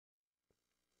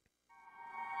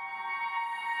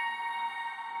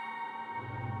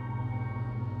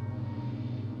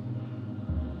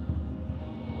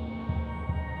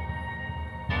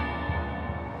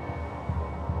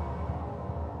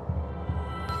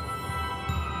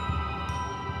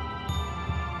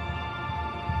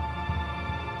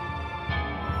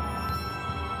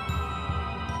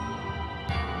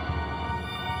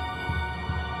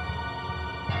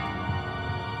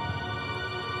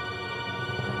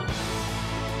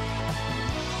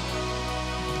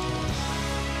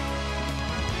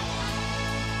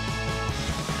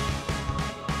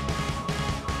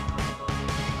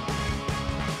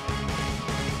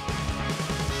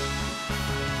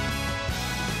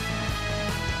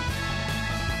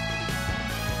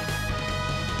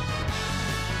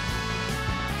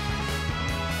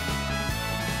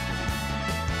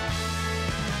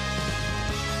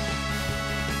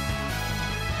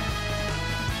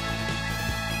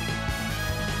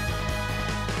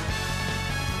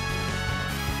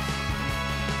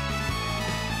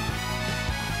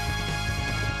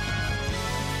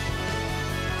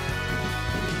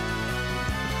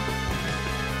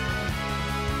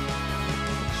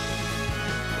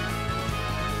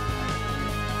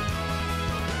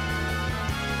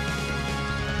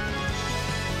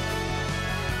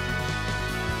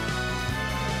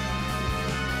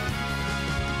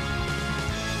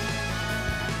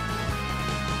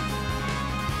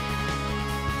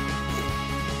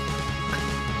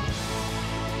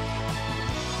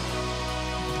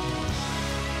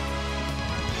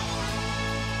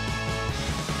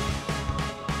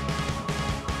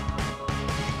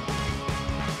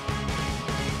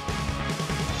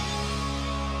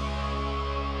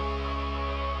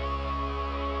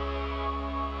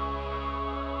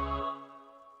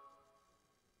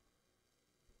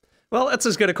Well, that's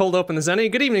as good a cold open as any.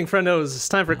 Good evening, friendos. It's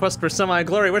time for Quest for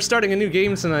Semi-Glory. We're starting a new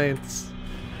game tonight.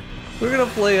 We're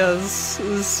gonna play as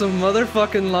some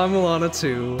motherfucking LA-MULANA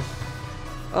 2.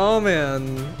 Oh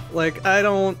man, like I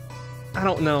don't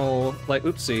know. Like,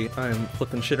 oopsie, I'm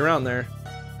flipping shit around there.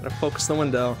 Gotta focus the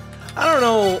window. I don't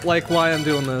know, like, why I'm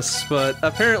doing this, but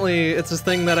apparently it's a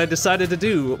thing that I decided to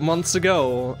do months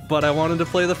ago, but I wanted to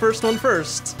play the first one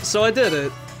first, so I did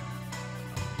it.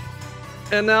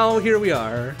 And now here we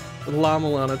are, with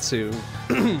LA-MULANA 2.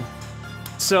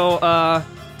 So,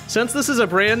 since this is a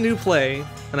brand new play,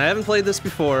 and I haven't played this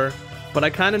before, but I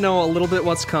kind of know a little bit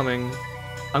what's coming,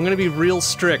 I'm gonna be real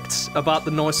strict about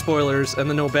the no spoilers and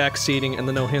the no backseating and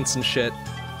the no hints and shit.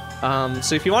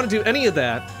 So if you want to do any of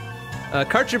that,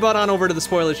 cart your butt on over to the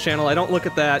spoilers channel. I don't look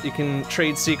at that. You can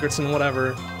trade secrets and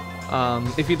whatever.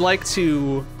 If you'd like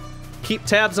to keep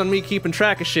tabs on me keeping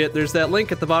track of shit, there's that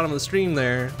link at the bottom of the stream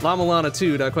there,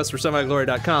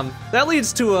 LA-MULANA2.questforsemiglory.com. That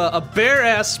leads to a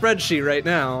bare-ass spreadsheet right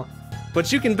now,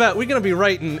 but you can bet we're gonna be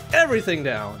writing everything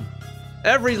down.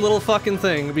 Every little fucking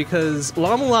thing, because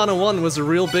LA-MULANA 1 was a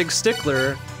real big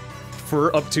stickler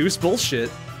for obtuse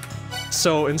bullshit.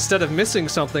 So instead of missing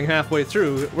something halfway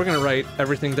through, we're gonna write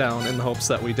everything down in the hopes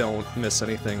that we don't miss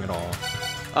anything at all.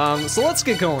 So let's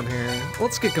get going here.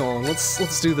 Let's get going.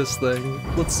 Let's do this thing.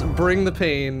 Let's bring the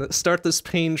pain. Start this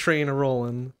pain train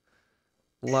a-rolling.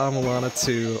 LA-MULANA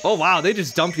 2. Oh wow, they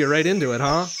just dump you right into it,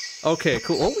 huh? Okay,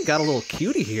 cool. Oh, we got a little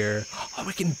cutie here. Oh,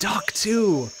 we can duck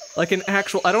too! Like an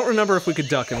actual- I don't remember if we could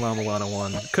duck in LA-MULANA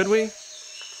 1. Could we?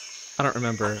 I don't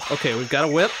remember. Okay, we've got a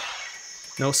whip.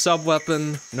 No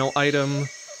sub-weapon, no item.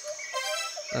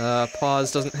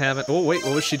 Pause doesn't have it. Oh wait,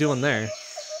 what was she doing there?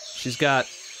 She's got...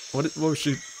 what is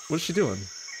she doing?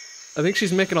 I think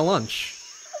she's making a lunch.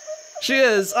 She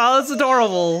is! Oh, that's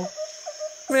adorable!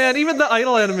 Man, even the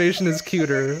idle animation is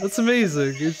cuter. That's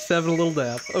amazing. You're just having a little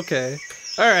nap. Okay.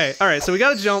 Alright, so we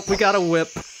gotta jump, we gotta whip.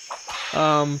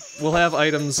 We'll have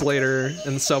items later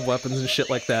and sub-weapons and shit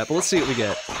like that, but let's see what we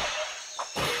get.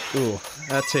 Ooh,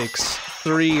 that takes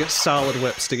 3 solid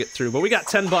whips to get through, but we got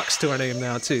 10 bucks to our name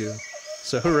now, too.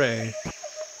 So hooray.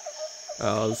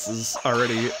 Oh, this is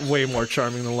already way more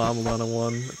charming than LA-MULANA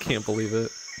 1. I can't believe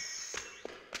it.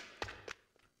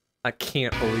 I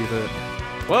can't believe it.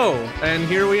 Whoa, and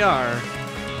here we are.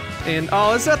 And,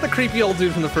 oh, is that the creepy old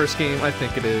dude from the first game? I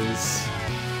think it is.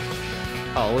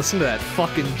 Oh, listen to that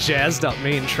fucking jazzed up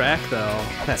main track, though.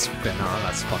 That's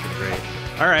fucking great.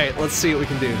 Alright, let's see what we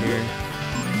can do here.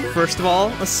 First of all,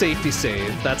 a safety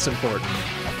save. That's important.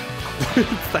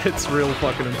 That's real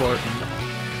fucking important.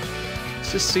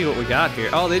 Let's just see what we got here.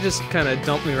 Oh, they just kind of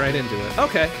dumped me right into it.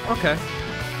 Okay, okay.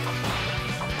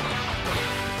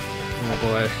 Oh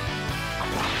boy.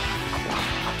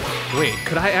 Wait,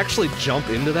 could I actually jump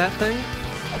into that thing?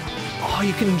 Oh,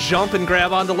 you can jump and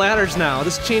grab onto ladders now.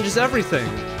 This changes everything.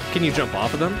 Can you jump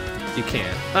off of them? You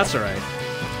can't. That's alright.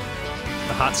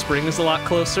 The hot spring is a lot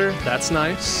closer. That's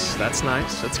nice. That's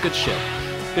nice. That's good shit.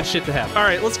 Good shit to have.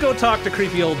 Alright, let's go talk to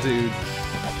creepy old dude.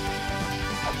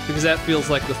 Because that feels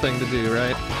like the thing to do,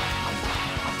 right?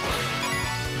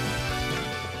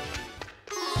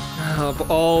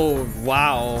 Oh,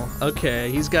 wow. Okay,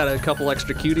 he's got a couple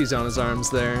extra cuties on his arms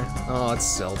there. Oh,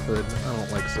 it's Zelphood. I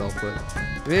don't like Zelphood.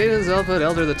 Made in Zelphood,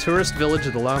 Elder, the tourist village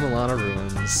of the LA-MULANA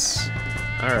ruins.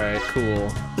 Alright, cool.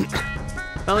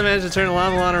 Finally managed to turn the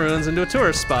LA-MULANA ruins into a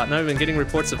tourist spot. Now we've been getting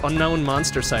reports of unknown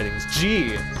monster sightings.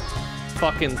 Gee.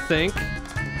 Fucking think.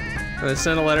 I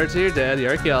sent a letter to your dad, the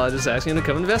archaeologist, asking him to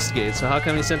come investigate. So how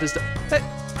come he sent his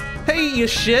Hey, you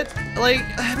shit! Like,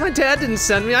 my dad didn't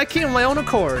send me, I came on my own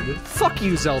accord. Fuck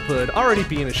you, Zelphood, already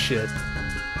being a shit.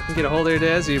 You get a hold of your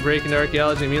dad, so you break into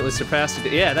archaeology and immediately surpass it.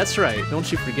 Yeah, that's right,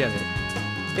 don't you forget it.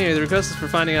 Anyway, the request is for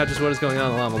finding out just what is going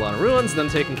on in the LA-MULANA ruins, and then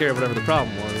taking care of whatever the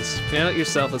problem was. Find out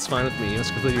yourself, that's fine with me. You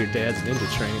must complete your dad's ninja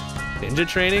training. Ninja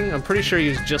training? I'm pretty sure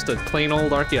he's just a plain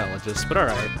old archaeologist, but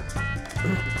alright.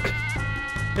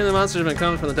 And the monsters have been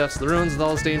coming from the depths of the ruins. With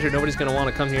all this danger, nobody's gonna want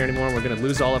to come here anymore, and we're gonna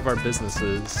lose all of our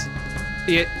businesses.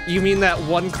 You mean that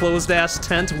one closed-ass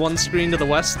tent, one screen to the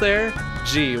west there?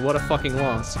 Gee, what a fucking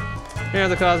loss. Here are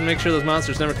the cause and make sure those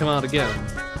monsters never come out again.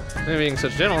 Maybe being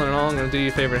such a gentleman and all, I'm gonna do you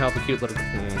a favor and help the cute little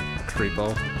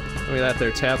creepo. Give me that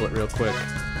there tablet real quick.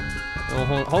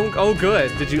 Oh, good.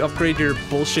 Did you upgrade your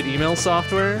bullshit email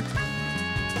software?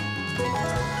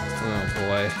 Oh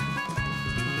boy.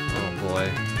 Oh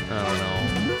boy. I don't know.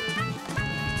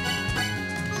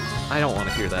 I don't want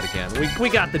to hear that again. We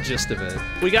got the gist of it.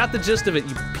 We got the gist of it,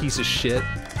 you piece of shit.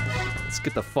 Let's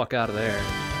get the fuck out of there.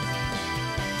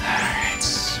 Alright.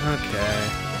 Okay.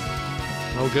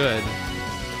 Oh good.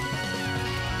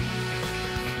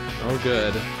 Oh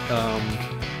good.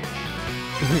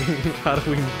 How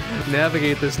do we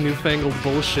navigate this newfangled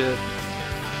bullshit?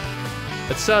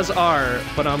 It says R,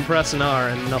 but I'm pressing R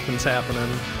and nothing's happening.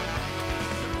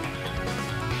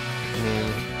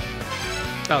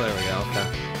 Oh, there we go, okay.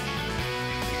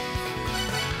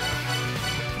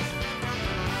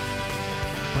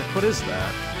 Like, what is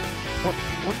that?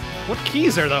 What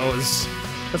keys are those?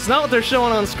 That's not what they're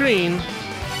showing on screen.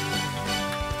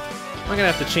 I'm gonna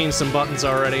have to change some buttons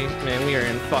already. Man, we are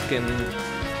in fucking...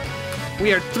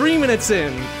 We are 3 minutes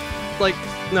in! Like,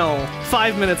 no,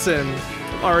 5 minutes in.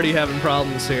 Already having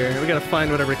problems here. We gotta find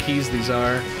whatever keys these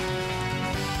are.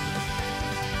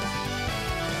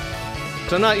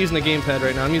 So I'm not using a gamepad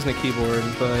right now, I'm using a keyboard,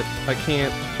 but I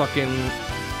can't fucking...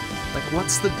 Like,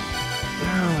 what's the...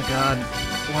 Oh my god.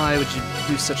 Why would you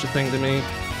do such a thing to me?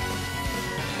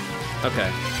 Okay.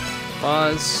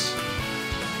 Pause.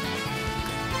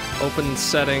 Open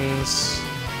settings.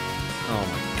 Oh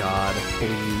my god,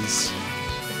 please.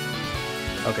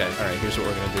 Okay, alright, here's what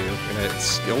we're gonna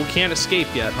do. We can't escape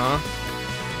yet, huh?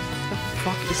 What the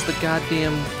fuck is the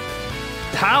goddamn...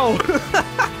 How?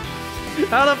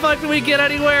 How the fuck do we get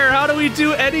anywhere? How do we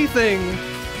do anything?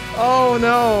 Oh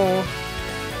no.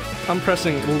 I'm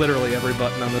pressing literally every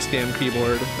button on this damn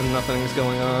keyboard and nothing's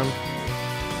going on.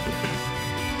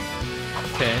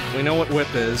 Okay, we know what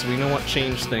whip is, we know what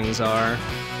change things are.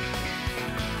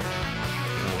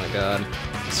 Oh my god.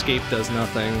 Escape does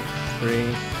nothing.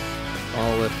 3.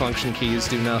 All the function keys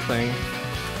do nothing.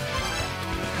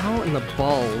 How in the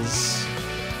balls?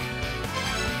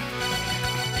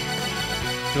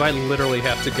 Do I literally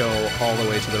have to go all the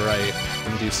way to the right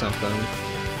and do something?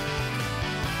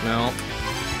 No.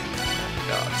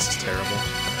 God, this is terrible.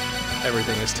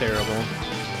 Everything is terrible.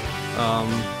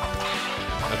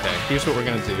 Okay, here's what we're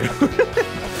gonna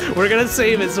do. We're gonna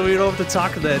save it so we don't have to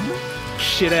talk to that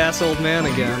shit-ass old man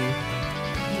again.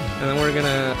 And then we're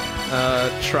gonna,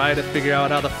 try to figure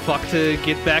out how the fuck to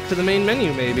get back to the main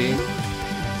menu, maybe.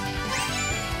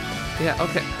 Yeah,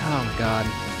 okay. Oh my god.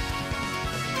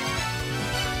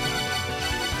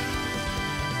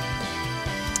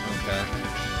 Okay.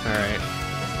 Alright.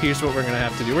 Here's what we're gonna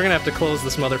have to do. We're gonna have to close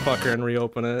this motherfucker and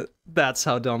reopen it. That's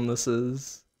how dumb this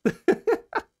is.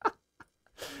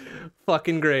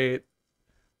 Fucking great.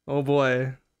 Oh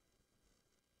boy.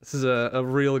 This is a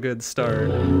real good start.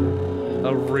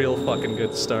 A real fucking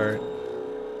good start.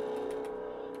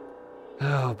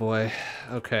 Oh boy.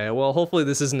 Okay, well hopefully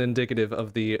this isn't indicative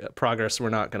of the progress we're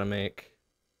not gonna make.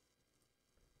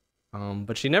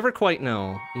 But you never quite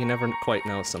know. You never quite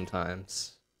know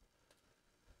sometimes.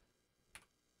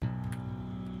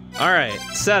 Alright,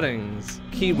 settings,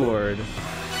 keyboard,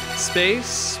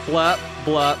 space, blop,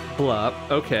 blop, blop.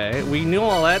 Okay, we knew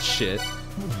all that shit.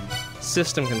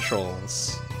 System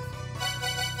controls.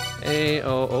 I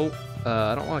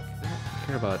don't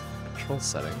care about control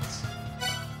settings.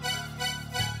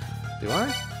 Do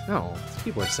I? No, it's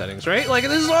keyboard settings, right? Like,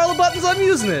 this is all the buttons I'm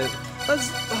using it!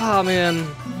 That's... Oh, man.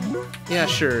 Yeah,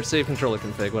 sure, save controller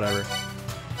config, whatever.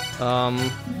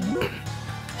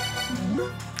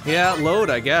 Yeah,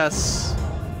 load, I guess.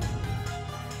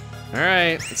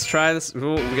 Alright, let's try this.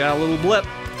 Ooh, we got a little blip.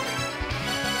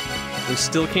 We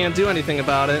still can't do anything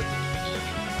about it.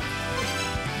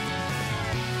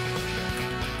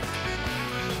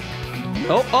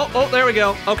 Oh, there we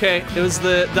go. Okay, it was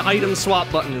the item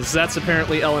swap buttons. That's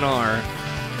apparently L and R.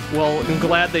 Well, I'm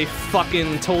glad they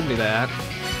fucking told me that.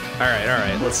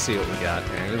 Alright, let's see what we got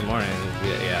here. Good morning.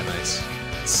 Yeah, nice.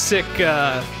 Sick,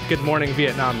 Good Morning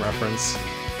Vietnam reference.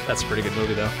 That's a pretty good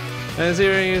movie, though. And so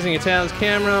you're using your tablet's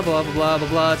camera, blah, blah, blah, blah,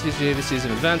 blah, teach you ABCs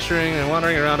of adventuring, and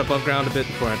wandering around above ground a bit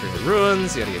before entering the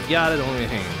ruins, yada, yada, yada, don't leave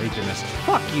me hanging. Read your message.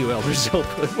 Fuck you, Elder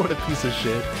Zilpud. What a piece of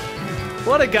shit.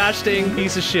 What a gosh dang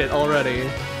piece of shit already.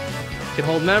 Can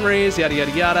hold memories, yada,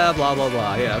 yada, yada, blah, blah,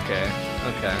 blah. Yeah, okay.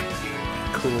 Okay.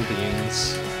 Cool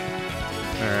beans.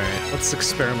 Alright, let's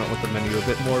experiment with the menu a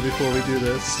bit more before we do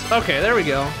this. Okay, there we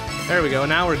go. There we go,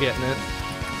 now we're getting it.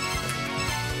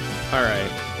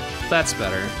 Alright. That's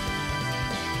better.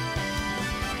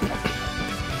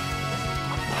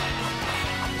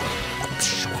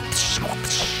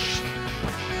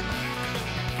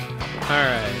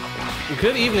 Alright.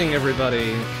 Good evening,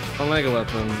 everybody. Omega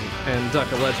Weapon and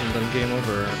Duck a Legend and Game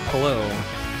Over. Hello.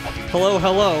 Hello,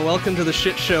 hello. Welcome to the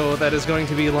shit show that is going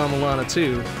to be LA-MULANA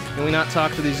 2. Can we not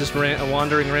talk to these just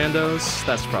wandering randos?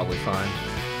 That's probably fine.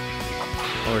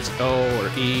 Or it's O or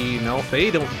E. No,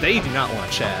 they do not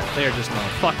want to chat. They are just no,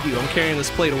 fuck you, I'm carrying this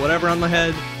plate of whatever on my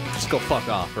head. Just go fuck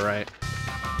off, alright?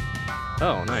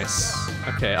 Oh, nice.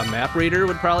 Okay, a map reader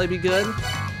would probably be good.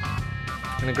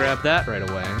 Gonna grab that right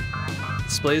away.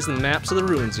 Displays the maps of the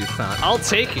ruins you found. I'll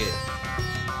take it!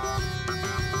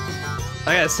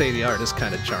 I gotta say, the art is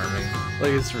kind of charming.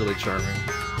 Like, it's really charming.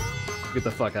 Get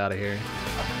the fuck out of here.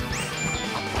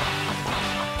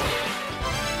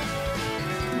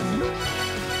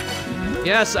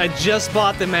 Yes, I just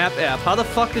bought the map app. How the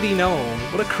fuck did he know?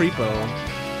 What a creepo.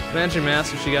 Manage your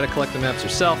maps, but you gotta collect the maps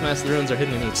yourself. Maps of the ruins are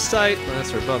hidden in each site.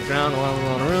 Maps are above ground, along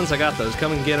the ruins. I got those.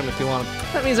 Come and get them if you want them.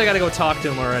 That means I gotta go talk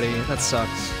to him already. That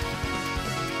sucks.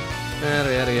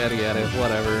 Yada yada yada yada.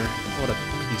 Whatever. What a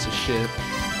piece of shit.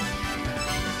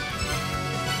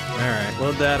 Alright,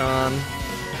 load that on.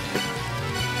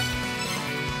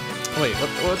 Wait,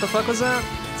 what the fuck was that?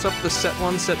 What's up with the set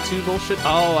 1, set 2 bullshit?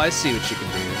 Oh, I see what you can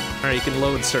do. Alright, you can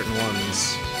load certain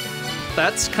ones.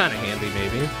 That's kind of handy,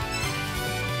 maybe.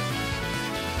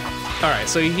 Alright,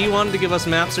 so he wanted to give us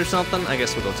maps or something? I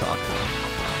guess we'll go talk to him.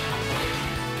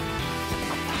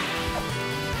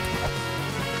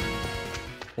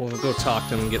 We'll go talk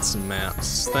to him and get some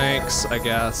maps. Thanks, I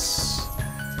guess.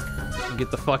 Get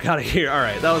the fuck out of here.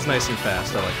 Alright, that was nice and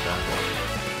fast. I like that.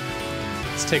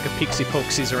 Let's take a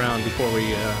peeksy-poksies around before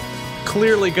we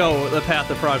clearly go the path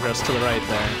of progress to the right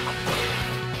there.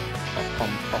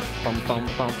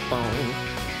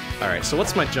 Alright, so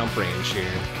what's my jump range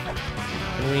here?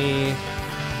 Can we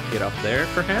get up there,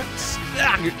 perhaps?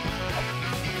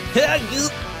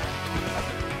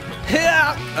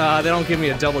 They don't give me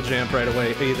a double jump right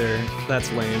away either.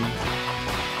 That's lame.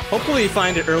 Hopefully you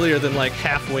find it earlier than like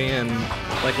halfway in,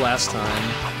 like last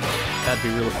time. That'd be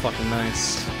really fucking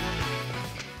nice.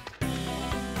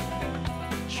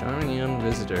 Charming young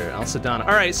visitor, Alcedana.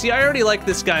 Alright, see, I already like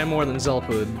this guy more than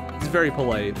Zelpud. He's very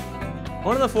polite.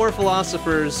 One of the 4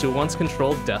 philosophers who once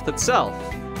controlled death itself.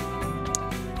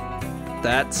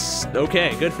 That's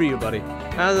okay, good for you, buddy.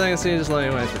 As I can see, just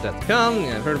letting you wait for death to come.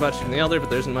 Yeah, I've heard about you from the elder, but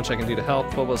there isn't much I can do to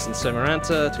help. Phobos and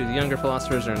Semaranta, 2 of the younger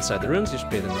philosophers, are inside the rooms. You should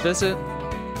pay them a visit.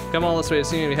 Come all this way to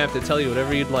see me, we have to tell you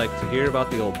whatever you'd like to hear about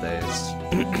the old days.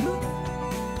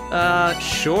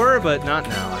 Sure, but not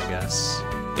now, I guess.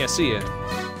 Yeah, see ya.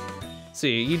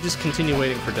 See, you just continue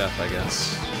waiting for death, I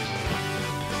guess.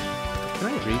 Can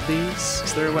I read these?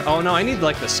 Is there a way? Oh no, I need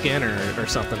like the scanner or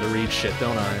something to read shit,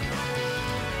 don't I?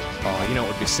 Oh, you know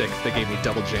what would be sick if they gave me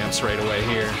double jumps right away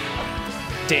here.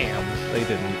 Damn, they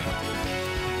didn't.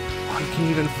 Oh, you can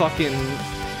even fucking...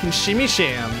 You can shimmy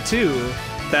sham, too.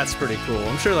 That's pretty cool.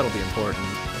 I'm sure that'll be important.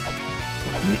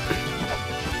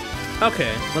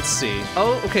 Okay, let's see.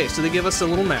 Oh, okay, so they give us a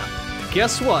little map.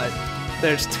 Guess what?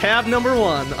 There's tab number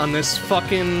 1 on this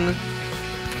fucking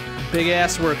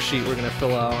big-ass worksheet we're gonna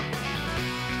fill out.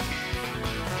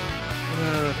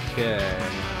 Okay.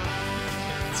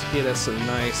 Let's get us a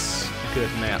nice,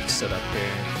 good map set up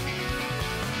here.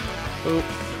 Oh.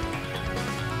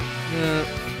 And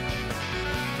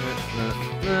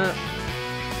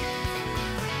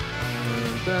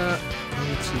 1,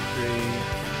 2,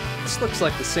 3. This looks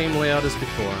like the same layout as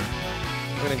before.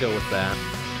 I'm gonna go with that.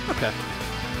 Okay.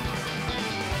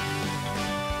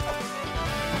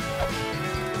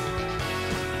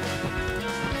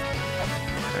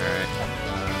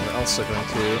 We're also going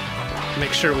to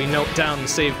make sure we note down the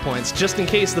save points, just in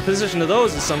case the position of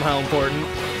those is somehow important,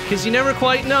 because you never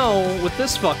quite know with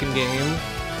this fucking game.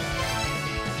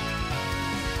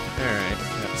 Alright,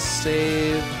 got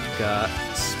save, got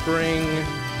spring.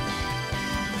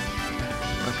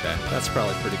 Okay, that's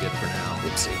probably pretty good for now.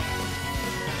 Oopsie.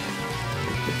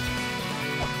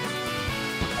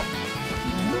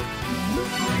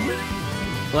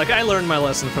 Like, I learned my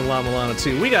lesson from LA-MULANA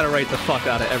 2. We gotta write the fuck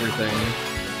out of everything.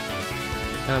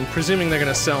 And I'm presuming they're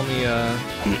gonna sell me a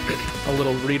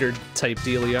little reader-type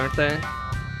dealie, aren't they?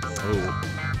 Oh.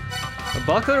 A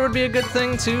buckler would be a good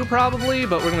thing, too, probably,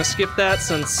 but we're gonna skip that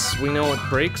since we know it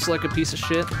breaks like a piece of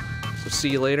shit. So see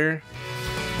you later.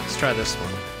 Let's try this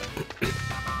one.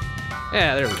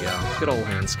 Yeah, there we go. Good old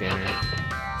hand scanner.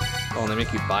 Oh, and they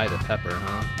make you buy the pepper,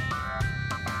 huh?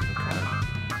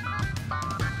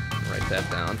 Write that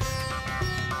down.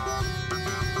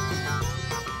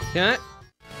 Okay.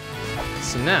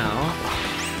 So now,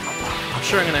 I'm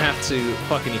sure I'm gonna have to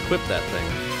fucking equip that thing.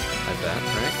 I bet,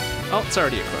 right? Oh, it's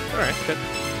already equipped. Alright, good.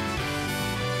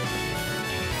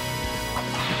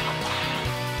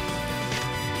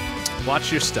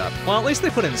 Watch your step. Well, at least they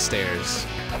put in stairs.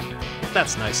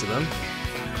 That's nice of them.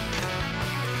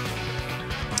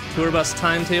 Tour bus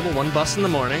timetable, 1 bus in the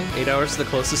morning, 8 hours to the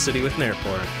closest city with an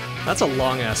airport. That's a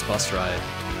long-ass bus ride.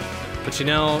 But you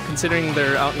know, considering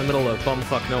they're out in the middle of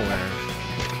bumfuck nowhere,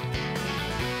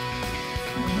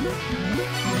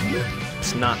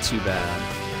 it's not too bad.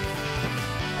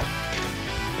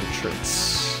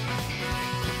 Entrance.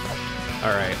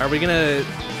 Alright, are we gonna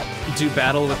do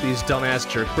battle with these dumbass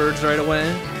jerkbirds right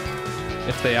away?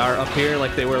 If they are up here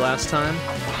like they were last time?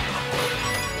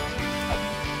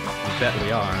 bet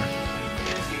we are.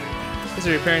 As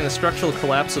you're repairing the structural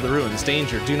collapse of the ruins.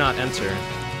 Danger, do not enter.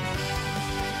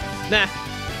 Nah.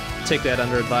 Take that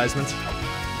under advisement.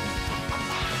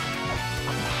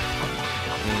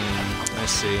 I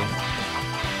see.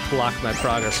 Block my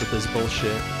progress with this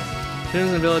bullshit.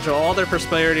 Humans in the village owe all their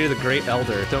prosperity to the Great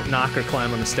Elder. Don't knock or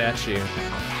climb on the statue.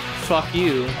 Fuck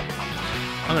you.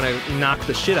 I'm gonna knock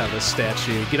the shit out of this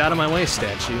statue. Get out of my way,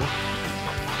 statue.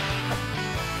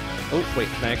 Oh, wait,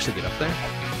 can I actually get up there?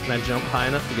 Can I jump high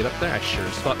enough to get up there? I sure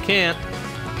as fuck can't.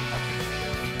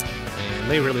 And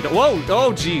they really don't— whoa!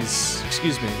 Oh, jeez.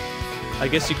 Excuse me. I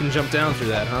guess you can jump down through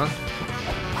that, huh?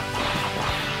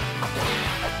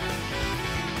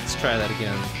 Let's try that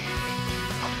again.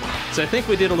 So I think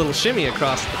we did a little shimmy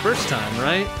across the first time,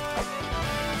 right?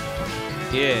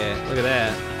 Yeah, look at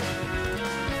that.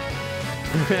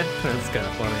 That's kind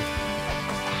of funny.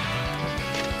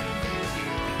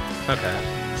 Okay.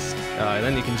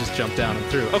 Then you can just jump down and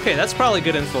through. Okay, that's probably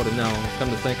good info to know, come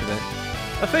to think of it.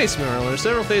 A face mural. There are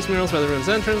several face murals by the ruins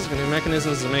entrance. New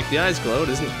mechanisms to make the eyes glow. It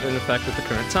isn't in effect at the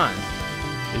current time.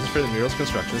 Reason for the mural's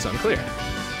construction is unclear.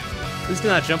 Please do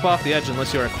not jump off the edge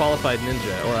unless you are a qualified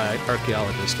ninja or an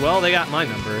archaeologist. Well, they got my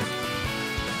number.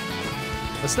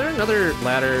 Was there another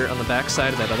ladder on the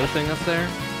backside of that other thing up there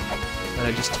that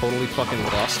I just totally fucking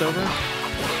glossed over?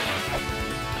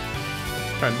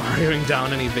 Try Marioing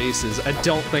down any vases. I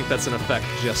don't think that's an effect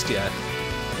just yet.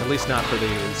 At least not for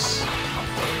these.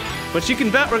 But you can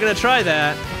bet we're gonna try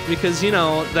that, because, you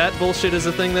know, that bullshit is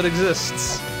a thing that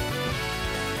exists.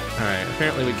 Alright,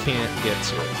 apparently we can't get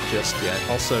to it just yet.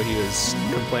 Also, he was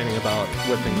complaining about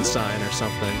whipping the sign or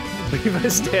something. Leave my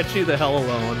statue the hell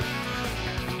alone.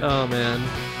 Oh man,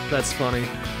 that's funny.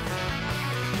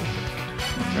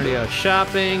 Already out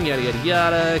shopping, yada yada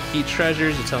yada. Key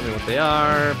treasures, you tell me what they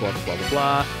are, blah blah blah blah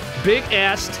blah. Big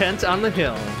ass tent on the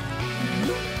hill.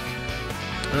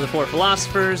 One of the 4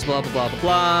 philosophers, blah blah blah blah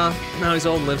blah. Now he's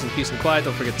old and lives in peace and quiet,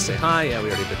 don't forget to say hi. Yeah, we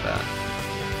already did that.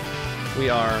 We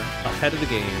are ahead of the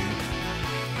game.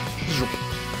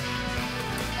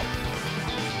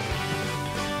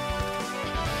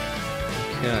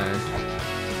 Okay.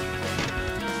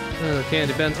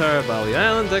 Candy Bentar, Bali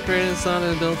Island, decorated,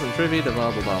 sauna, built, and trivia,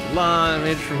 blah blah blah blah. I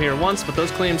made it from here once, but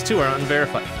those claims too are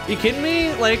unverified. You kidding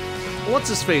me? Like, what's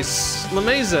his face? La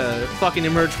Mesa fucking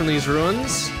emerged from these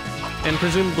ruins, and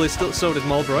presumably so did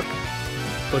Mulbrook.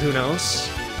 But who knows?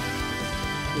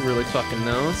 Who really fucking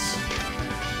knows?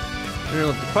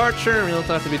 Mural of departure. Mural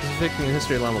thought to be depicting the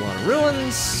history of LA-MULANA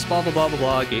ruins. Blah blah blah blah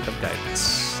blah. Gate of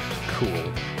guidance.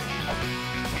 Cool.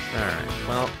 All right.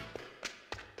 Well.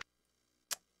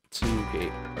 To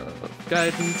gate of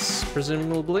guidance,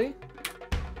 presumably.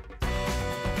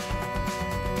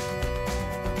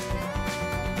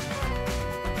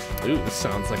 Ooh, this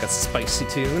sounds like a spicy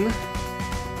tune.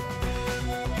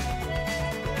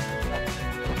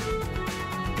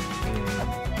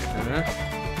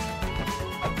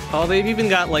 Oh, they've even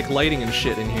got, like, lighting and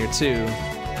shit in here, too.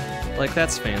 Like,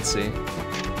 that's fancy.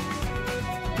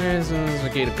 There's a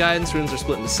gate of guidance. Ruins are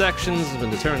split into sections. It's been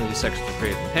determined these sections are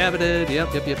created and inhabited.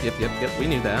 Yep. We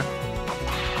knew that.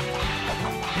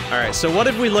 Alright, so what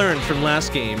have we learned from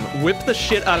last game? Whip the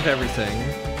shit out of everything.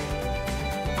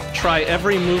 Try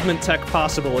every movement tech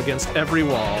possible against every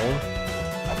wall.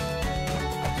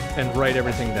 And write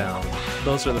everything down.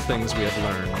 Those are the things we have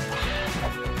learned.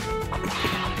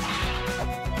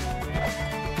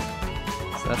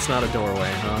 So that's not a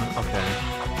doorway, huh? Okay.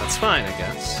 That's fine, I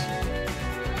guess.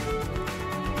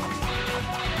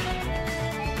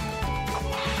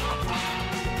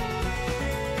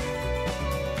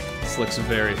 This looks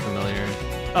very familiar.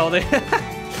 Oh, they...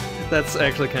 That's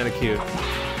actually kind of cute.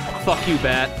 Fuck you,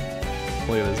 bat.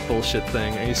 Look at this bullshit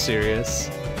thing. Are you serious?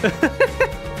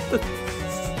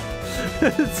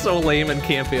 It's so lame and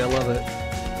campy. I love it.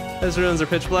 As ruins are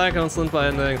pitch black, unslint by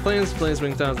undying flames, flames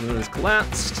wing down, and the ruins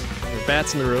collapsed. There are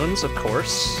bats in the ruins, of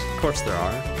course. Of course there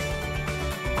are.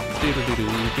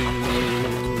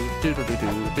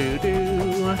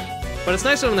 But it's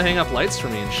nice of them to hang up lights for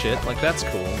me and shit. Like, that's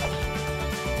cool.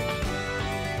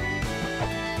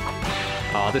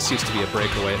 Oh, this used to be a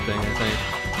breakaway thing, I think.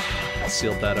 I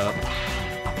sealed that up.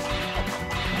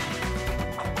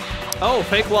 Oh,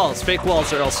 fake walls. Fake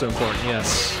walls are also important,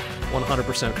 yes.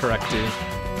 100% correct, dude.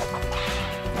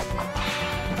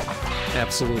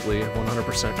 Absolutely,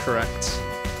 100% correct.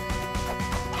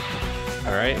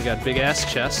 Alright, we got big-ass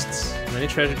chests. Many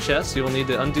treasure chests. You will need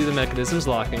to undo the mechanisms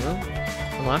locking them.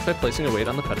 Unlock by placing a weight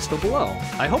on the pedestal below.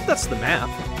 I hope that's the map.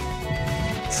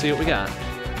 Let's see what we got.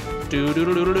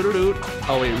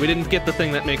 Oh wait, we didn't get the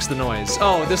thing that makes the noise.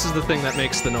 Oh, this is the thing that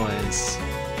makes the noise.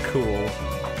 Cool.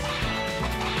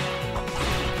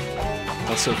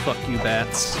 Also, fuck you,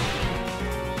 bats.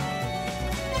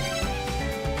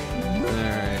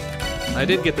 Alright. I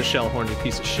did get the shell horn, you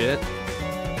piece of shit.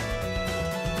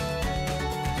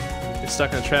 You're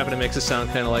stuck in a trap and it makes it sound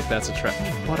kind of like that's a trap.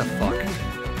 What a fuck.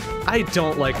 I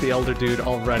don't like the Elder Dude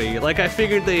already. Like, I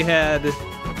figured they had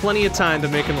plenty of time to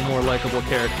make him a more likable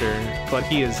character, but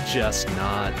he is just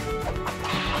not.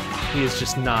 He is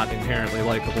just not inherently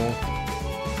likable.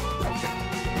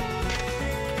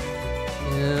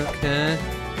 Okay.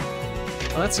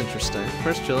 Oh, that's interesting.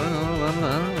 First children,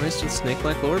 raised with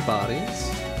snake-like lower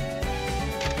bodies.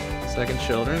 Second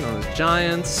children, known as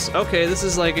giants. Okay, this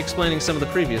is like explaining some of the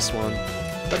previous one.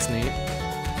 That's neat.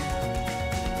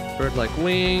 Bird-like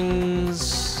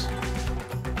wings.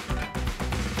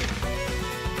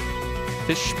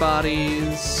 Fish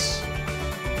bodies.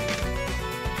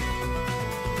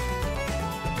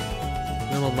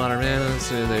 Little modern man,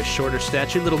 so they're shorter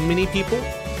stature, little mini people.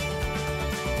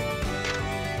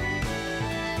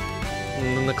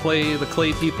 And then the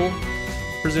clay people,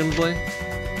 presumably.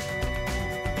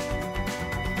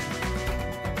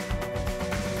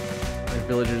 Their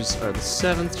villagers are the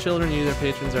 7th children, you, their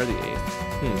patrons, are the 8th.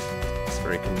 It's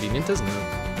very convenient, isn't it?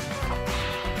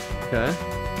 Okay.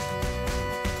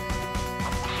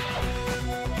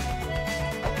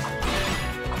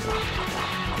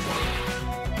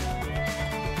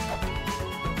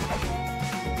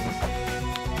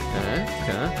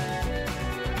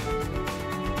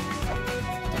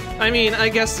 I mean, I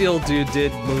guess the old dude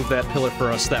did move that pillar for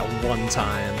us that one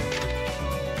time.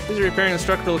 These are repairing the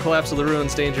structural collapse of the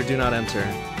ruins. Danger, do not enter.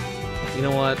 You know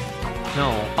what?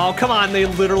 No. Oh, come on, they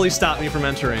literally stopped me from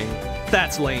entering.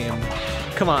 That's lame.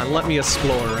 Come on, let me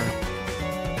explore.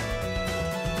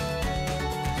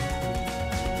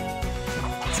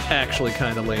 It's actually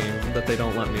kind of lame that they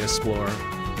don't let me explore.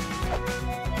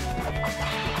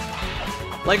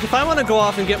 Like, if I want to go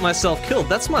off and get myself killed,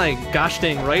 that's my gosh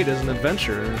dang right as an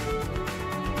adventurer.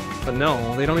 But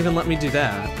no, they don't even let me do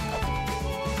that.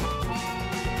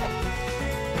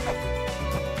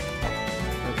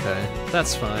 Okay,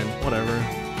 that's fine, whatever.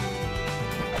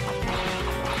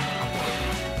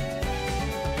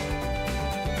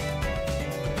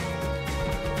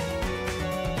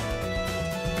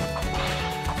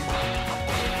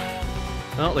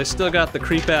 Well, they still got the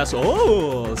creep-ass,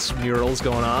 oh, murals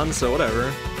going on, so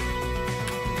whatever.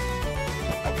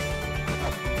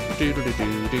 That's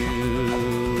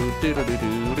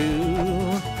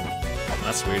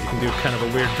weird, you can do kind of a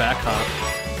weird back hop.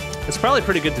 It's probably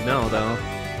pretty good to know, though.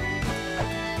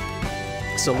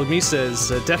 So Lumisa is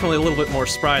definitely a little bit more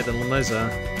spry than Lameza.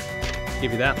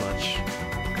 Give you that much.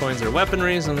 Coins are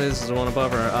weaponry, some of these, the one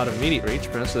above are out of immediate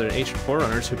reach, perhaps they're ancient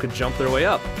forerunners who could jump their way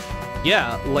up.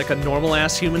 Yeah, like a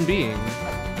normal-ass human being.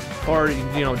 Or,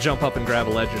 you know, jump up and grab a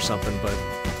ledge or something, but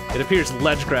it appears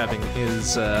ledge grabbing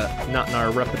is not in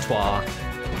our repertoire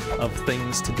of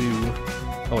things to do.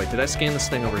 Oh wait, did I scan this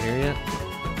thing over here yet?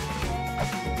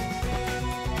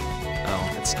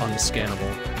 Oh, it's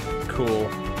unscannable. Cool.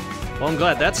 Well, I'm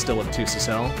glad that's still obtuse as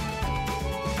hell.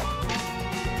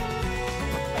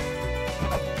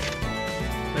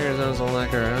 There's a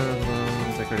lacquer,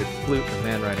 decorated flute, and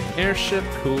man riding an airship.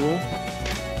 Cool.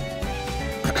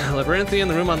 Labyrinthian,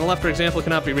 the room on the left, for example,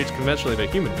 cannot be reached conventionally by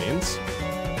human means.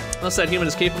 Unless that human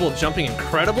is capable of jumping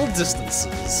incredible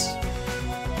distances.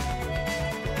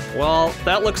 Well,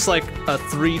 that looks like a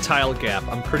 3-tile gap.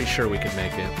 I'm pretty sure we could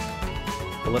make it.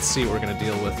 But let's see what we're gonna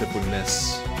deal with if we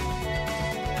miss.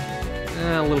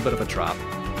 A little bit of a drop.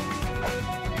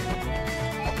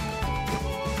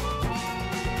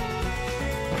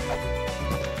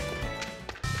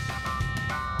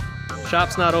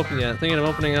 Shop's not open yet. Thinking of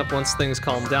opening up once things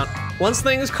calm down. Once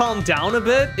things calm down a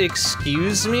bit?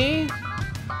 Excuse me?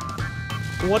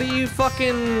 What are you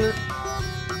fucking...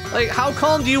 Like, how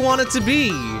calm do you want it to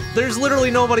be? There's literally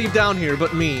nobody down here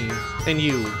but me and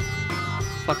you.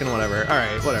 Fucking whatever.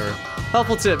 Alright, whatever.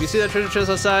 Helpful tip. You see that treasure chest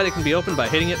outside? It can be opened by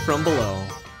hitting it from below.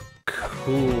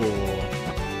 Cool.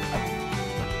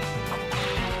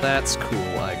 That's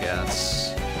cool, I guess.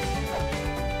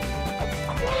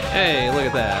 Hey, look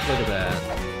at that, look at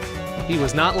that. He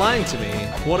was not lying to me.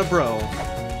 What a bro.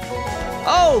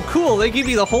 Oh, cool, they give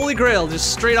you the Holy Grail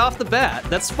just straight off the bat.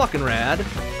 That's fucking rad.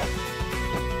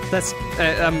 That's,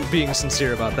 I'm being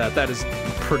sincere about that. That is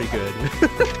pretty good.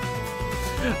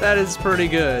 That is pretty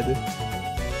good.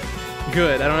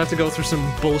 Good, I don't have to go through some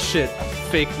bullshit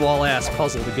fake wall-ass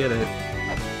puzzle to get it.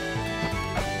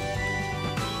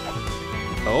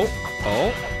 Oh,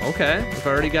 oh. Okay, we've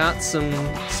already got some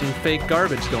fake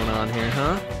garbage going on here,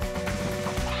 huh?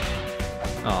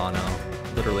 Oh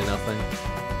no, literally nothing.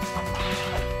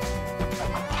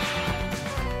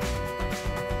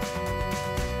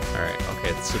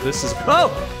 So this is...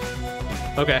 Oh!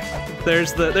 Okay.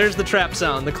 There's the trap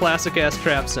sound, the classic-ass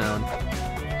trap sound.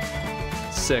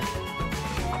 Sick.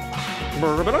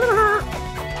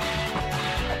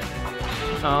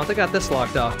 Oh, they got this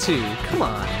locked off too. Come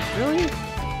on, really?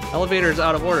 Elevator's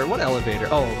out of order. What elevator?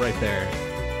 Oh, right there.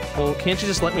 Well, can't you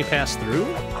just let me pass through?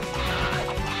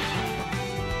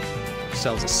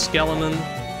 Sells a skeleton.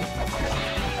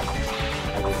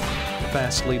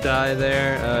 Fastly die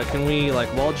there. Can we,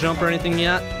 like, wall jump or anything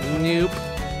yet? Nope.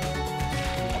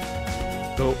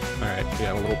 Oh, alright, we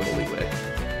got a little bit of leeway.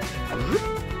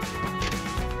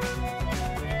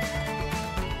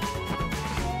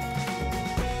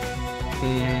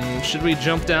 Should we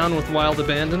jump down with Wild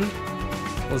Abandon?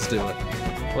 Let's do it.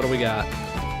 What do we got?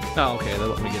 Oh, okay, they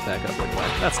let me get back up right away.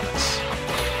 That's nice.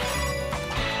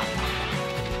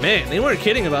 Man, they weren't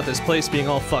kidding about this place being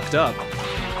all fucked up.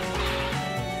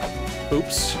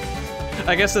 Oops.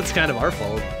 I guess that's kind of our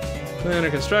fault. Under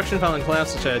construction, following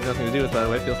collapse, which I had nothing to do with, by the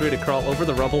way. Feel free to crawl over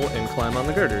the rubble and climb on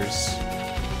the girders.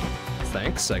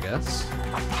 Thanks, I guess.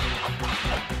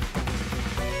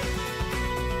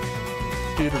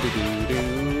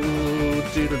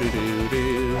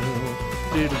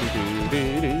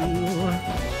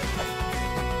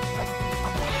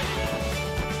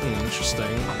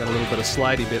 Interesting. Got a little bit of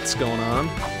slidey bits going on.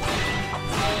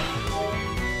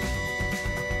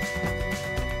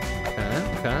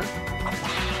 Okay.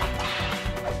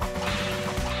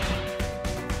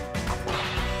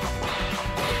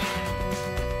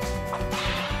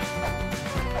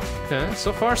 Okay,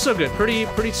 so far so good. Pretty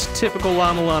typical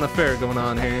LA-MULANA fare going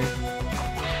on here.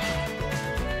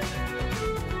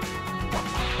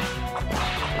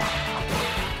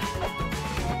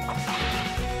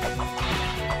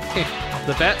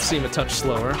 The bats seem a touch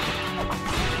slower,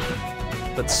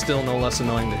 but still no less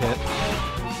annoying to hit.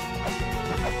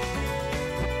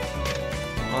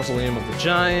 Mausoleum of the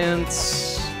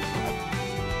Giants.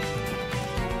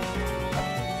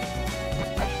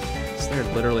 Is there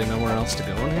literally nowhere else to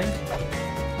go in here?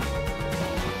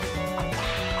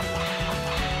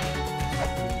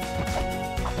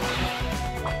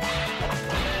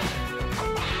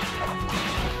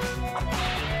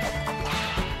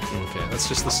 Okay, that's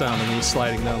just the sound of me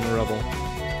sliding down the rubble.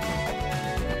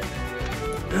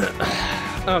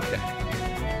 Okay.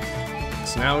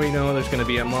 So now we know there's gonna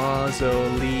be a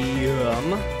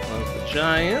mausoleum of the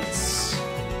Giants.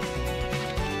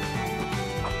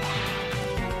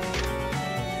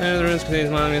 And the ruins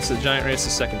contains monuments to the giant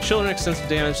race's second children, extensive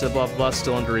damage to the blah blah blah,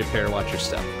 still under repair, watch your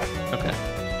step. Okay.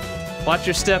 Watch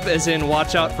your step as in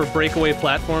watch out for breakaway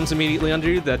platforms immediately under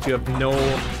you that you have no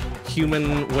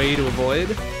human way to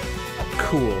avoid.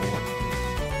 Cool.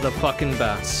 The fucking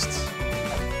best.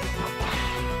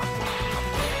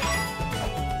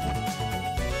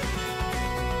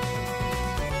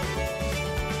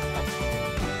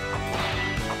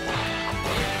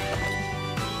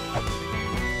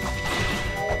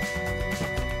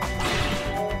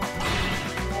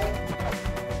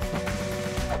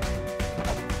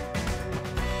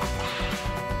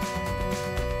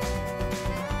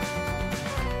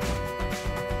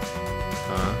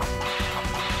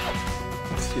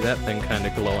 That thing kind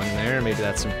of glowing there. Maybe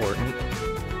that's important.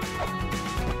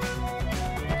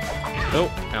 Oh,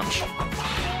 ouch.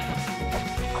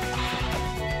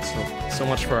 So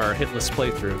much for our hitless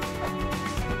playthrough.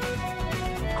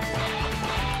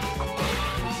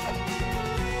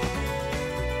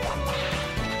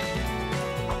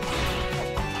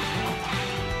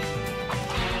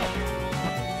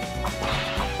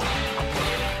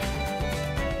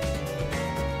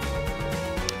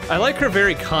 I like her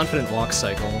very confident walk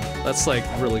cycle. That's, like,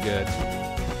 really good.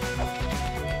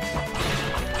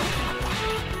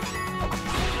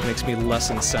 Makes me less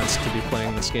incensed to be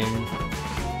playing this game.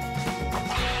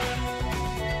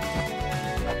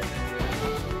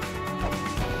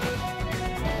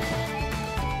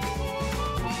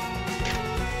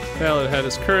 Well, the head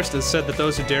is cursed. It's said that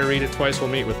those who dare read it twice will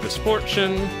meet with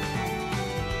misfortune.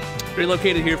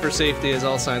 Relocated here for safety, as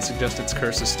all signs suggest its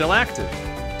curse is still active.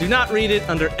 Do not read it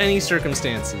under any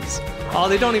circumstances. Oh,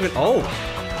 they don't even... Oh!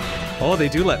 Oh, they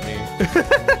do let me.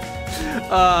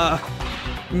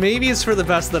 Maybe it's for the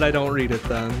best that I don't read it,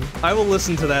 then. I will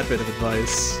listen to that bit of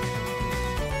advice.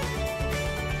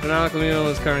 Canonical meal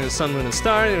is covering the sun, moon, and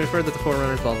stars. They refer that the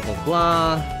Forerunners, blah, blah, blah,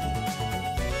 blah.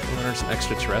 Forerunners and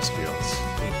extraterrestrials.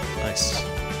 Nice.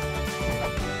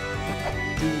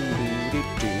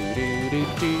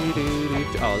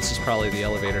 Oh, this is probably the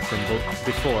elevator from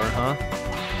before, huh?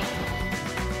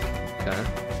 Okay,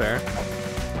 fair.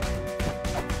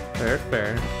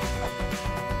 Fair.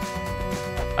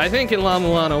 I think in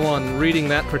LA-MULANA 1, reading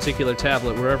that particular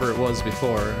tablet, wherever it was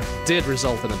before, did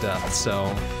result in a death,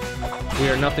 so we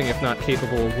are nothing if not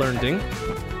capable of learning.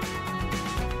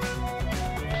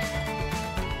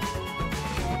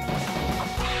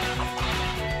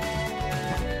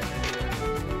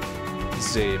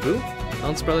 Zebu.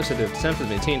 Mount's brothers said to have attempted to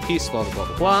maintain peace, blah blah blah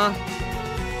blah blah.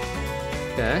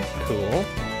 Okay, cool.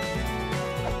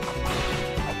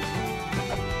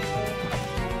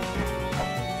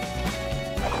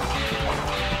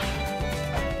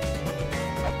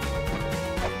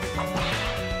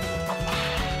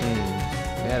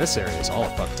 Yeah, this area is all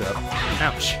fucked up.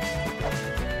 Ouch.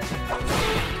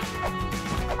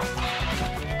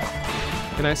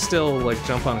 Can I still, like,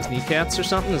 jump on his kneecaps or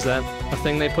something? Is that a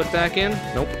thing they put back in?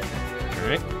 Nope.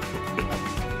 Alright.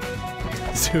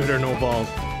 Suit or no balls.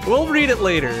 We'll read it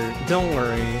later, don't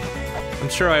worry. I'm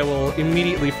sure I will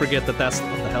immediately forget that that's...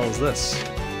 What the hell is this?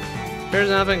 Repairs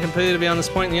have not been completed beyond this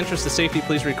point. In the interest of safety,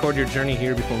 please record your journey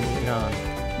here before moving on.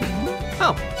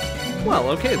 Oh. Well,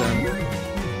 okay then.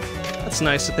 That's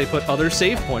nice that they put other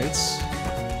save points.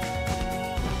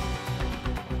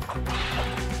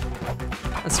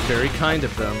 That's very kind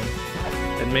of them.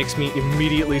 It makes me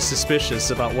immediately suspicious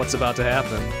about what's about to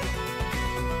happen.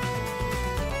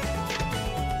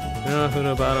 Who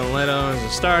know about Leto as a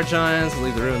star giants,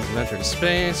 leave the ruins and venture to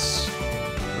space.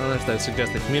 Others that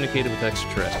suggest they communicated with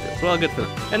extraterrestrials. Well, good for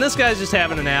them. And this guy's just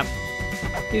having a nap.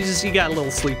 He got a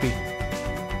little sleepy.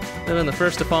 They've been the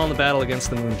first to fall in the battle against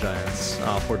the moon giants.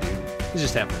 Oh, poor dude. He's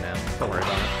just having a nap. Don't worry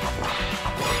about it.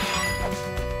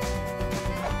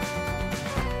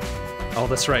 Oh,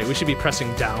 that's right. We should be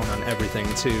pressing down on everything,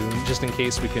 too, just in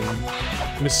case we can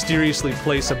mysteriously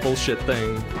place a bullshit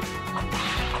thing.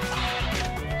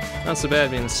 Not so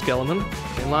bad being a skeleton.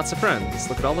 And lots of friends.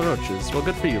 Look at all the roaches. Well,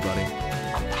 good for you, buddy.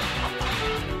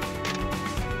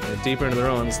 They're deeper into the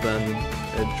ruins than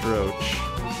a roach.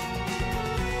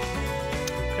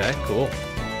 Okay, cool.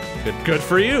 Good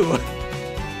for you!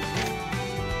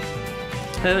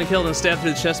 Had been killed and stabbed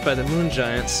through the chest by the moon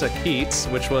giant, Sakit,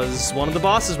 which was one of the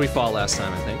bosses we fought last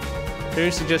time, I think.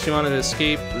 Here suggests she wanted to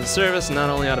escape the service,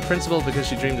 not only out of principle, because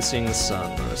she dreamed of seeing the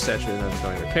sun. The statue is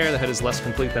undergoing repair. The head is less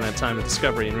complete than at time of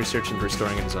discovery, and research into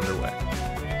restoring it is underway.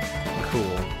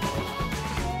 Cool.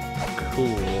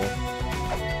 Cool.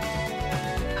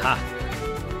 Ha.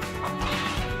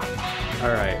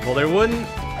 Alright, well there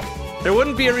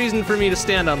wouldn't be a reason for me to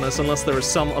stand on this unless there was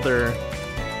some other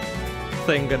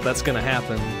thing that's gonna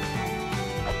happen.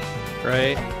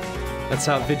 Right? That's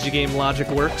how video game logic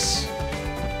works.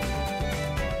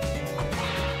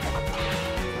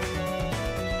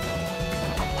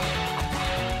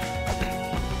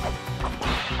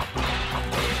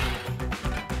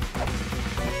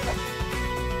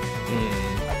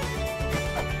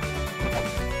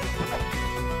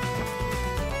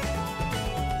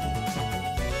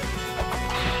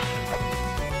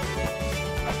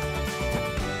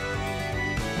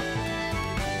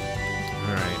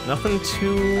 Nothing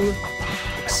too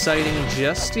exciting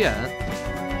just yet.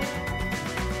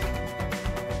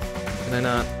 Can I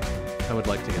not? I would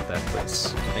like to get that,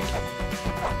 please. Thank you.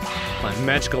 My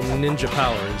magical ninja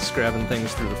powers grabbing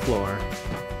things through the floor.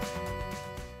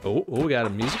 Oh, we got a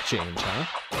music change,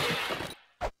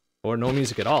 huh? Or no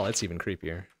music at all. That's even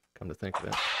creepier, come to think of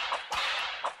it.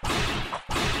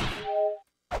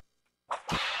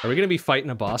 Are we gonna be fighting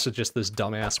a boss with just this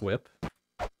dumbass whip?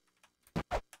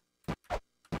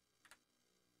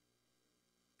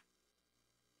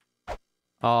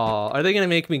 Oh, are they gonna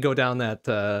make me go down that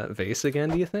vase again,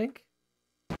 do you think?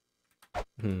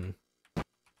 That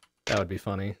would be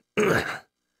funny.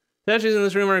 Statues in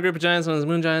this room are a group of giants, one of the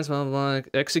moon giants, blah, blah, blah,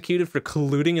 executed for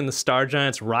colluding in the Star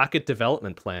Giants' rocket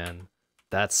development plan.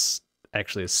 That's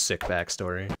actually a sick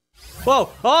backstory.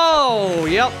 Whoa! Oh!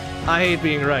 Yep! I hate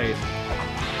being right.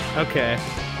 Okay.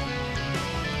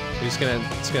 He's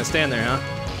gonna stand there, huh?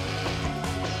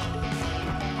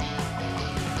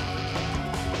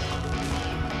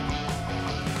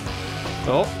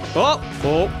 Oh,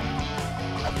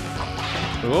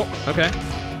 okay.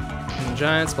 And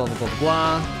giants, blah, blah, blah,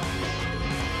 blah.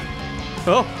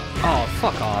 Oh,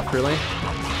 fuck off, really?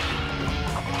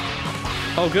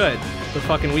 Oh, good. The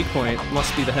fucking weak point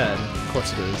must be the head. Of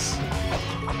course it is.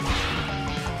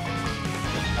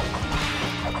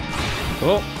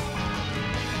 Oh.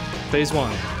 Phase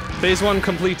 1. Phase 1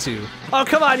 complete 2. Oh,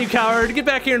 come on, you coward! Get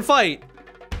back here and fight!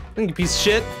 You piece of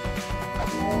shit.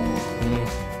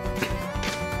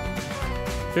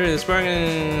 During the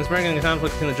sparking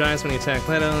conflict between the giants when he attacked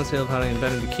Leto, Seal how he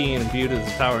embedded the key and imbued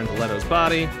his power into Leto's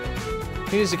body.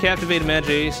 He used to captivate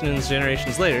imaginations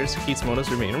generations later, so Keith's motives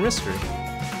remain a mystery.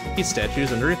 Keith's statue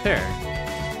is under repair.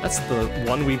 That's the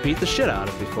one we beat the shit out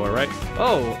of before, right?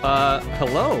 Oh,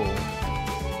 hello.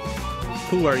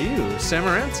 Who are you?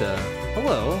 Samaranta.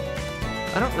 Hello.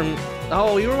 I don't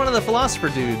oh, you were one of the philosopher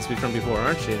dudes from before,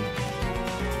 aren't you?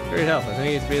 Great help. I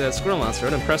think you to be that squirrel monster.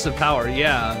 What impressive power.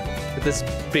 Yeah. With this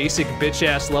basic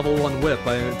bitch-ass level 1 whip,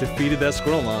 I defeated that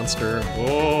squirrel monster.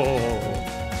 Whoa.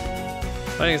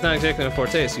 Fighting is not exactly a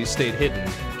forte, so you stayed hidden,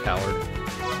 coward.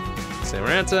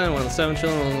 Samaranta, one of the 7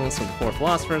 children, one of the 4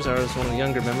 philosophers. I was one of the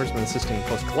younger members, been assisting in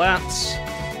post-collapse.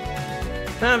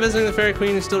 Now visiting the fairy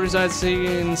queen who still resides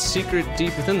in secret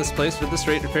deep within this place. But at this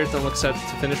rate, repairs don't look set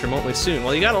to finish remotely soon.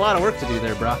 Well, you got a lot of work to do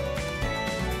there, brah.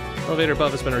 Elevator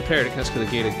above has been repaired. It connects to the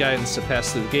gated guidance to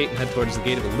pass through the gate and head towards the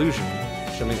Gate of Illusion.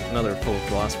 Show me another full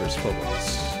philosopher's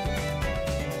phobos.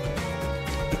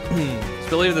 It's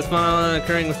believed this phenomena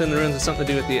occurring within the ruins has something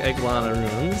to do with the LA-MULANA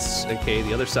ruins, aka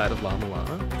the other side of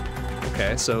LA-MULANA.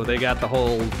 Okay, so they got the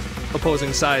whole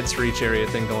opposing sides for each area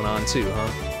thing going on too, huh?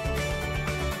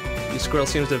 The squirrel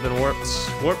seems to have been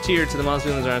warped here to the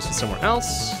mausoleum and arrested somewhere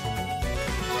else.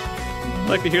 I'd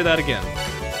like to hear that again.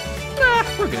 Nah,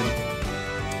 we're good.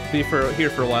 Be here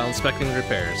for a while inspecting the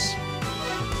repairs.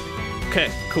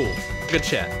 Okay, cool. Good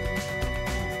chat.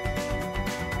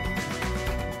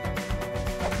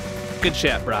 Good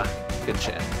chat, brah. Good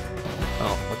chat.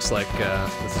 Oh, looks like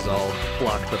this is all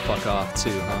blocked the fuck off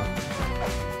too, huh?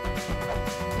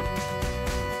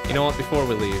 You know what? Before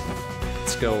we leave,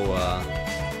 let's go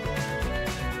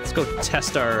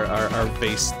test our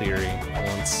base theory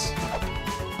once.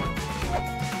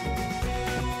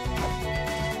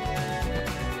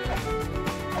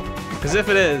 Because if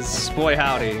it is, boy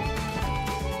howdy.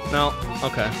 No,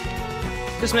 okay.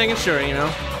 Just making sure, you know.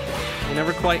 You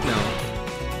never quite know.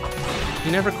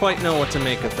 You never quite know what to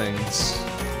make of things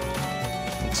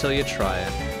until you try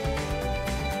it.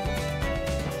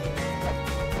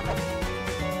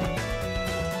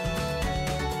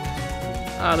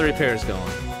 Ah, the repair's going.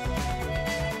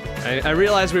 I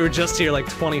realized we were just here like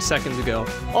 20 seconds ago.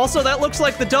 Also, that looks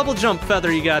like the double jump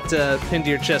feather you got pinned to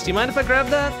your chest. You mind if I grab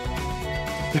that?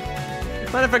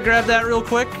 Mind if I grab that real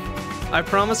quick? I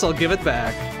promise I'll give it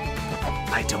back.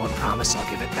 I don't promise I'll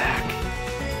give it back.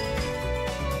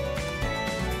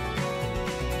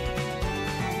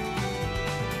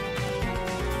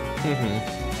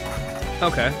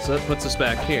 Okay, so that puts us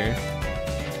back here.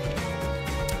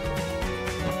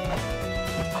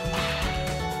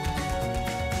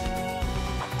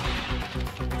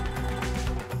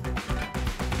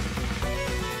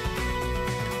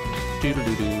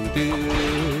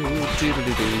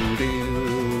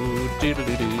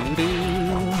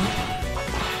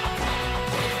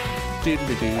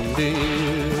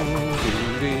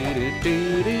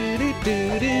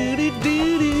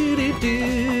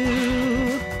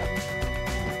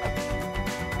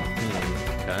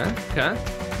 Okay.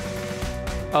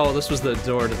 Oh, this was the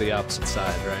door to the opposite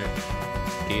side, right?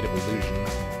 Gate of Illusion.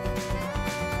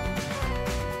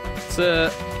 It's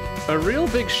a real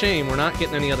big shame we're not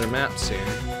getting any other maps here.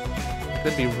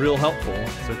 Could be real helpful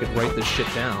so we could write this shit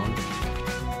down.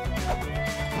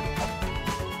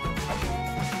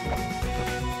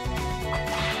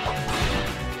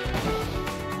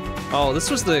 Oh, this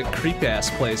was the creep-ass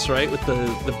place, right? With the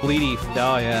bleedy...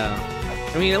 Oh, yeah.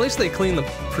 I mean, at least they cleaned the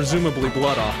presumably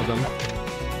blood off of them.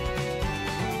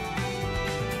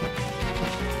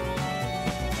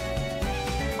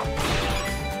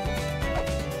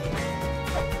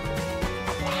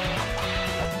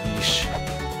 Yeesh.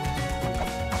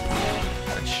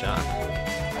 Good shot.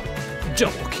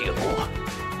 Double kill.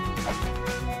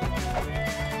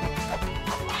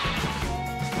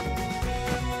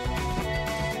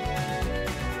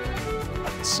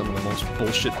 Some of the most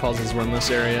bullshit puzzles were in this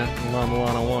area in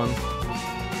LA-MULANA 1.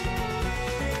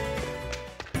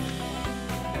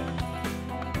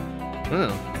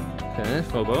 Oh, okay,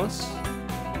 Phobos.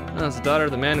 Oh, it's the daughter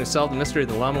of the man who solved the mystery of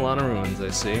the LA-MULANA ruins, I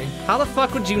see. How the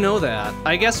fuck would you know that?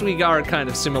 I guess we are kind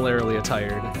of similarly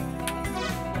attired.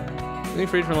 Being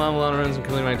freed from LA-MULANA ruins and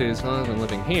killing my dudes while I've been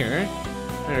living here.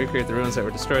 I recreate the ruins that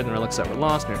were destroyed and the relics that were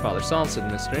lost, and your father solved said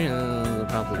mystery, and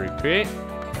promptly recreate.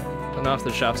 Put off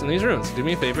the shops in these ruins. Do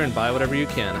me a favor and buy whatever you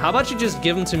can. How about you just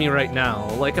give them to me right now?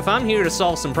 Like, if I'm here to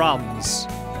solve some problems,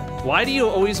 why do you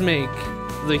always make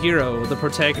the hero, the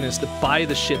protagonist, to buy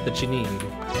the shit that you need?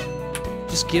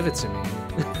 Just give it to me.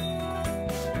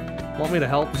 Want me to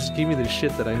help? Just give me the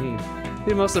shit that I need.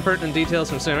 The most of the pertinent details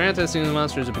from Samaranta, seeing the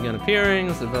monsters have begun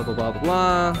appearing, so blah blah blah blah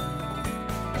blah.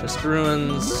 Just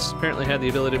ruins. Apparently had the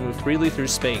ability to move freely through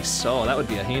space. Oh, that would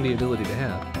be a handy ability to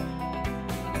have.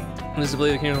 This is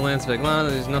believed here in the lands of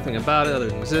LA-MULANA, there's nothing about it other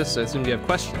than exists, so I assume you have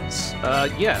questions.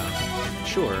 Yeah,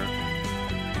 sure.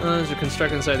 Are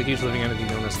constructed inside the huge living entity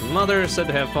known as the Mother, said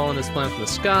to have fallen as planned from the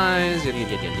skies, yada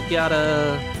yada yada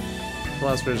yada.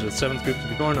 Philosophers with 7th group to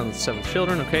be born on the 7th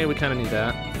children. Okay, we kind of need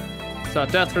that.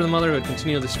 Sought death for the mother who had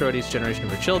continually destroyed each generation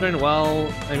of her children.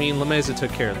 Well, I mean, La Mesa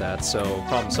took care of that, so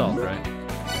problem solved, right?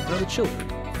 Now the children.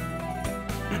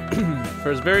 For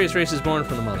his various races born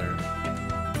from the mother.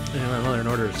 And my mother in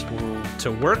order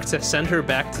to work to send her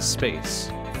back to space.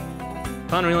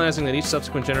 Upon realizing that each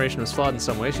subsequent generation was flawed in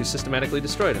some way, she systematically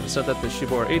destroyed them. Said that she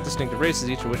bore 8 distinctive races,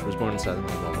 each of which was born inside the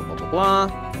blah blah blah blah blah.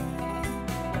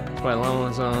 That's why Lama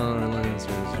was on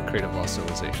a creative lost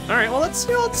civilization. Alright, well that's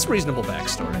that's reasonable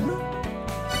backstory.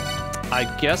 I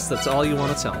guess that's all you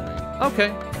want to tell me.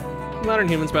 Okay. Modern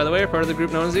humans, by the way, are part of the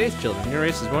group known as the 8th Children. Your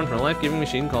race is born from a life-giving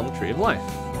machine called the Tree of Life.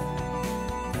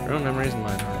 Your own memories and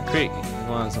mine are create.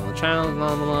 One's on the child,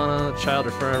 LA-MULANA. Child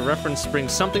reference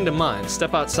brings something to mind.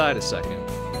 Step outside a second.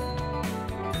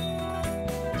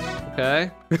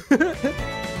 Okay.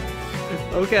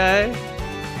 Okay.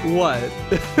 What?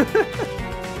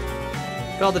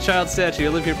 Called the child statue. I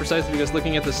live here precisely because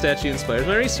looking at the statue inspires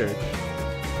my research.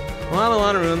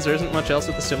 LA-MULANA ruins, there isn't much else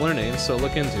with a similar name, so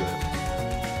look into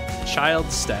it. Child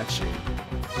statue.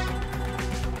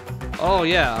 Oh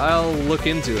yeah, I'll look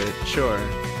into it, sure.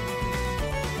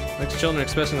 Like children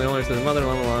expressing their loyalty to the mother,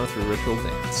 LA-MULANA through ritual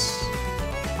dance.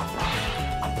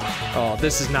 Oh,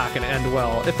 this is not gonna end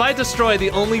well. If I destroy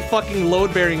the only fucking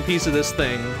load-bearing piece of this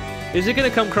thing, is it gonna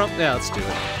come Yeah, let's do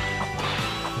it.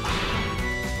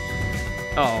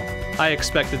 Oh, I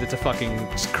expected it to fucking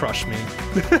just crush me.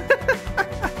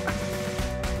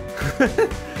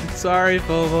 Sorry,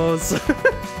 Phobos.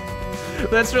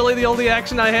 That's really the only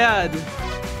action I had.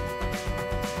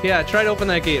 Yeah, try to open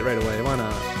that gate right away. Why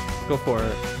not? Go for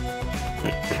it.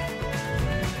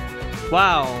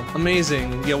 Wow,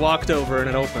 amazing. You walked over and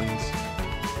it opens.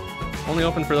 Only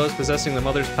open for those possessing the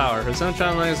mother's power. Her 7th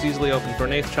child line is usually open for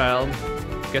an 8th child.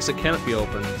 Guess it can't be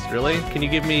opened. Really? Can you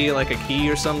give me like a key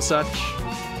or some such?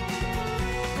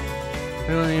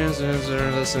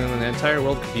 Listen, the entire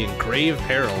world could be in grave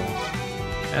peril.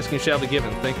 Asking you shall be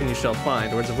given, thinking you shall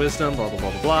find. Words of wisdom, blah blah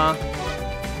blah blah blah.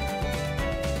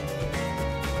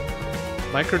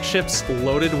 Microchips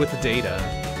loaded with data.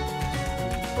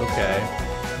 Okay.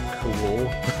 Cool.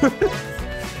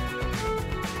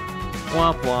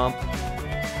 Womp womp.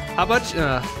 How about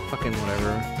fucking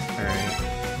whatever. Alright.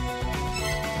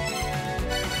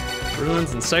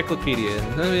 Ruins Encyclopedia.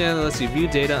 Oh yeah, that lets you view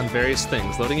data on various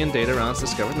things. Loading in data rounds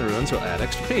discovered in the ruins will add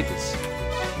extra pages.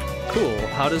 Cool.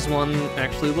 How does one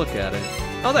actually look at it?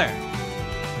 Oh, there.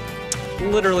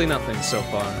 Literally nothing so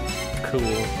far.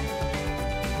 Cool.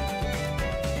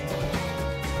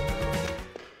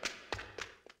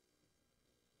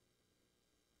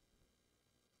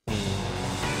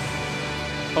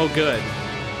 Oh, good.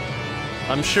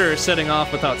 I'm sure setting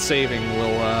off without saving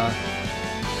will,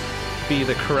 be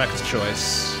the correct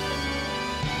choice.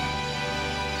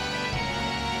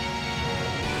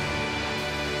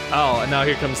 Oh, and now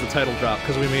here comes the title drop,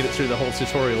 because we made it through the whole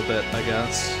tutorial bit, I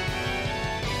guess.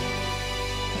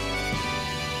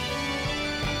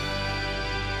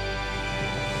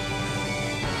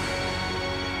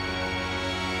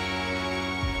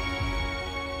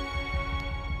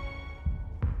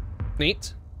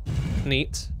 Neat.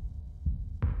 Neat.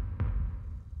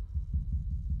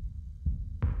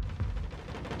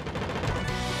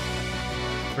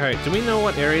 Alright, do we know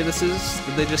what area this is?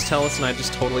 Did they just tell us and I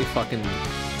just totally fucking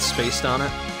spaced on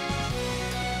it?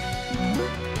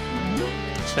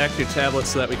 Stack your tablet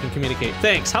so that we can communicate.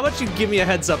 Thanks! How about you give me a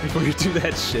heads up before you do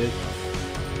that shit?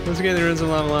 Once again, the ruins of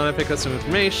LA-MULANA, pick up some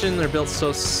information. They're built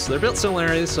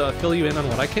similarly, so I'll fill you in on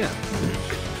what I can.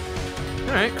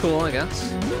 Alright, cool, I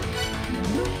guess.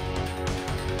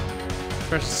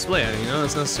 First display, you know,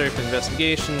 it's necessary for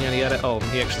investigation, yada yada. Oh,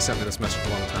 he actually sent me this message a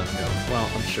long time ago. Well,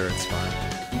 I'm sure it's fine.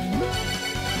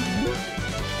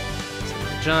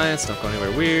 Giants, don't go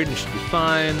anywhere weird, you should be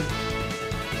fine.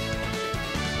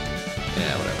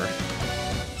 Yeah, whatever.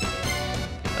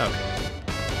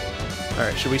 Okay.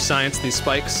 Alright, should we science these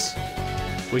spikes?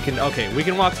 We can, okay, we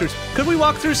can walk through, could we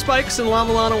walk through spikes in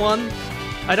LA-MULANA 1?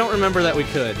 I don't remember that we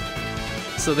could.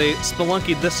 So they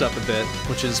spelunkied this up a bit,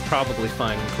 which is probably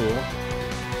fine and cool.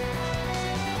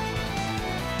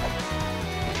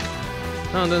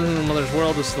 Oh, then the mother's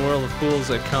world is the world of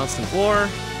fools at constant war.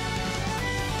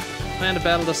 Land a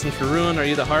battle destined for ruin. Are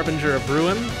you the harbinger of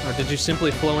ruin? Or did you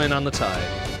simply flow in on the tide?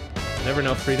 Never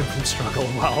know freedom from struggle.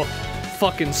 Wow.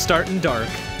 Fucking starting dark.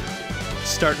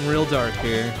 Starting real dark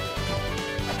here.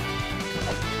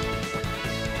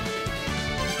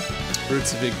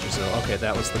 Roots of Yggdrasil. Okay,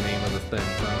 that was the name of the thing,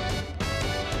 huh?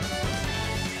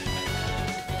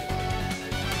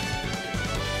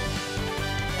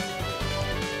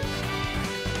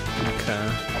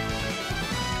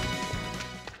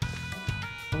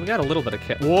 got a little bit of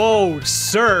Whoa,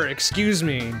 sir, excuse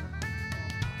me.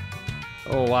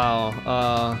 Oh,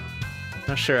 wow.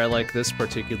 Not sure I like this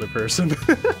particular person.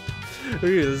 This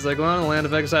is like on a land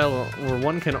of exile where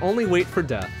one can only wait for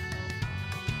death.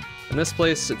 And this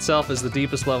place itself is the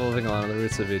deepest level of England on the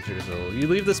roots of Idrisil. You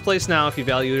leave this place now if you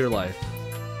value your life.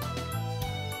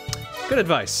 Good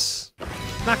advice.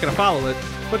 Not gonna follow it,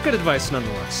 but good advice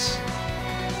nonetheless.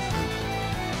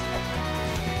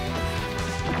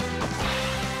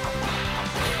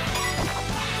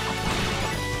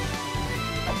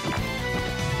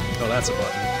 Oh, that's a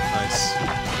button. Nice.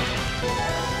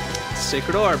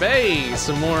 Sacred Orb. Hey!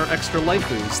 Some more extra life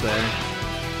boost there.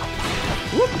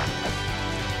 Whoop!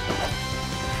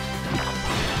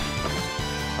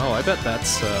 Oh, I bet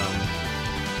that's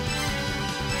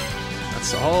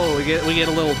oh, we get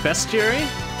a little bestiary?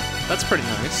 That's pretty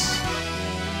nice.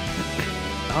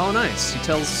 Oh, nice. He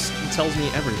tells me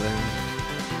everything.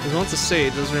 Because once a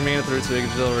sage doesn't remain at the roots of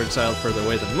Yggdrasil or exiled further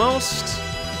away than most,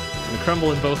 and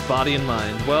crumble in both body and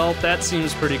mind. Well, that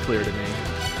seems pretty clear to me.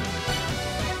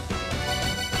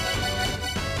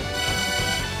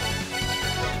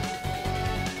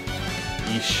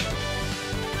 Yeesh.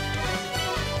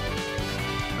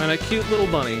 And a cute little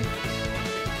bunny.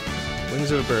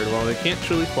 Wings of a bird. While they can't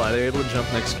truly fly, they're able to jump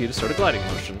and execute a sort of gliding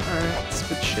motion. Alright, that's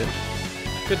good shit.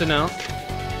 Good to know.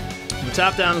 From the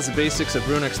top down is the basics of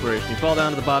rune exploration. You fall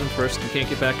down to the bottom first and can't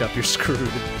get back up, you're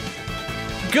screwed.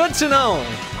 Good to know!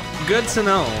 Good to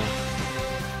know.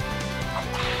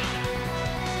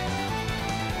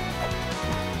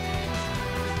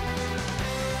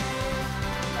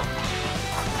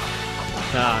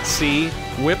 Ah, see?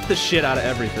 Whip the shit out of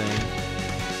everything.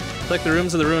 It's like the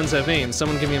rooms of the ruins have names.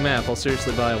 Someone give me a map, I'll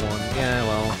seriously buy one. Yeah,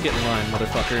 well, get in line,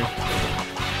 motherfucker.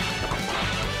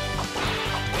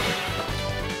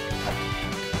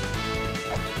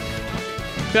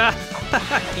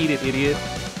 Eat it, idiot.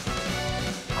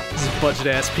 This is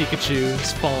budget-ass Pikachu,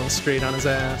 just falling straight on his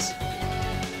ass.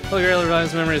 Holy Grail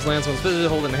revives memories, lands one's visited,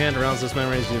 hold in the hand around those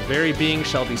memories, your very being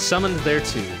shall be summoned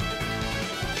thereto.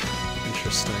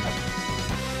 Interesting.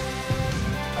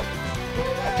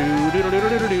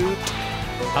 Do-do-do-do-do-do-do.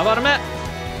 How about a map?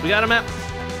 We got a map.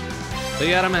 We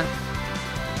got a map.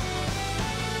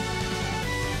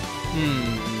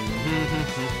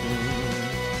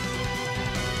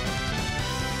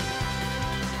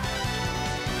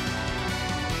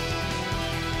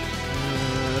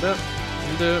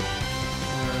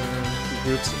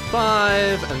 Groups of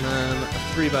 5, and then a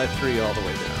 3x3 all the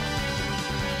way down.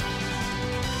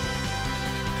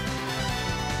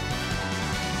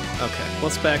 Okay,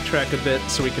 let's backtrack a bit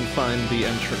so we can find the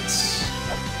entrance.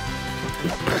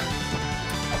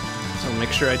 So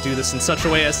make sure I do this in such a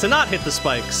way as to not hit the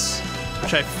spikes,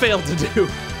 which I failed to do.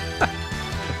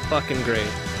 Fucking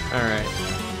great. Alright.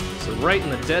 So right in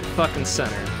the dead fucking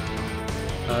center.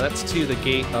 That's to the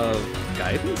gate of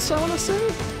guidance, I want to say?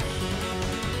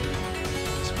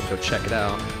 So we'll go check it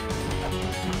out.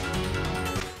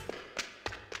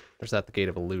 Or is that the gate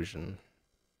of illusion?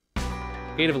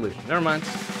 Gate of illusion. Never mind.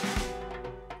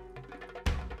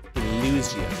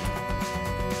 Illusion.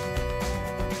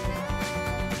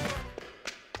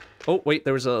 Oh, wait,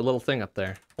 there was a little thing up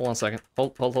there. Hold on a second.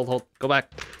 Hold. Go back.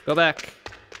 Go back.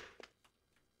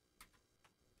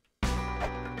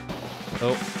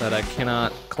 Oh, that I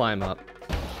cannot climb up.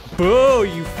 Boo,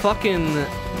 you fucking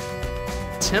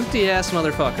tempty-ass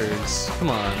motherfuckers. Come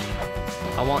on.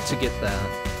 I want to get that.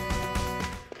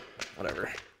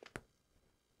 Whatever.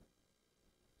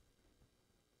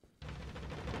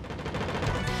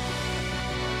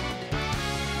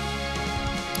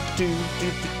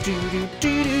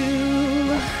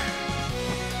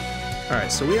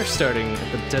 Alright, so we are starting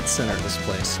at the dead center of this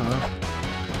place, huh?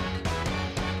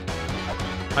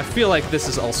 I feel like this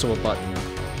is also a button.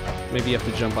 Maybe you have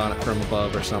to jump on it from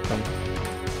above or something.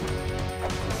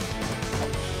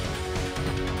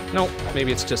 Nope,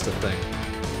 maybe it's just a thing.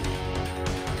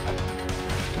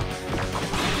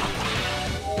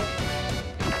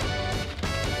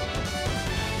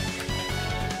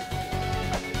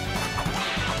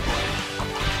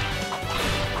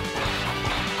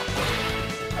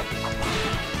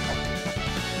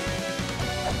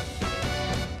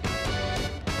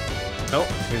 Oh,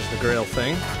 here's the grail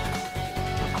thing.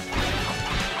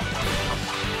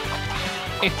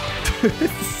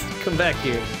 Come back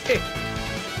here. Hey.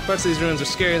 Parts of these ruins are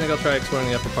scary, I think I'll try exploring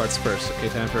the upper parts first. Okay,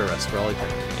 time for a rest for all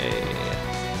eternity.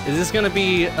 Yeah. Is this gonna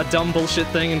be a dumb bullshit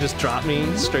thing and just drop me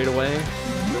straight away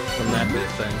from that bit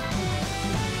thing?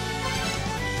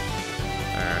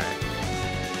 Alright.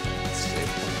 Save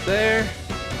point there.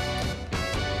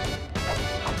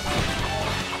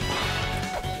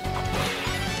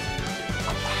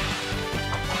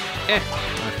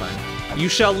 I'm fine. You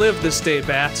shall live this day,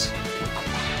 Bat.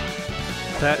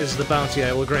 That is the bounty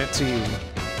I will grant to you.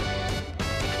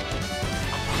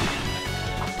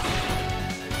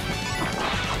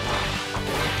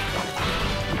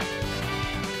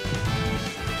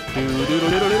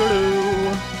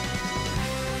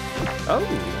 Oh,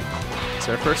 it's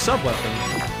our first sub-weapon,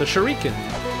 the Shuriken.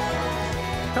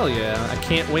 Hell yeah, I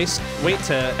can't wait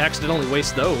to accidentally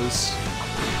waste those.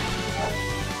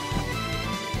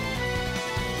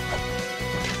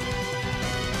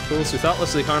 Fools who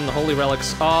thoughtlessly harm the holy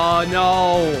relics. Oh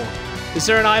no! Is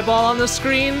there an eyeball on the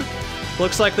screen?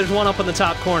 Looks like there's one up in the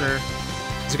top corner.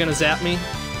 Is it gonna zap me?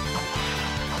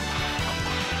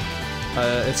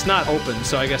 It's not open,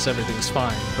 so I guess everything's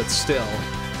fine, but still.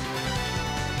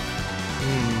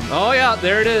 Oh yeah,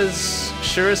 there it is.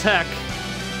 Sure as heck.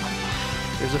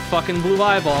 There's a fucking blue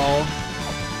eyeball.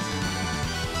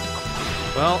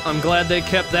 Well, I'm glad they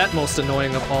kept that most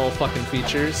annoying of all fucking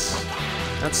features.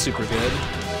 That's super good.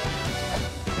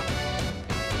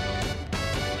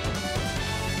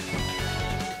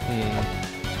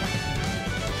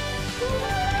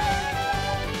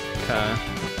 Okay.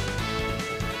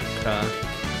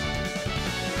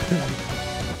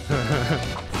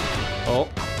 Oh,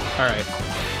 alright.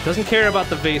 Doesn't care about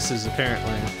the vases,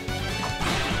 apparently.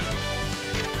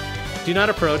 Do not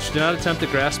approach, do not attempt to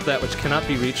grasp that which cannot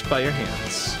be reached by your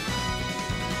hands.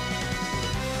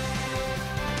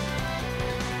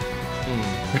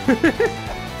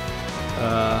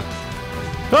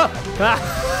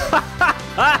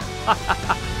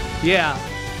 Yeah,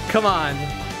 come on.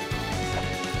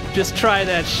 Just try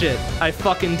that shit. I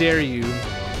fucking dare you.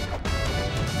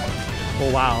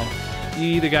 Oh, wow. You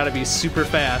either gotta be super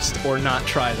fast or not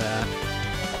try that.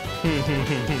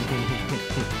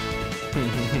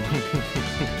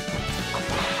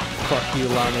 Fuck you,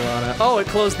 LA-MULANA. Oh, it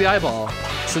closed the eyeball.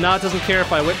 So now it doesn't care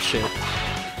if I whip shit.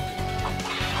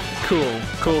 Cool,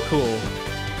 cool, cool.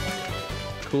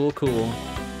 Cool, cool.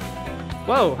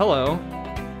 Whoa, hello.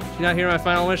 Do you not hear my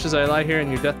final wish as I lie here in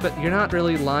your deathbed? You're not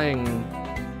really lying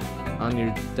on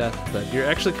your deathbed. You're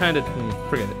actually kind of...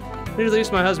 forget it.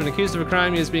 Release my husband, accused of a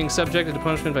crime. He is being subjected to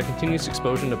punishment by continuous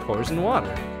exposure to poison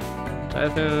water. I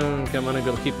have him. I'm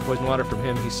unable to keep the poison water from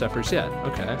him. He suffers yet.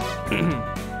 Okay.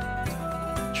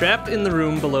 Trapped in the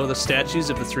room below the statues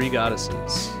of the three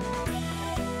goddesses.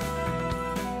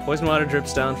 Poison water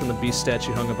drips down from the beast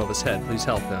statue hung above his head. Please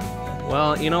help him.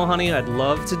 Well, you know, honey, I'd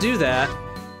love to do that.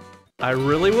 I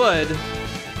really would.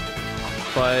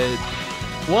 But,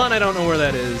 one, I don't know where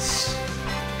that is.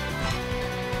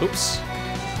 Oops.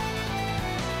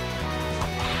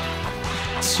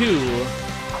 Two,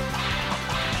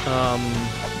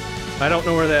 I don't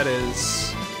know where that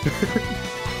is.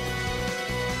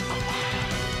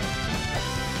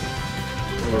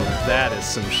 Ooh, that is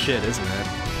some shit, isn't it?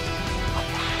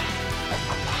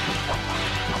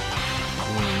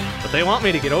 But they want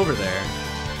me to get over there.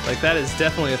 Like, that is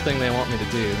definitely a thing they want me to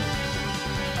do.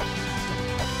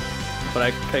 But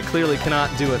I clearly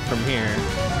cannot do it from here.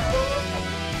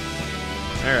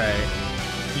 Alright.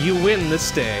 You win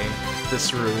this day.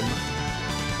 This room.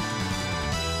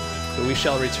 But we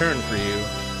shall return for you.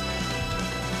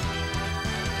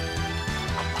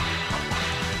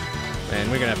 Man,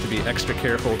 we're gonna have to be extra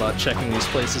careful about checking these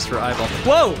places for eyeballs.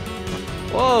 Whoa!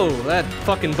 Whoa, that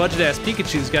fucking budget-ass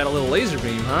Pikachu's got a little laser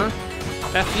beam, huh?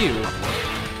 F you.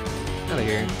 Out of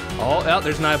here. Oh,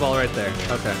 there's an eyeball right there.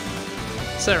 Okay.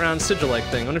 It's that round sigil-like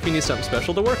thing. Wonder if you need something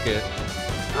special to work it.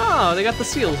 Oh, they got the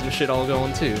seals and shit all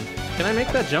going, too. Can I make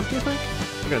that jump, do you think?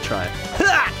 I'm gonna try it.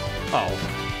 Oh.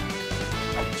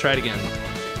 Try it again.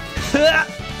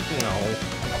 No.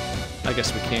 I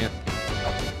guess we can't.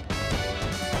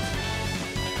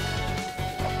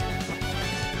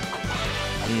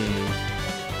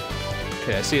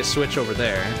 Okay, I see a switch over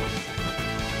there.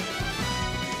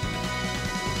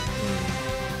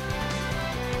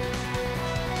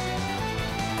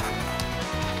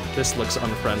 This looks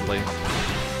unfriendly.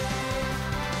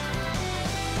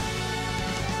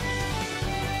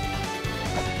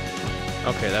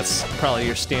 Okay, that's probably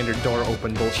your standard door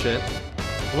open bullshit.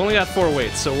 We've only got 4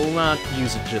 weights, so we'll not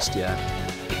use it just yet.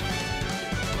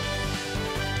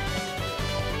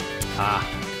 Ah,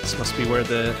 this must be where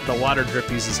the water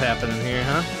drippies is happening here,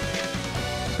 huh?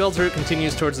 Spell's route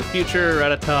continues towards the future.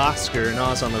 Ratatosker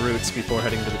gnaws on the roots before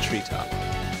heading to the treetop.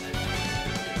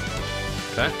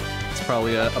 Okay, it's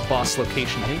probably a boss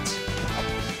location hint.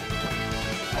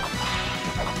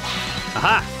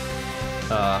 Aha!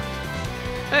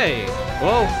 Hey!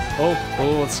 Whoa! Oh,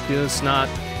 let's not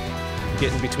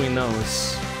get in between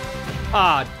those.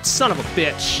 Ah, son of a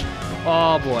bitch!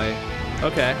 Oh boy.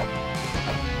 Okay.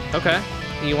 Okay.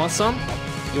 You want some?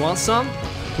 You want some?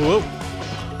 Whoa.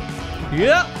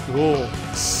 Yeah. Whoa.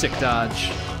 Sick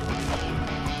dodge.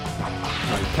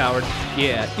 Oh, you coward.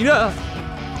 Yeah. Yeah.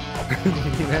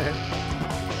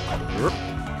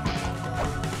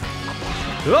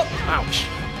 Oh, ouch.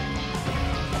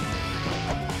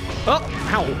 Oh,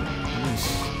 ow.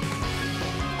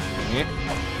 Yeah.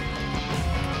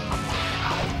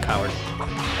 Oh, coward.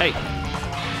 Hey.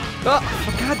 Oh,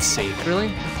 for God's sake, really?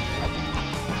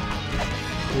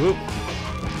 Whoop.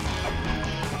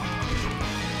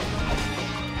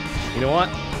 You know what?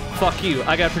 Fuck you.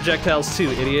 I got projectiles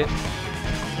too, idiot.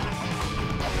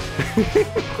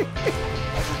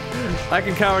 I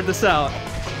can coward this out.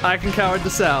 I can coward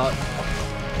this out.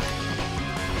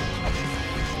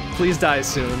 Please die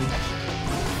soon.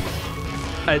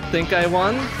 I think I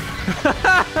won.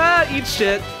 Eat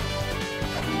shit.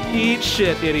 Eat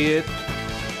shit, idiot.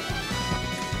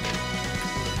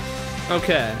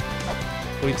 Okay.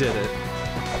 We did it.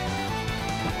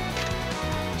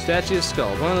 Statue of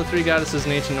Skull. One of the three goddesses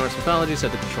in ancient Norse mythology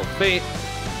said to control fate.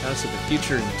 Goddess of the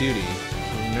future and duty.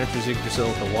 Who nurtures Yggdrasil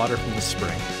with the water from the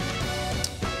spring.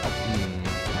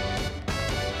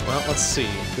 Well, let's see.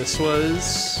 This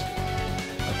was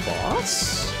a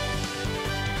boss?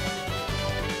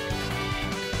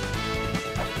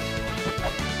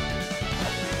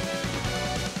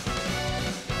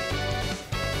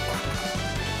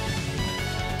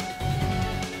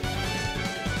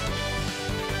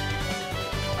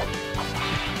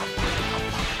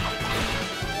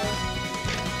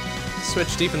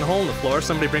 Switch deep in the hole in the floor.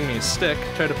 Somebody bring me a stick.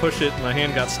 Tried to push it, my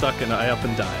hand got stuck and I up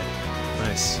and died.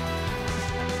 Nice.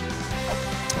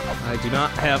 I do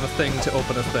not have a thing to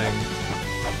open a thing.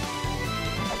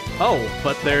 Oh,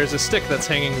 but there's a stick that's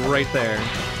hanging right there.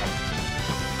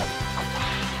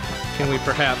 Can we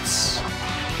perhaps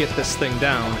get this thing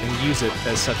down and use it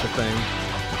as such a thing?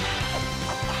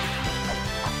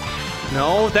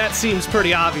 No, that seems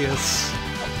pretty obvious.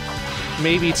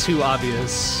 Maybe too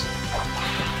obvious.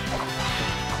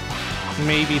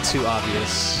 Maybe too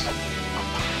obvious.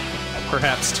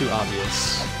 Perhaps too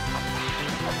obvious.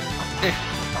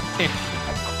 Wait.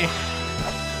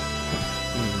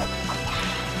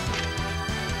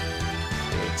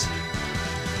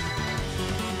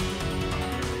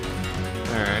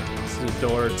 Alright, let's do a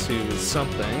door to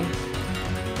something.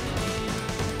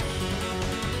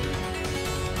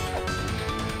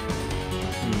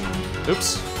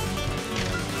 Oops.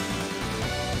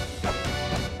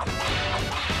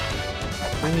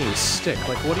 Bring you a stick.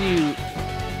 Like, what do you...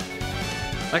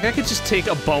 Like, I could just take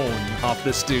a bone off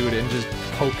this dude and just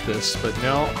poke this, but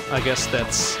no, I guess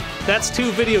that's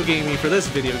too video gamey for this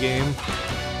video game.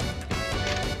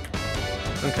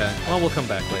 Okay, well, we'll come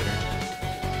back later.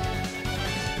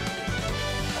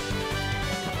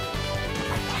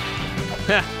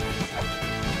 Ha!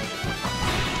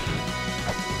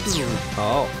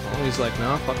 Oh, he's like,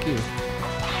 no, fuck you.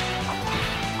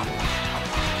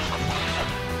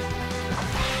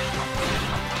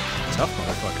 Tough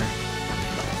motherfucker.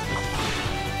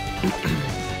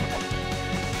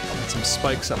 Got some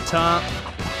spikes up top.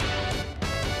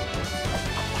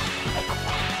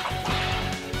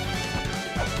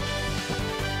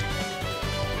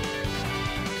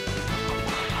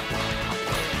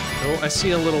 Oh, I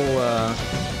see a little,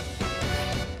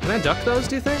 Can I duck those,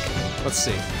 do you think? Let's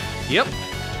see. Yep.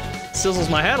 Sizzles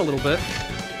my hat a little bit.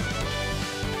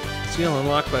 Seal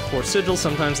unlocked by 4 sigils.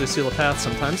 Sometimes they seal a path,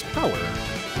 sometimes power.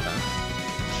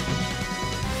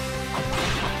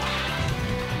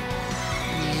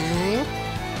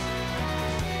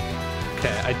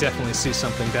 Okay, I definitely see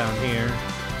something down here,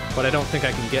 but I don't think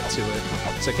I can get to it,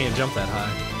 because I can't jump that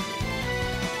high.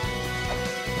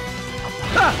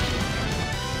 Ah!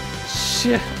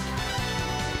 Shit.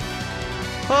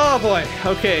 Oh boy,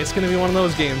 okay, it's gonna be one of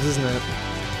those games, isn't it?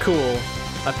 Cool.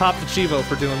 I popped a Chivo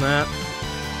for doing that.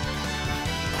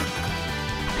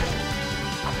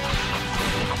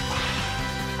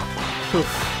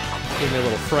 Oof. Gave me a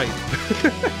little fright.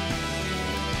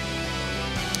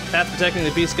 Path protecting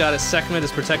the beast goddess Sekhmet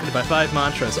is protected by 5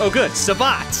 mantras. Oh good,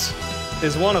 Sabat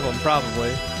is one of them,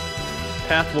 probably.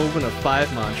 Path woven of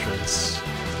 5 mantras.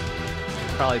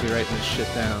 Probably be writing this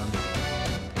shit down.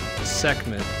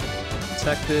 Sekhmet,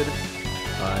 protected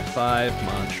by 5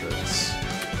 mantras.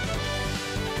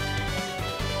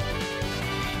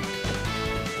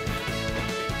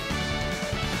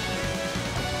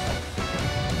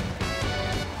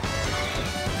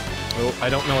 Oh, I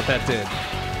don't know what that did.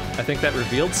 I think that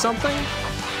revealed something?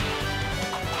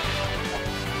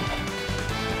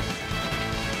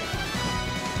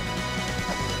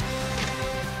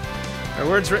 There are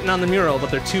words written on the mural, but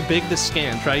they're too big to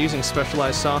scan. Try using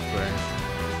specialized software.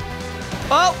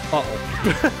 Oh! Uh-oh.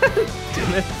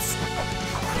 Damn it.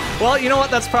 Well, you know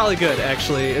what? That's probably good,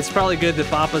 actually. It's probably good to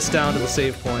bop us down to the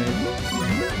save point.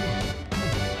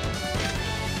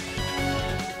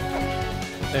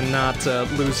 And not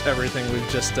lose everything we've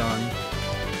just done.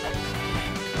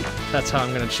 That's how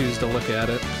I'm gonna choose to look at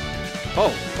it.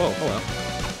 Oh, whoa, hello.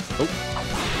 Oh.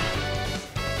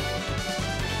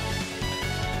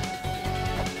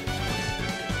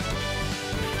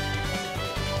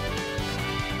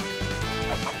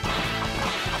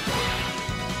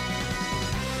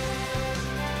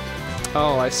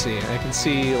 Oh, I see. I can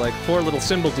see like 4 little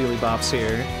symbol dealy bops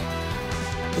here.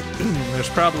 There's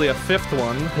probably a 5th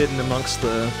one hidden amongst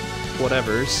the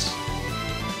whatevers.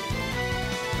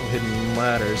 No hidden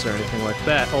ladders or anything like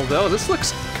that. Although this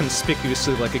looks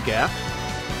conspicuously like a gap.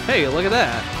 Hey, look at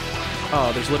that.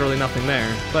 Oh, there's literally nothing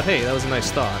there. But hey, that was a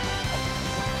nice thought.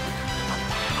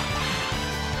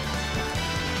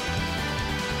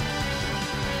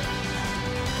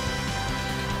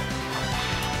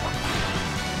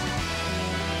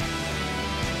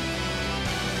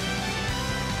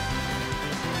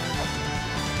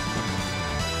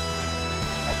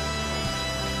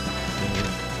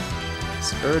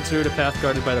 Bird's route, a path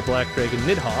guarded by the black dragon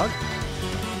Nidhogg.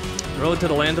 Road to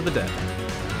the land of the dead.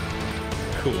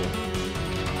 Cool.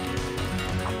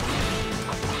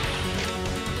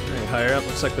 Hey, higher up,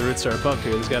 looks like the roots are above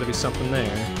here. There's gotta be something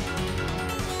there.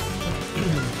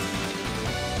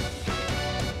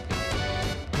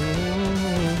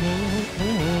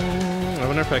 I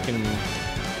wonder if I can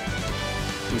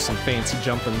do some fancy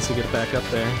jumping to get it back up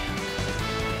there.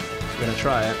 I'm gonna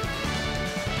try it.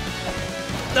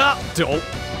 Ah! Dope.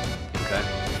 Okay.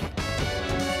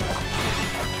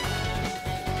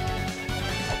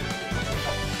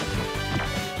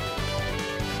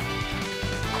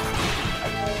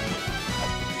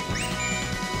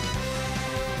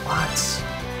 What?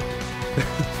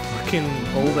 Fucking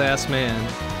old-ass man.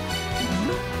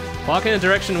 Walk in a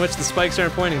direction in which the spikes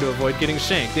aren't pointing to avoid getting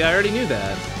shanked. Yeah, I already knew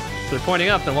that. If they're pointing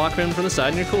up, then walk in from the side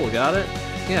and you're cool. Got it?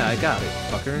 Yeah, I got it,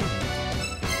 fucker.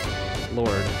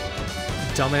 Lord.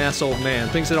 Dumbass old man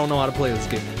thinks I don't know how to play this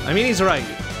game. I mean, he's right,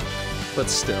 but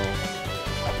still.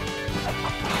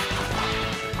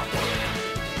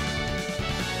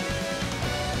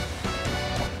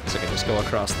 So I can just go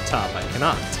across the top. I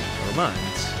cannot. Never mind.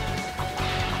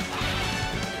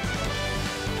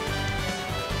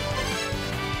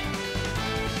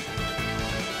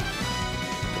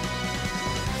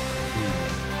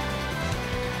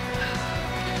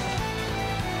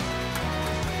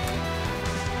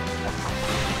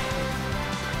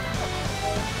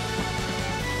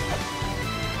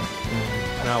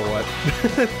 Now what?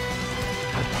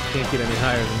 Can't get any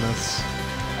higher than this.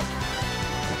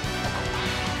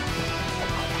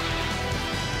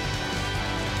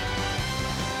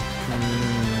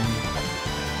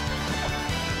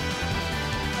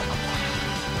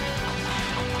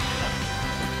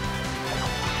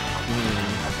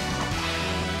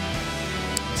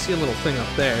 I see a little thing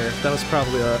up there. That was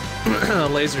probably a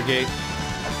laser gate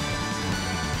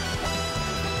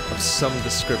of some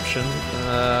description.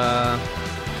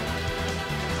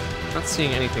 Not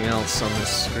seeing anything else on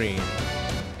this screen.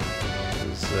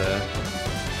 It's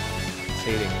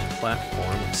rotating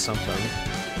platform of something.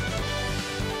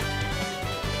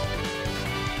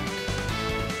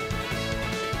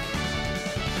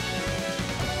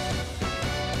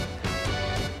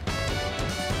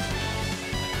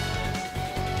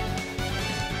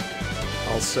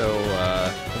 Also,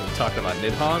 I'm talking about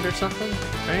Nidhogg or something,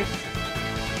 right?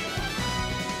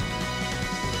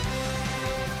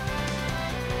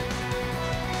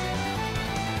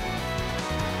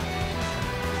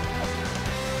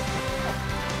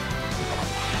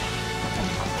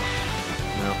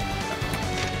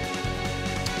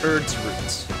 Bird's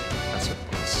roots. That's what it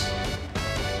was.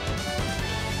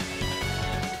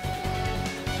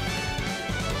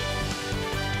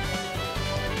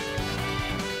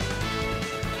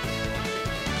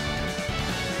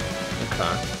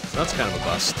 Okay. So that's kind of a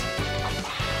bust.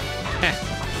 Heh.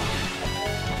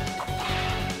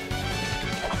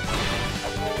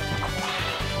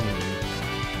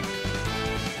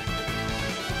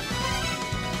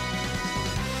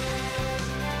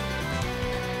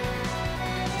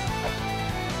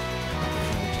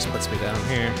 Puts me down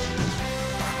here.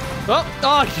 Oh!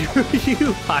 Oh,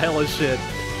 you pile of shit.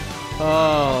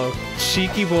 Oh,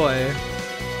 cheeky boy.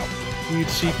 You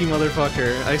cheeky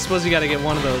motherfucker. I suppose you gotta get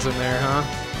one of those in there, huh?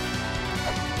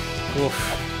 Oof.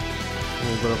 A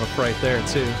little bit of a fright there,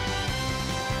 too.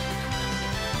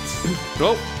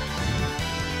 Oh!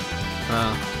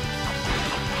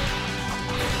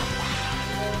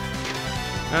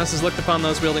 Goddesses looked upon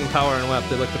those wielding power and wept.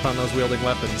 They looked upon those wielding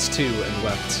weapons too and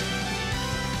wept.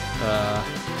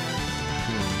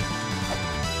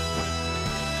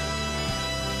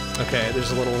 Okay,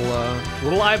 there's a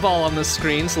little eyeball on this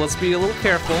screen, so let's be a little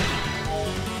careful.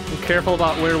 Be careful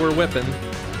about where we're whipping.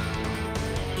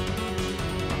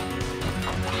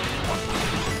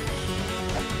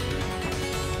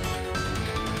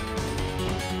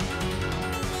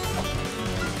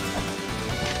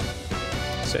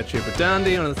 Statue of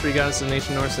Verdandi, one of the three goddesses of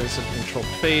nature north, says to control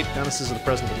fate. Goddesses of the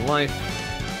present and life.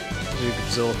 You can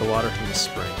fill with the water from the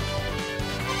spring.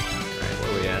 Alright, what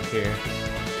are we at here?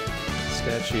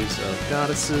 Statues of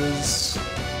goddesses.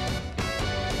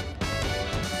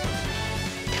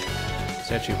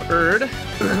 Statue of Erd.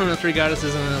 One of the three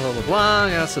goddesses and blah blah blah.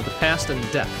 Goddess of the past and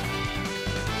death.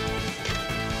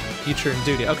 Future and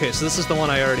duty. Okay, so this is the one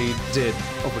I already did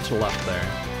over to the left there.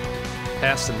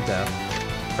 Past and death.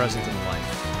 Present and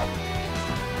life.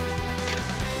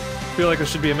 I feel like there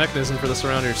should be a mechanism for this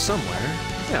around here somewhere.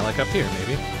 Yeah, like up here,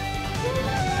 maybe.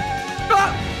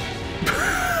 Ah!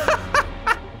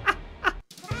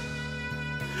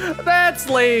 That's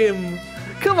lame!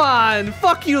 Come on!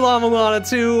 Fuck you, LA-MULANA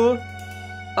 2!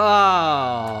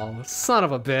 Oh, son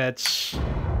of a bitch.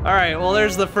 Alright, well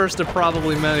there's the first of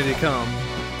probably many to come.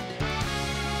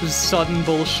 Just sudden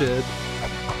bullshit.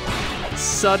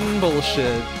 Sudden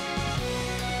bullshit.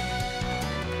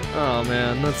 Oh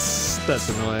man, that's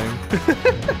annoying.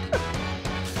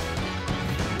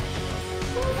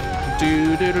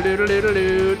 Do do do do do do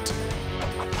do.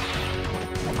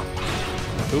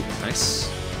 Oop, nice.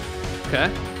 Okay.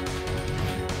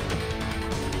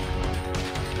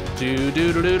 Do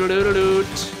do do do do do do.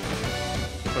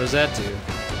 What does that do?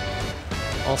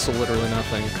 Also literally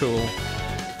nothing. Cool.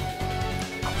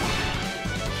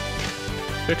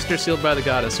 Trickster sealed by the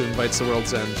goddess who invites the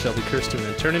world's end shall be cursed to an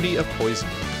eternity of poison.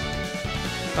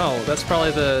 Oh, that's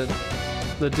probably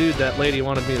the dude that lady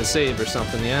wanted me to save or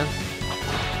something, yeah?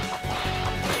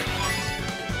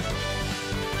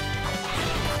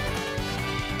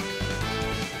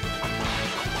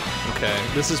 Okay,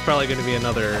 this is probably going to be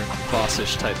another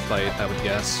boss-ish type fight, I would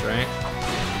guess, right?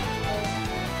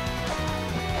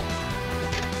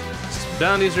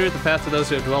 Bounty's route, the path to those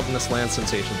who have dwelled in this land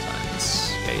since ancient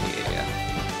times. Yeah.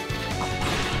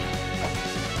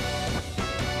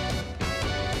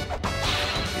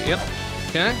 Yep.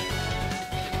 Okay.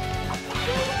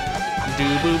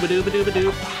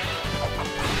 Doo-boo-ba-doo-ba-doo-ba-doo.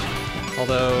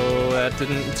 Although, that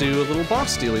didn't do a little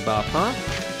boss dealy bop, huh?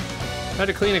 Try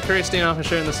to clean a curry stain off a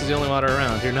shirt and this is the only water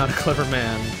around. You're not a clever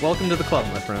man. Welcome to the club,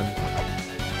 my friend.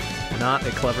 Not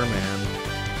a clever man.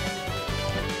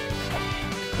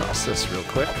 Cross this real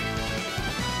quick.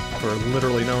 For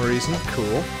literally no reason.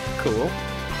 Cool. Cool.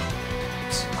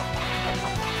 Oops.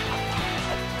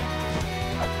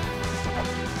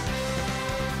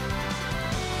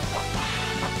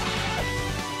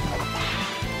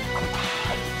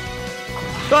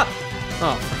 Ah!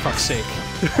 Oh, for fuck's sake.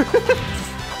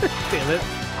 Damn it.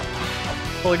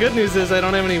 Well, the good news is I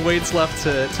don't have any weights left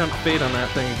to tempt fate on that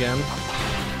thing again.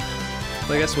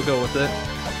 So I guess we'll go with it.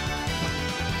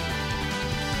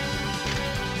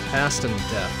 Past and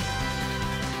death.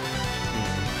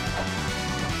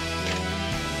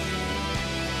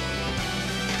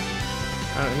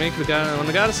 Alright, make the god when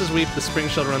the goddesses weep, the spring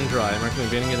shall run dry. I'm recommending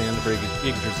beginning and the end of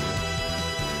Yggdrasil.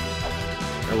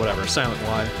 Or whatever, silent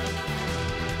Y.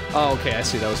 Oh, okay, I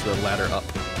see, that was the ladder up.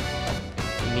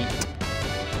 Neat.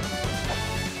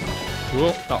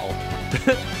 Cool. Uh-oh.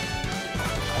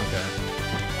 Okay.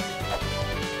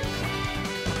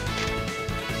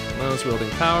 Those wielding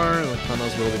power, look on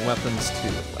those wielding weapons too.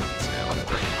 Weapons, yeah,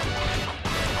 whatever.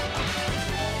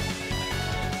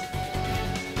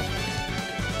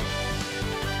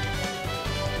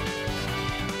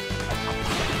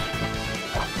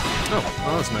 Oh,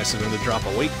 well, that's nice of him to drop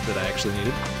a weight that I actually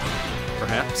needed.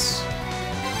 Perhaps.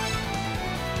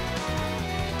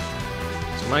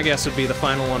 So my guess would be the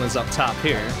final one is up top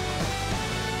here.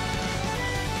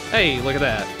 Hey, look at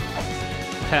that.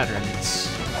 Patterns.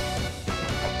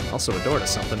 Also a door to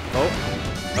something. Oh,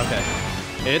 okay.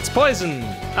 It's poison!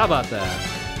 How about that?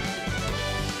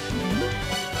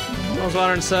 There's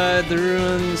water inside the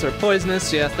ruins are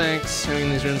poisonous. Yeah, thanks. I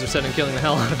mean, these ruins are set in killing the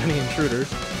hell out of any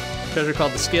intruders. Treasure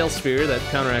called the Scale Sphere that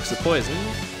counteracts the poison.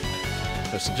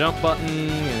 There's a jump button,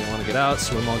 and you want to get out,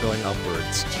 swim while going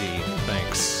upwards. Gee,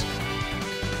 thanks.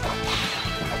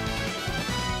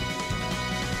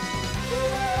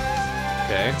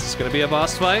 Okay, is this gonna be a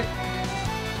boss fight?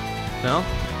 No?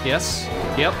 Yes?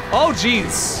 Yep. Oh,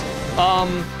 jeez!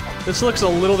 This looks a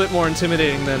little bit more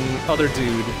intimidating than other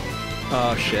dude.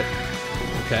 Oh, shit.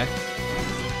 Okay.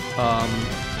 Ah!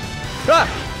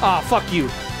 Aw, fuck you.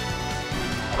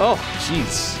 Oh,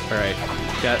 jeez. Alright.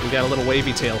 We got a little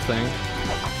wavy tail thing.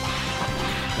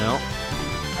 No.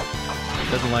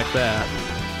 Doesn't like that.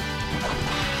 What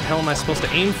the hell am I supposed to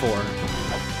aim for?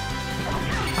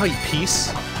 Oh, you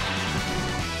piece.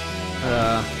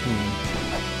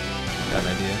 Got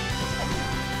an idea.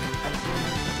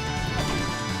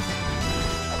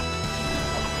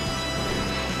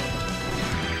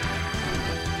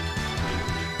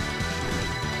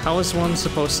 How is one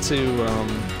supposed to,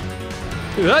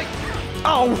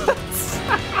 Oh, what?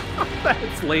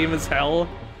 That's lame as hell.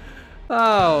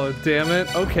 Oh, damn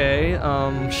it. Okay,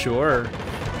 sure.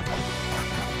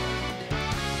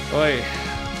 Oi.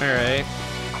 Alright.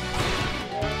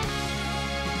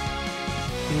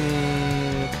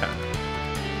 Okay.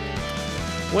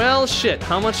 Well, shit.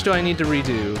 How much do I need to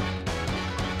redo?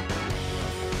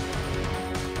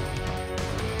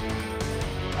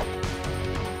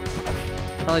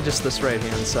 Probably just this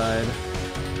right-hand side.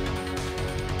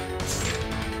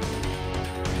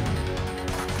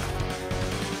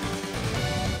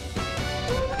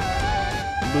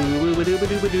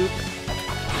 Boo-boo-ba-doo-ba-doo-ba-doop.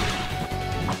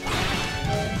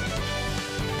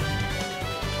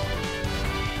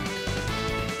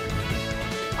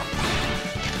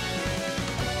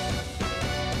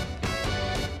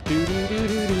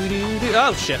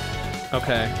 Oh, shit.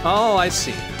 Okay. Oh, I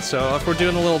see. So if we're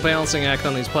doing a little balancing act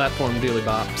on these platform dealy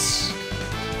bops,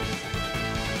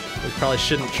 we probably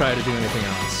shouldn't try to do anything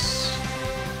else.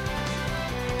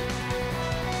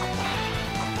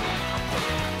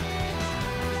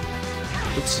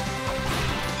 Oops.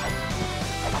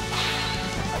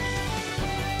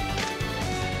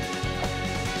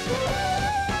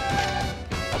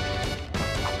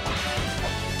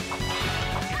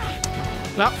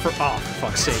 Not for— oh, for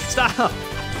fuck's sake. Stop!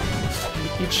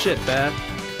 Eat shit, Bat.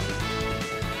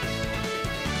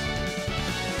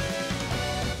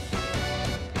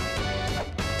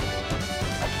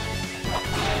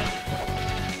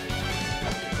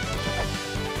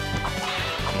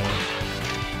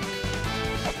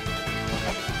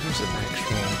 There's an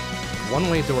actual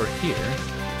one-way door here.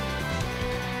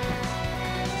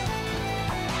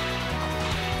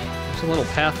 There's a little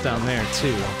path down there,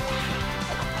 too.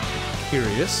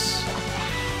 Curious.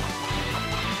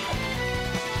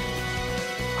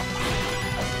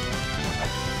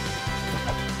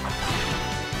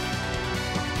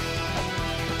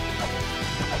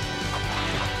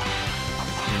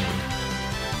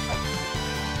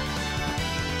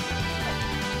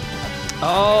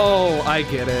 Oh, I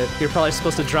get it. You're probably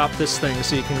supposed to drop this thing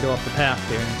so you can go up the path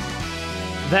here.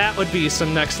 That would be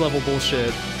some next level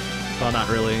bullshit. Well, not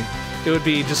really. It would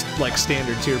be just like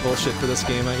standard tier bullshit for this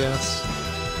game, I guess.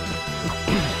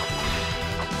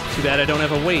 Too bad I don't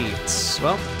have a weight.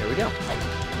 Well, here we go.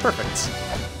 Perfect.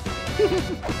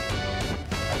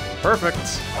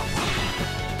 Perfect.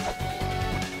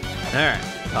 Alright,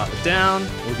 pop it down,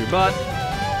 move your butt.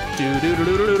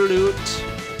 Do-do-do-do-do-do-do-do.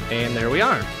 And there we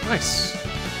are. Nice.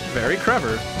 Very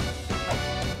clever.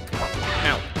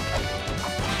 Ow.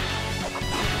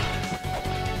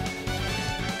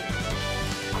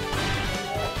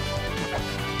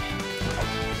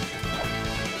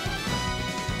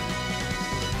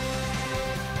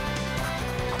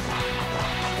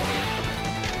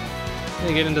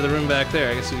 You get into the room back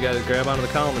there. I guess you gotta grab onto the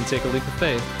column and take a leap of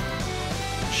faith.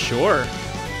 Sure.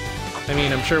 I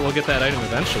mean, I'm sure we'll get that item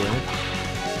eventually.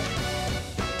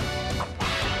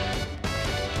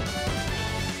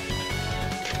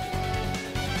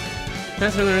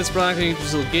 After the rinse blocking, you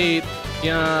just a little gate.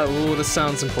 Yeah, ooh, this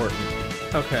sounds important.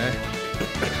 Okay.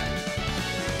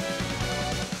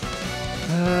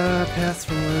 Path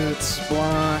from roots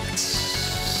blocked.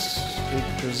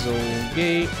 Drizzle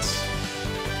gate.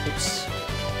 Oops.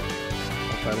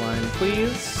 Off by line,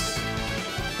 please.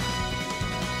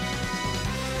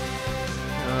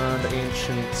 The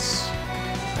ancient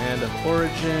land of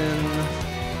origin.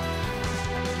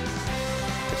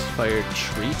 Expired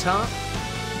treetop.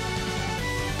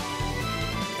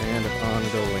 Land of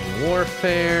ongoing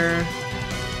warfare.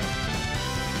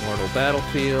 Mortal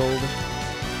battlefield.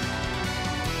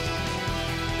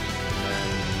 And then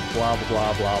blah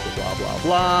blah blah blah blah blah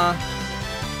blah.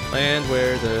 Land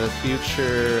where the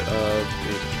future of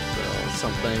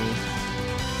something.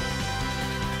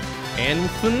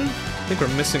 Anthem? I think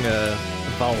we're missing a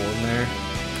vowel in there.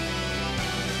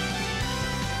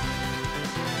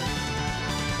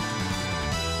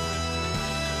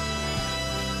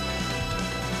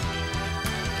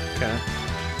 Okay.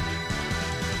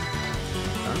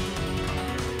 Huh?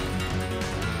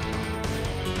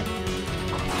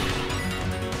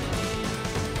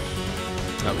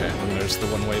 Okay, and there's the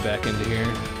one way back into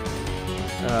here.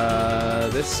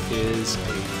 This is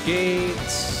a gate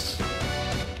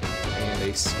and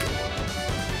a seal.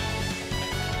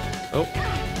 Oh,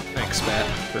 thanks, Bat,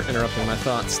 for interrupting my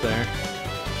thoughts there.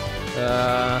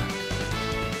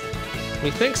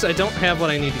 Methinks I don't have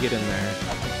what I need to get in there.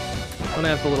 I don't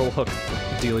have the little hook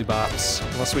dealy bops,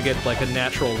 unless we get like a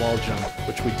natural wall jump,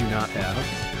 which we do not have.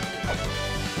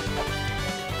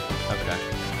 Okay.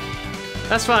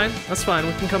 That's fine,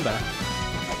 we can come back.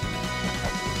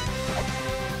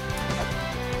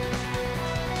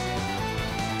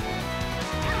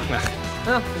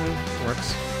 Well,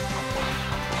 works.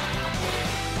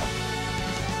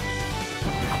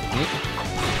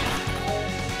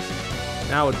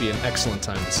 Now would be an excellent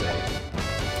time to save.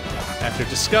 After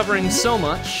discovering so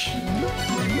much...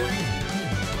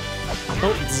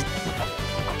 Oh,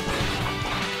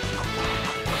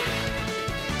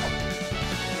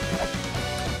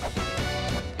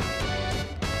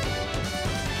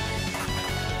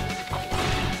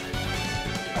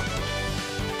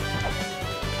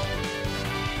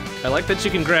 I like that you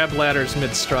can grab ladders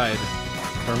mid-stride,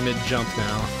 or mid-jump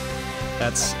now.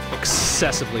 That's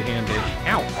excessively handy.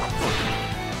 Ow!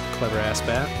 Clever ass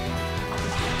Bat.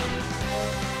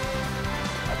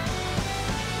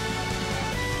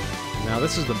 Now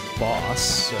this is the boss,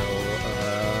 so,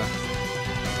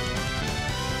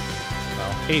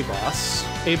 well, a boss.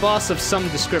 A boss of some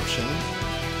description.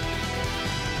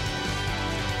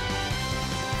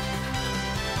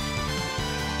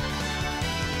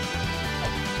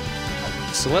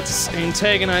 So let's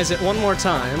antagonize it one more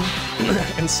time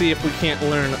and see if we can't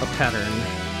learn a pattern.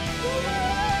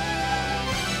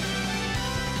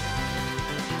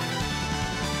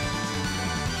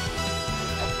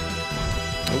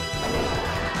 Oh.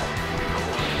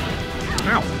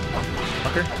 Ow!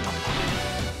 Fucker.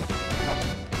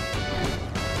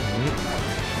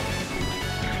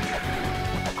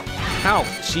 Ow!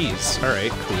 Jeez.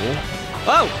 Alright, cool.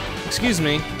 Oh! Excuse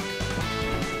me.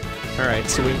 Alright,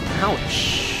 so we...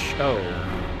 Ouch! Oh.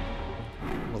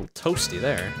 A little toasty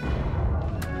there.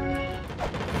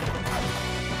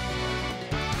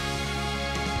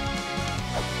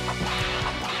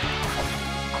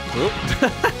 Oop.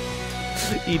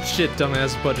 Eat shit,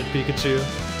 dumbass budget Pikachu.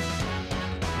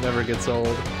 Never gets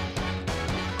old.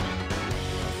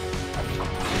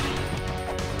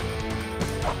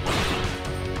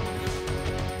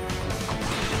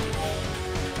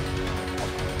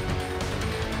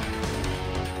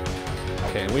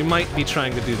 Okay, we might be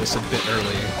trying to do this a bit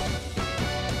early.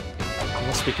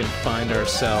 Unless we can find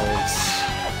ourselves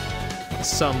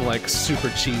some, like, super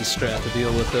cheese strat to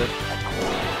deal with it.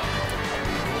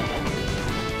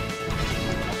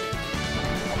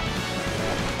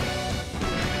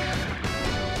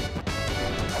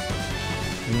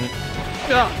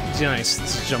 Oh, nice.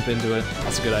 Let's just jump into it.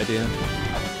 That's a good idea.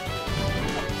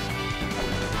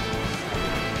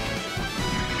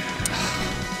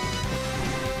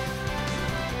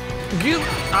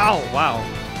 Ow, wow.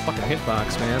 Fucking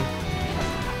hitbox, man.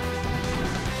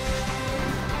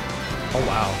 Oh,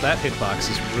 wow. That hitbox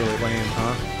is really lame,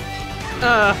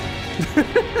 huh?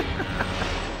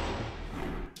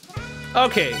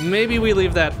 Okay, maybe we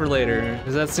leave that for later,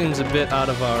 because that seems a bit out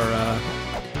of our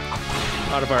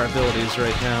abilities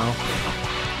right now.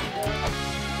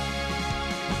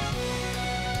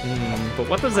 But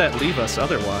what does that leave us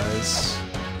otherwise?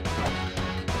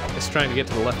 Just trying to get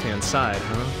to the left-hand side,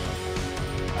 huh?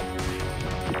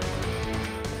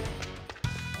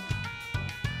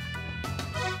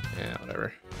 Yeah,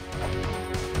 whatever.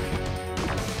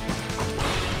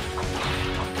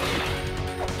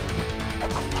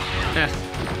 Eh.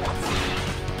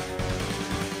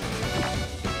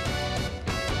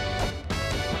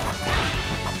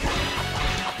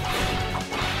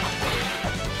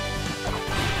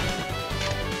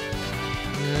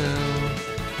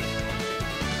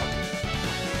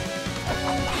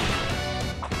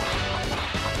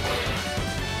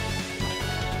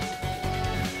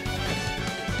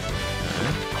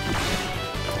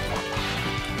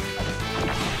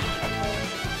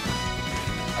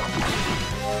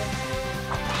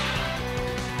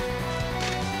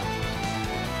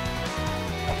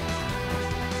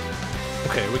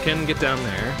 Okay, we can get down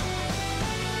there.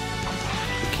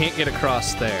 We can't get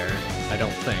across there, I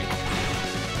don't think.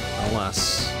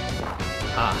 Unless...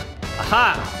 Ah.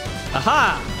 Aha!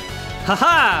 Aha!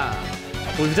 Haha!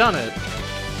 We've done it.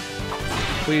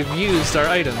 We've used our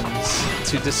items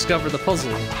to discover the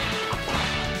puzzle.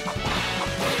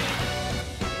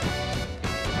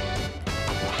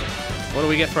 What do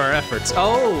we get for our efforts?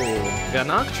 Oh! We got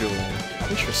an Ocjewel.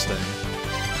 Interesting.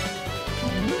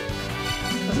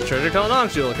 A treasure called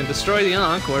Ocjewel can destroy the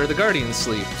Ankh where the Guardian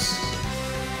sleeps.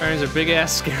 Guardians are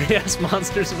big-ass, scary-ass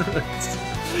monsters and ruins.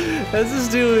 Has this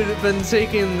dude been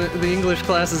taking the English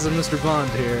classes of Mr.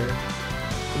 Bond here?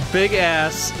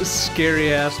 Big-ass,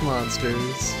 scary-ass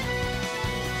monsters.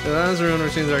 The Islands Ruin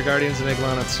routines are Guardians and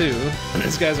Iglana too.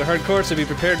 These guys are hardcore, so be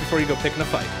prepared before you go picking a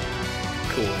fight.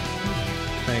 Cool.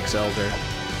 Thanks, Elder.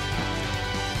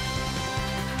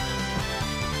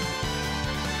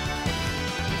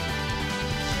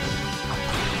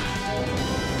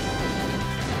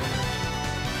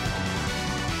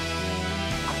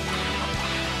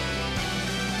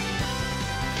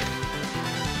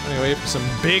 Anyway, for some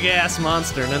big-ass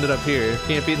monster and ended up here. If you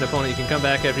can't beat an opponent, you can come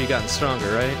back after you've gotten stronger,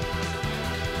 right?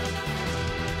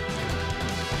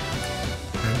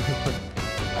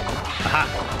 Aha!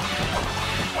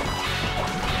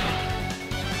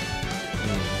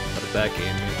 What did that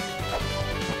game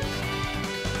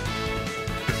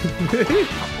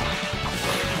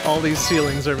me? All these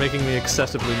ceilings are making me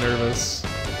excessively nervous.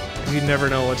 Because you never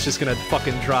know what's just gonna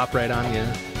fucking drop right on you.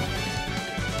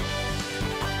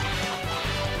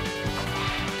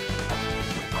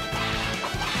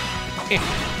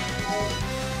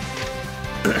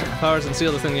 Powers and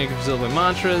seal the thing you can conceal by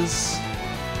mantras.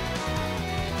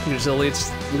 Usually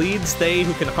leads they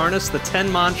who can harness the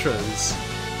 10 mantras.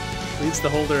 Leads the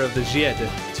holder of the Jed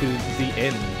to the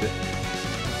end.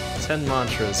 10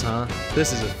 mantras, huh?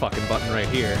 This is a fucking button right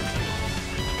here.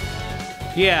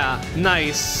 Yeah,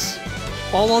 nice.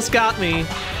 Almost got me.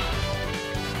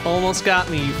 Almost got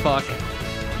me, you fuck.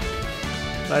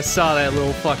 I saw that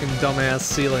little fucking dumbass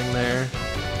ceiling there.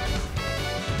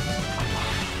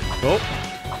 Oh,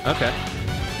 okay.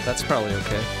 That's probably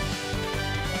okay.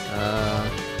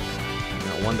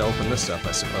 Got one to open this up,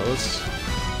 I suppose.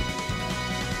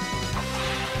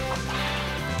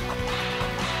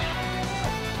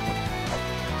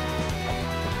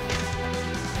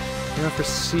 Now for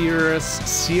Cirrus?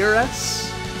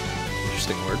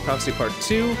 Interesting word. Prophecy Part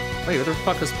 2. Wait, what the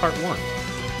fuck is Part 1?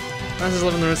 Francis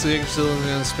living the rest of the still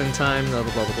gonna spend time, blah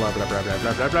blah blah blah blah blah blah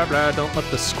blah blah blah blah. Don't let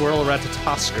the squirrel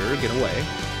Ratatosker get away.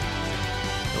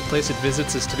 The place it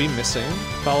visits is to be missing.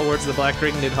 Follow words of the Black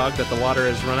Drake Nidhogg that the water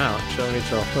has run out. Showing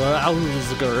each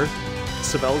other.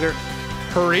 Sibelger.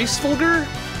 Hraesvelgr?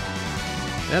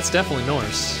 That's definitely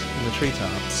Norse in the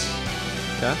treetops.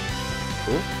 Okay.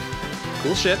 Cool.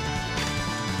 Cool shit.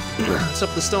 What's up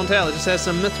with the stone tile? It just has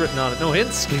some myth written on it. No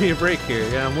hints? Give me a break here.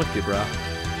 Yeah, I'm with you, bro.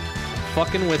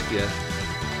 Fucking with you.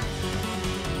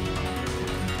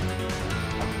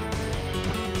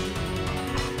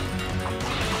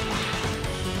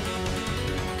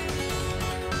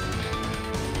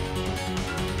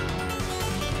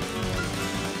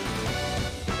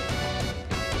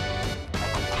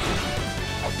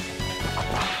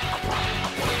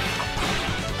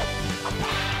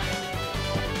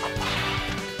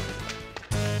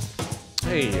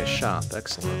 Hey, a shop.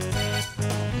 Excellent.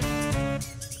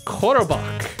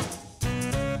 Korobak.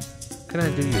 What can I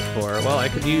do you for? Well, I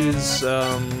could use,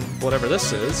 whatever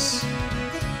this is.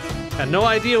 Had no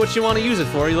idea what you want to use it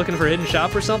for. Are you looking for a hidden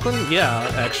shop or something?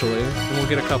 Yeah, actually. And we'll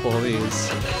get a couple of these.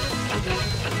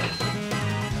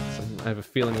 So I have a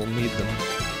feeling we'll need them.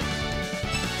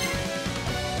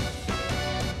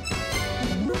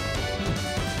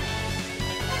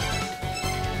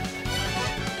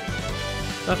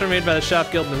 Software made by the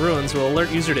Shop Guild in the Ruins will alert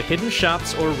user to hidden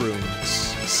shops or rooms.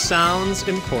 Sounds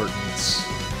important.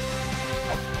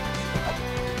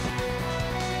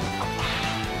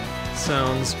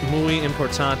 Sounds muy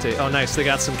importante. Oh, nice. They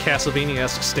got some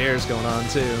Castlevania-esque stairs going on,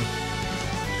 too.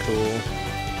 Cool.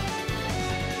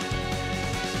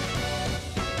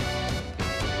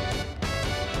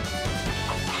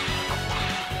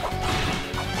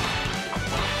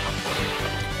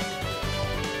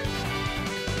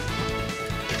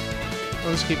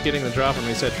 I'll just keep getting the drop on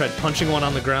me, so I tried punching one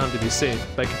on the ground to be safe.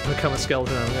 If I can become a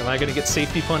skeleton, am I gonna get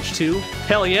safety punch too?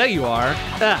 Hell yeah, you are!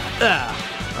 Ah, ah!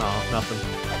 Oh, nothing.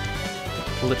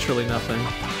 Literally nothing.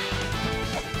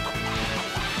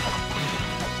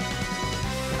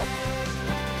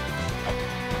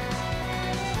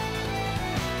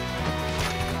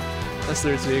 That's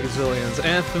there's the Gazillions.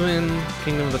 Anthemin,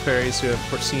 Kingdom of the Fairies, who have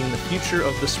foreseen the future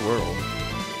of this world.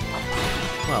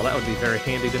 Well, that would be very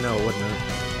handy to know, wouldn't it?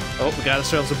 Oh, we got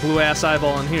ourselves a blue-ass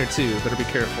eyeball in here, too. Better be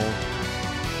careful.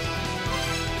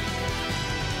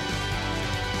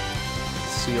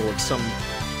 Seal of some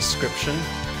description.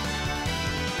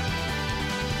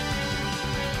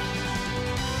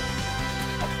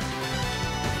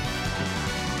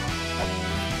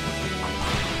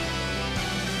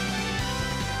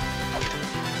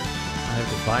 I have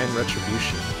Divine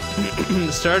Retribution.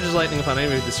 Discharges lightning upon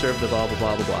enemy who disturbed the blah blah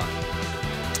blah blah blah.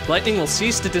 Lightning will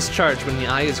cease to discharge when the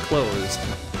eye is closed.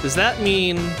 Does that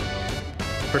mean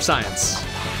for science?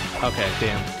 Okay,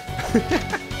 damn.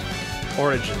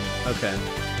 Origin. Okay.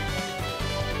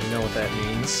 You know what that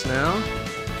means now.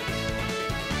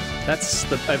 That's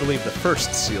the, I believe, the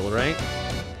first seal, right?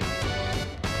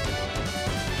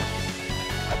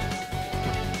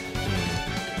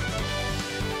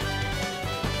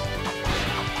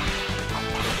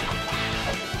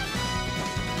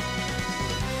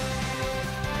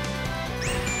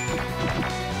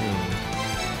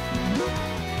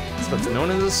 What's known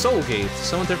as a soul gate.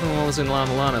 Somewhat different from what was in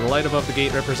LA-MULANA. The light above the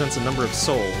gate represents a number of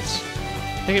souls.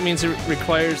 I think it means it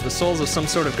requires the souls of some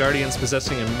sort of guardians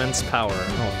possessing immense power.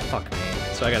 Oh, fuck me.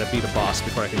 So I gotta beat a boss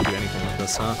before I can do anything with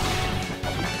this, huh?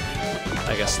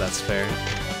 I guess that's fair.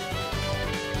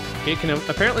 Gate can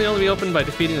apparently only be opened by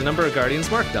defeating the number of guardians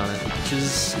marked on it, which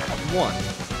is 1.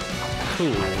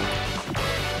 Cool.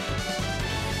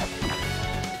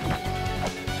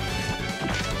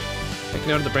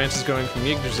 Note of the branches growing from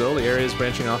Yggdrasil, the areas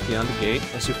branching off beyond the gate.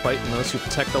 Those who fight and those who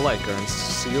protect alike are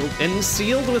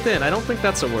ensealed within. I don't think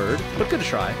that's a word, but good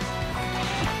try.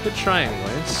 Good try,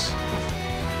 anyways.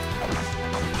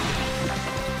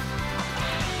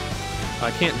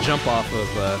 I can't jump off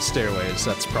of stairways.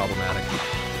 That's problematic.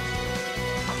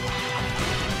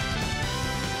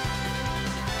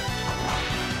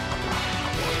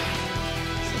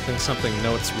 Something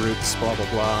notes, roots, blah blah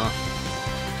blah.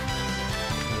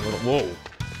 Whoa.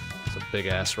 It's a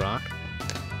big-ass rock.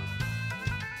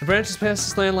 The branches past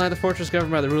this land lie the fortress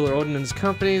governed by the ruler Odin and his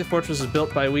company. The fortress was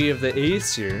built by we of the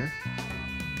Aesir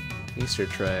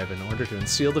tribe in order to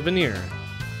unseal the veneer.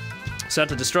 Set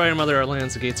to destroy or mother our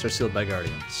lands, the gates are sealed by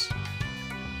guardians.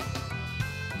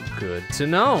 Good to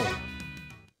know.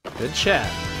 Good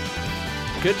chat.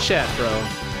 Good chat, bro.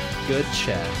 Good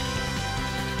chat.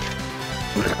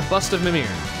 Bust of Mimir.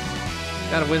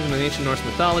 God of wisdom in ancient Norse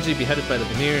mythology, beheaded by the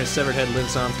veneer, his severed head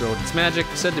lives on through Odin's magic,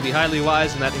 said to be highly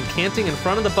wise in that incanting in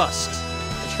front of the bust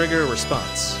will trigger a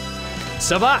response.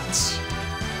 Sabat!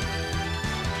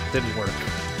 Didn't work.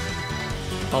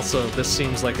 Also, this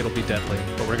seems like it'll be deadly,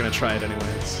 but we're gonna try it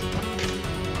anyways.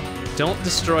 Don't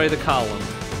destroy the column.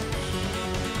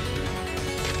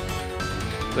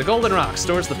 The golden rock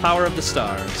stores the power of the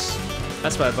stars.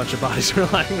 That's why a bunch of bodies are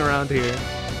lying around here.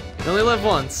 You only live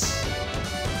once.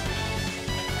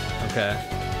 Okay.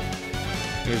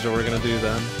 Here's what we're gonna do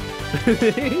then.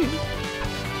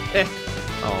 Eh.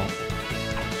 Oh.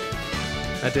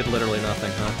 That did literally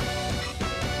nothing, huh?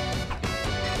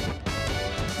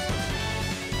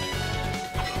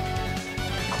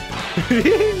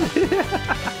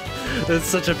 That's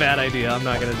such a bad idea. I'm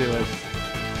not gonna do it.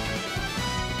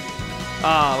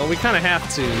 Ah, well, we kind of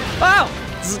have to. Oh!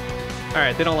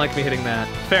 Alright, they don't like me hitting that.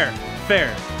 Fair.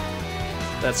 Fair.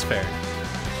 That's fair.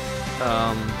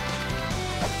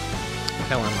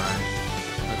 Hell am I?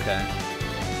 Okay.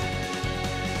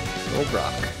 Old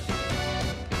rock.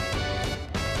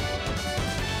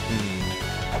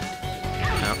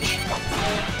 Ouch.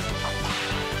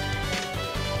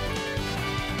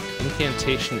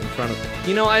 Incantation in front of...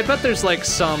 You know, I bet there's like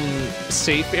some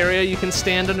safe area you can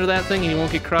stand under that thing and you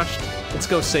won't get crushed. Let's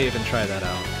go save and try that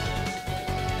out.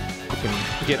 You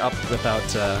can get up without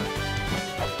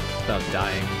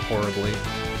dying horribly.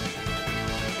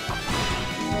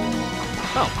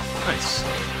 Oh, nice.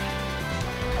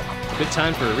 Good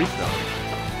time for a refill.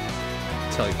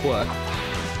 Tell you what.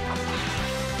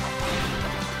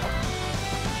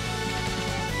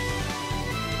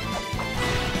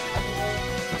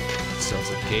 Sells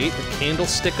a gate, a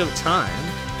candlestick of time.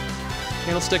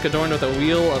 Candlestick adorned with a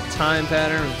wheel of time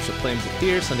pattern, which the flames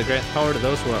appear, send to grant power to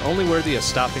those who are only worthy of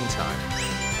stopping time.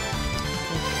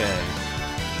 Okay.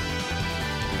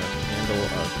 Candle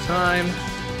of time.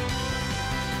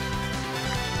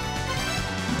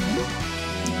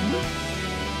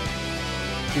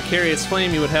 If you carry its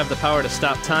flame, you would have the power to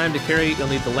stop time. To carry it, you'll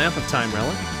need the lamp of time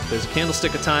relic. If there's a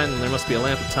candlestick of time, then there must be a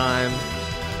lamp of time.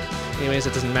 Anyways,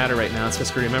 it doesn't matter right now. It's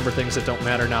just to remember things that don't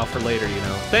matter now for later, you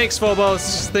know. Thanks,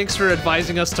 Phobos! Thanks for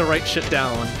advising us to write shit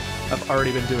down. I've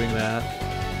already been doing that.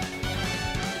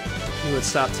 You would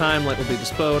stop time, light will be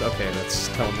dispelled. Okay, that's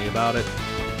telling me about it.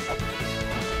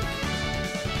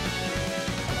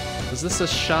 Was this a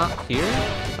shop here?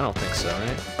 I don't think so,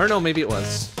 right? Or no, maybe it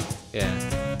was. Yeah.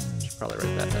 Should probably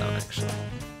write that down, actually.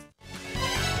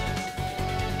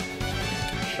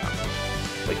 Shop.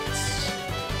 Plates.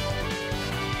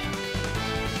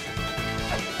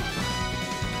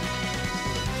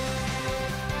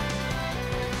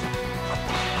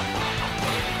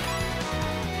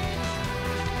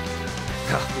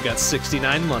 We got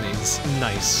 69 monies.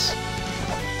 Nice.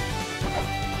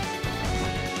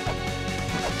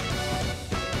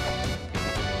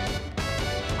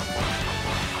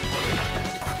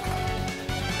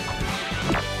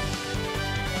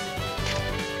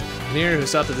 Nier, who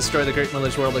sought to destroy the Great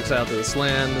Mother's world, exiled to this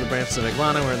land. The branches of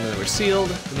Iglana wherein they were sealed.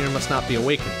 The Nier must not be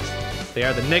awakened. They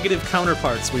are the negative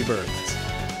counterparts we birthed.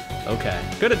 Okay,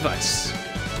 good advice.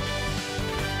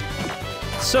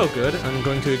 So good, I'm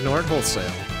going to ignore it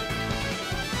wholesale.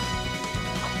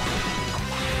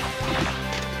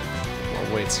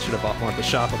 Oh wait, should have bought more at the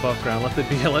shop above ground. Let it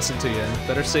be a lesson to you.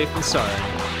 Better safe than sorry.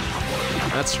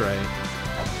 That's right.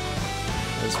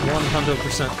 That's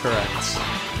 100% correct.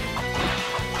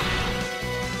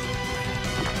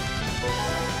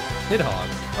 Nidhogg.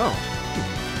 Oh.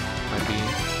 Might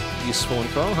be useful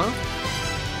info, huh?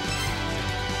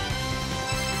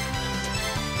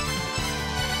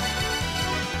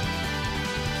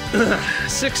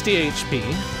 $60 HP.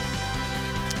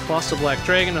 Colossal Black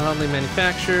Dragon, oddly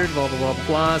manufactured, blah blah blah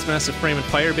blah. Its massive frame and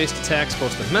fire-based attacks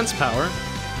boast immense power.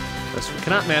 Thus we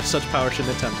cannot match such power should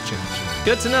an attempt to challenge.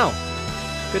 Good to know.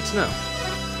 Good to know.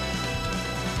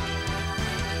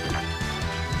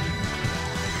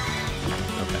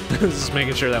 Just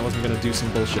making sure that wasn't gonna do some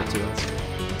bullshit to us.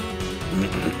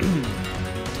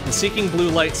 The seeking blue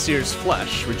light sears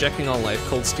flesh, rejecting all life.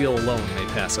 Cold steel alone may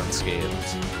pass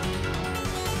unscathed.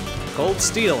 Cold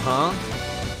steel, huh?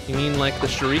 You mean like the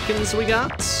shurikens we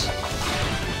got?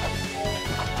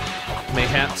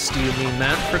 Mayhaps do you mean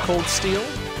that for cold steel?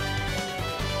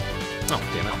 Oh,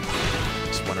 damn it.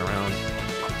 Just went around.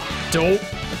 Dope!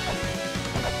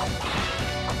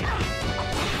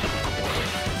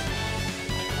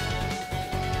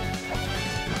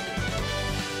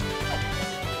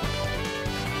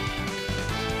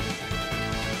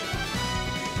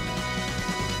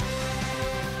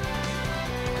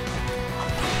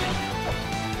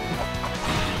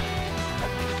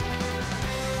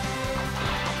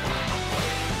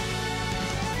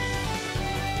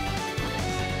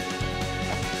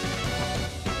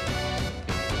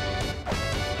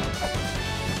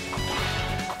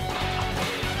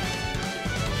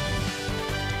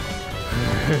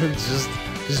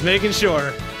 just making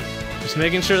sure. Just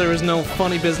making sure there was no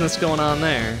funny business going on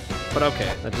there. But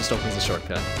okay, that just opens the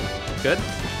shortcut. Good?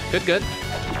 Good, good.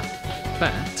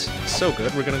 That, so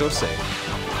good, we're gonna go save.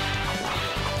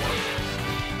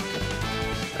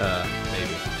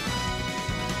 Maybe.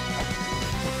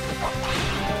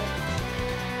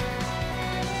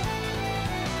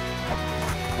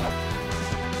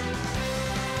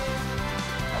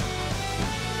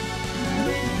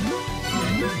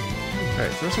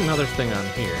 Alright, there's another thing on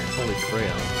here. Holy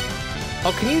grail.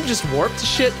 Oh, can you just warp to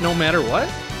shit no matter what?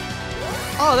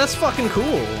 Oh, that's fucking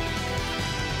cool.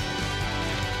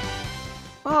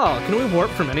 Oh, can we warp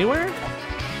from anywhere?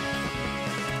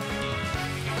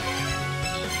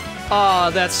 Oh,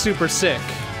 that's super sick.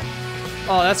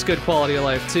 Oh, that's good quality of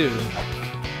life too.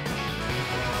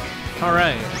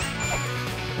 Alright.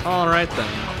 Alright then.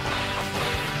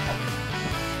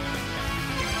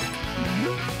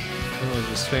 Oh,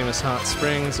 just famous hot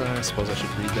springs. I suppose I should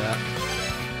read that.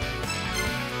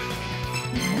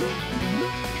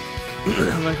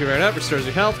 Might be right up, restores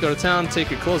your health. Go to town,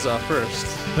 take your clothes off first.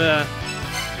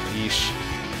 Yeesh.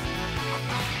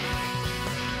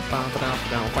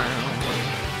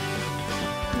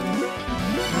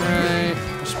 Alright,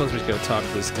 I suppose we should go talk to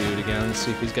this dude again,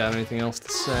 see if he's got anything else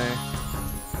to say.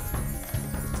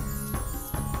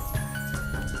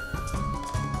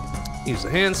 Use the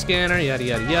hand scanner, yada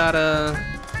yada yada.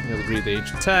 Be able to read the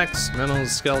ancient text,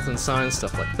 memos, skeleton signs,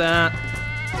 stuff like that.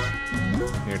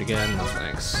 Hear it again, no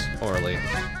thanks. Orally.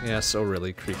 Yes, oh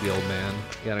really, creepy old man.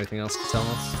 You got anything else to tell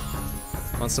us?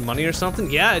 Want some money or something?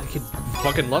 Yeah, I could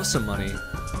fucking love some money.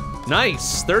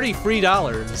 Nice! $30 free.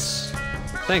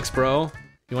 Thanks, bro.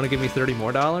 You wanna give me $30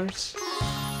 more?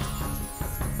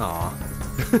 Aw.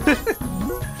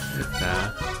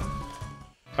 Nah.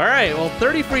 Alright, well,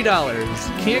 $30 free.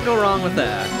 Can't go wrong with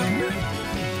that.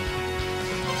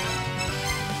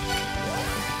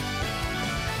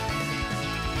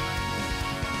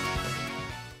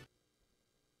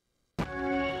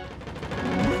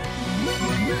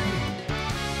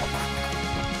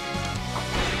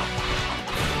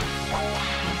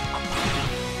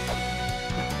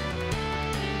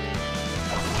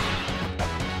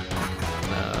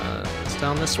 It's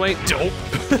down this way. Dope!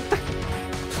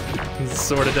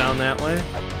 Sort of down that way.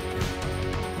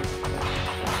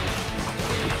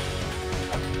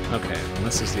 Okay, and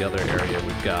this is the other area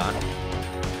we've got.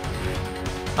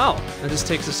 Oh, that just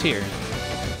takes us here.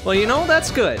 Well, you know,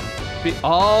 that's good.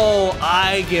 Oh,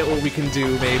 I get what we can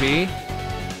do, baby.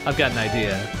 I've got an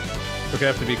idea. We're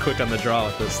gonna have to be quick on the draw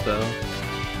with this, though.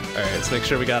 Alright, let's make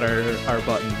sure we got our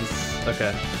buttons.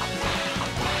 Okay.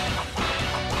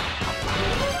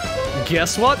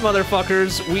 Guess what,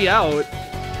 motherfuckers? We out.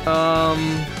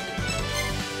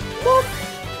 Whoop.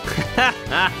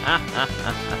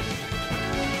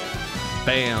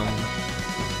 Bam.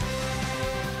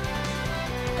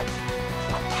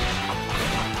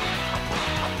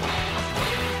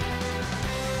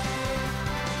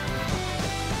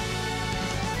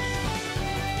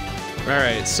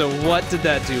 Alright, so what did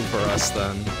that do for us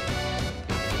then?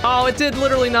 Oh, it did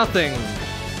literally nothing!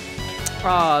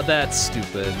 Ah, that's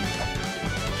stupid.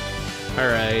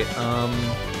 Alright,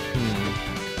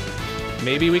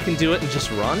 maybe we can do it and just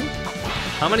run?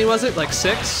 How many was it? Like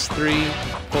 6? 3,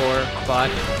 4,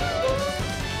 5...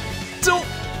 Don't!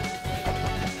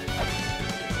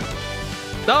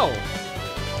 Oh!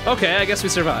 Okay, I guess we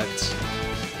survived.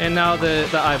 And now the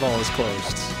eyeball is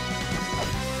closed.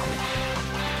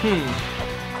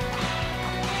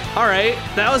 Alright,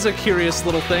 that was a curious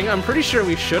little thing. I'm pretty sure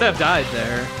we should have died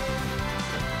there.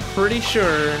 Pretty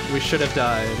sure we should have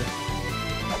died.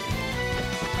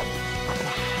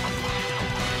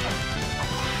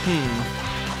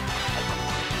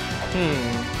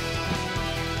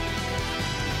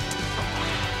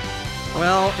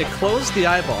 Well, it closed the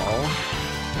eyeball.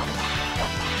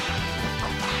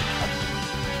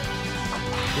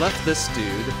 Left this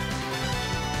dude.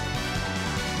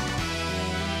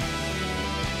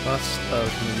 Bust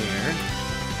of Mimir.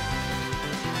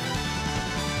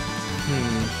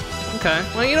 Okay.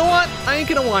 Well, you know what? I ain't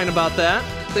gonna whine about that.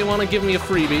 They want to give me a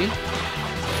freebie.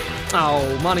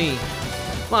 Oh, money.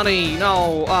 Money,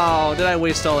 no. Oh, did I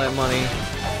waste all that money?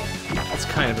 That's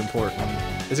kind of important.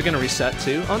 Is it gonna reset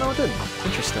too? Oh, no, it didn't.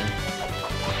 Interesting.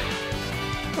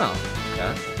 Oh,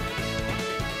 okay.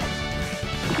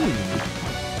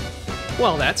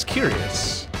 Well, that's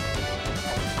curious.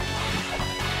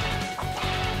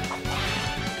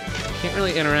 Can't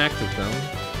really interact with them.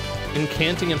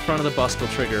 Incanting in front of the bust will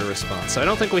trigger a response. So I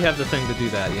don't think we have the thing to do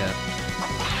that yet.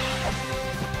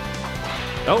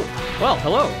 Oh, well,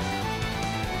 hello.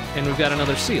 And we've got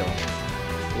another seal.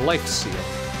 Life seal.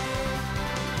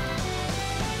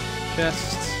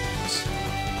 Chests.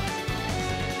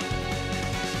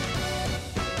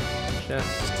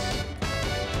 Chests.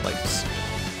 Life seal.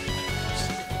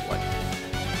 Life.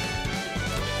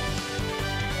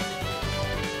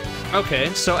 Okay,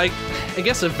 so I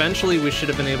guess eventually we should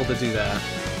have been able to do that.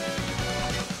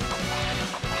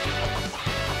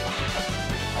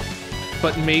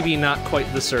 But maybe not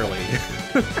quite this early.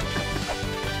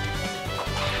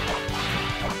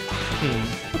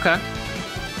 Okay.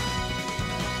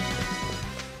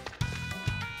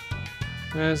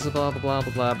 There's the blah blah blah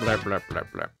blah blah blah blah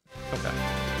blah. Okay.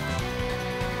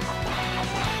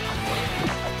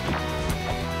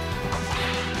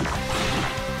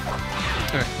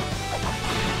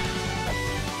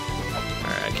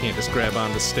 Alright, I can't just grab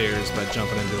onto the stairs by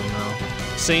jumping into them now.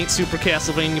 Saint Super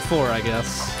Castlevania 4, I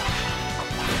guess.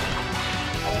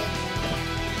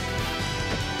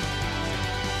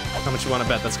 How much you want to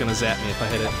bet that's gonna zap me if I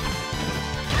hit it?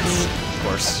 Of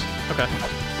course. Okay.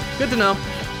 Good to know.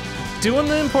 Doing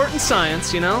the important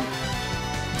science, you know?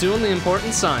 Doing the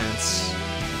important science.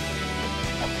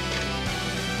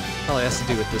 Probably has to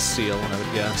do with this seal, I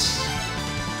would guess.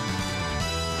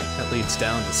 That leads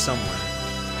down to somewhere.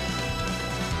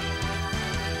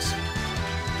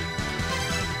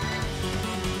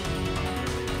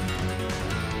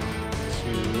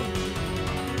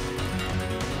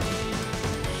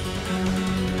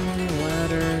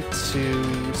 Ladder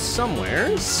to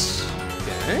somewheres.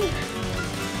 Okay.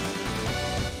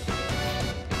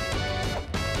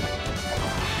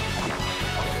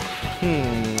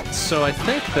 So I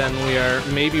think then we are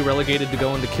maybe relegated to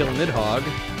going to kill Nidhogg.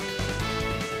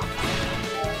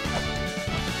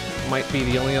 Might be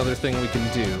the only other thing we can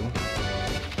do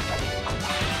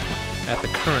at the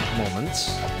current moment.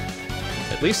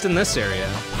 At least in this area.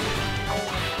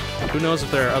 Who knows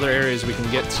if there are other areas we can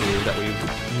get to that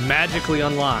we've magically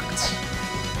unlocked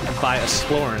by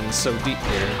exploring so deep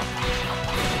here.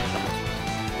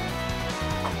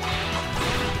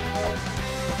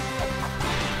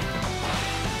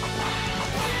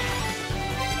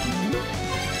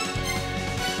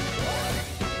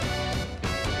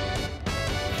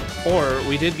 Or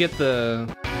we did get the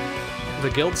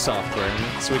guild software,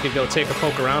 so we could go take a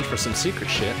poke around for some secret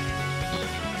shit.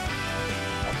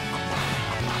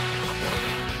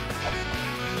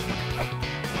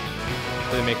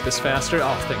 Did they make this faster?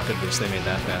 Oh, thank goodness they made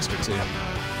that faster too.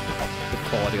 Good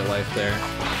quality of life there.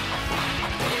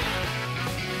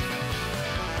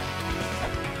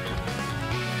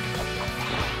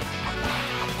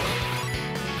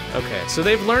 Okay, so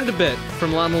they've learned a bit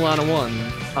from LA-MULANA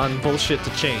 1 on bullshit to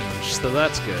change, so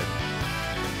that's good.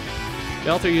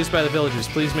 The altar used by the villagers,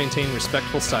 please maintain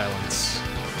respectful silence.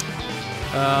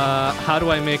 How do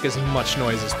I make as much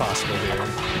noise as possible here?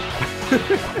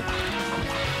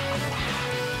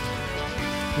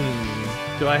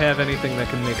 Do I have anything that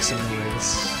can make some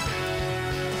noise?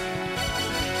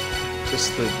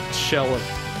 Just the shell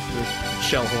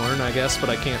horn, I guess, but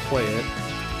I can't play it.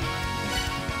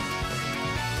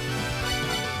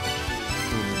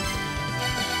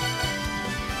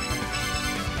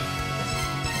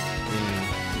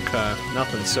 Okay,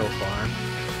 nothing so far.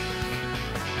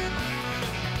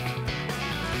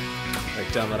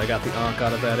 Right down that I got the Ankh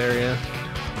out of that area.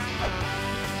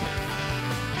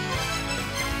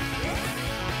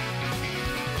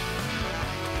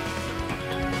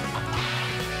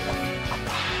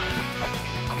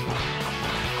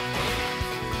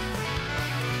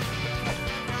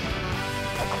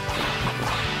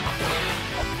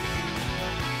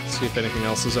 See if anything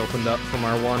else has opened up from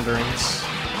our wanderings.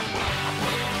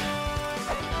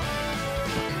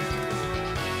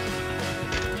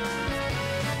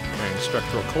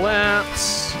 Structural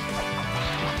collapse.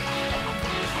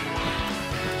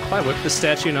 If I whip the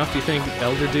statue enough, do you think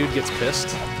Elder Dude gets pissed?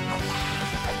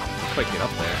 Can't quite get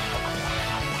up there.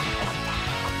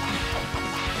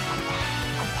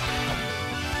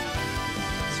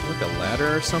 Is there like a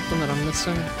ladder or something that I'm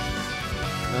missing?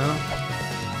 No?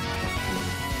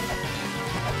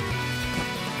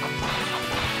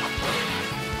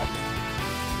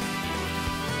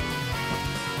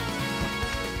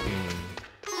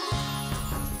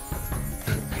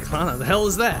 Iguana, the hell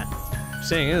is that? I'm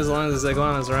saying it, as long as the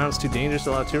iguana is around, it's too dangerous to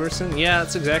allow tourists in? Yeah,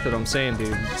 that's exactly what I'm saying,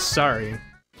 dude. Sorry.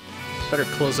 Better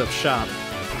close up shop.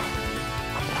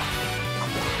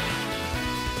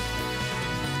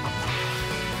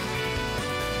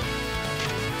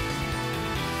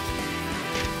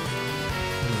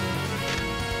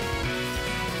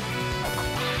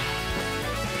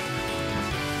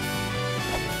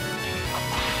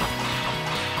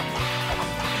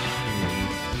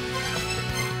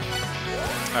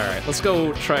 Alright, let's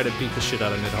go try to beat the shit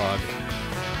out of Nidhogg.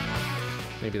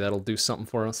 Maybe that'll do something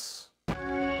for us.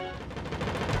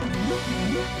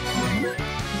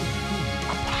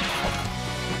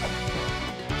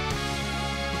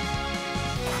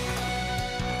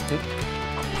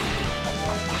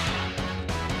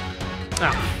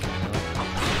 Ah.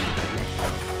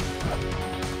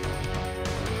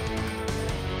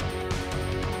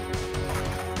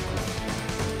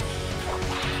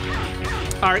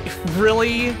 Alright,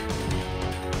 really?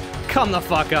 Come the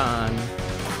fuck on.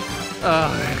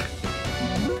 Ugh.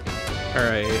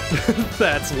 Alright,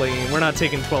 that's lame. We're not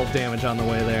taking 12 damage on the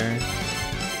way there.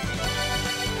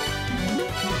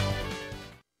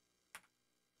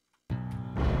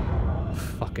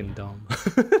 Fucking dumb.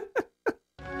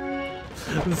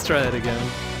 Let's try that again.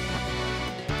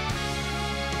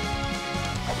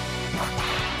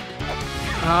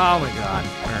 Oh my god.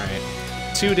 Alright.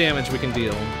 2 damage we can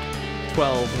deal.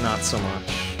 12, not so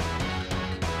much.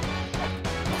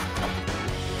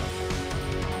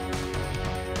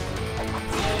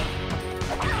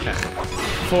 Ugh.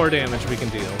 4 damage we can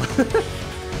deal.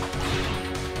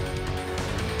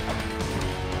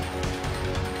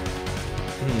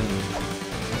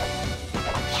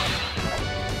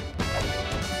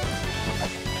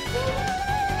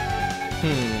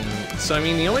 So, I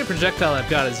mean, the only projectile I've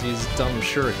got is these dumb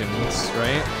shurikens,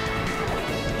 right?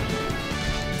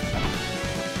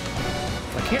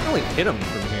 I can't really hit him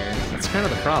from here. That's kind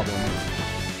of the problem.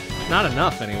 Not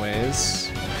enough, anyways.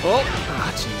 Oh!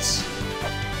 Ah, jeez.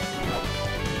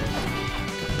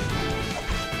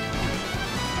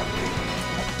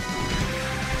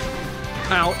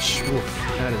 Ouch. Oof,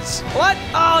 that is... What?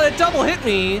 Oh, that double hit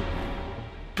me!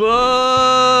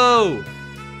 Boo!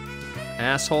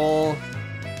 Asshole.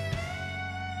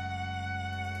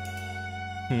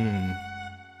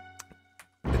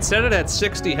 It said it had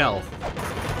 60 health.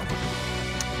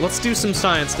 Let's do some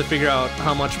science to figure out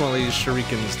how much one of these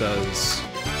shurikens does.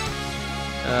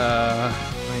 I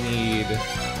need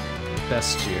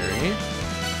Bestiary.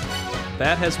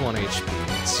 That has 1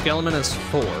 HP. Skeleton has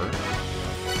 4.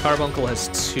 Carbuncle has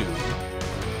 2.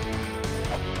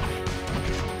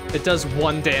 It does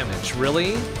 1 damage,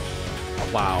 really?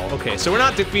 Wow, okay, so we're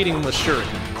not defeating them with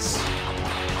shurikens.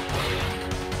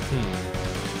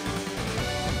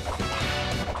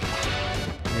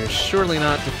 We're surely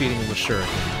not defeating them with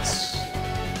shurikens.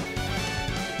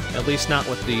 At least not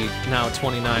with the now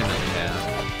 29 that we have.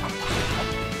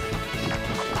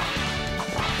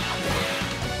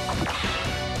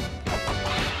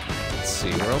 Let's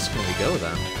see, where else can we go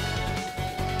then?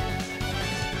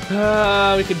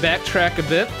 We could backtrack a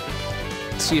bit.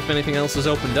 See if anything else has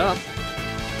opened up.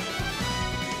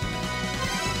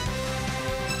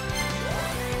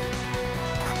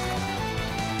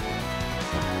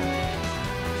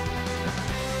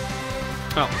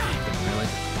 Oh, really?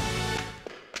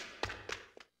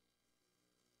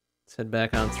 Let's head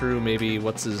back on through. Maybe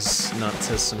what's his nuts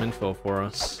has some info for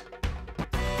us.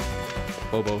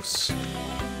 Phobos.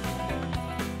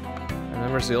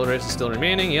 Members of the old race is still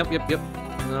remaining. Yep.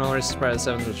 And then all races prior to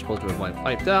the 7th, which are supposed to have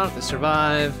wiped out. If they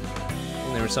survive,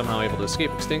 and they were somehow able to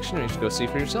escape extinction, you should go see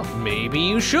for yourself. Maybe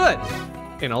you should!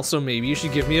 And also, maybe you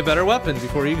should give me a better weapon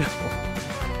before you go.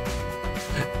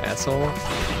 Asshole. I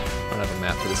don't have a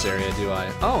map for this area, do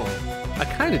I? Oh, I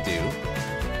kinda do.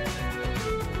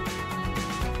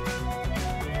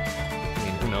 I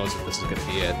mean, who knows if this is gonna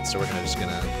be it, so we're just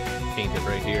gonna paint it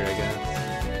right here, I guess.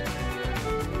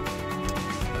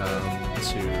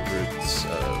 To roots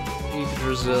of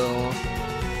Yggdrasil.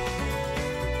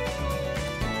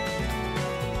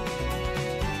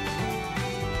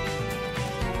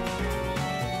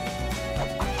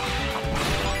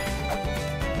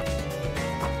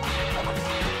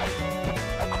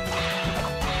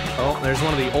 Oh, there's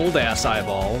one of the old-ass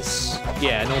eyeballs.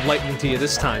 Yeah, no lightning to you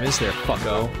this time, is there,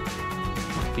 fucko?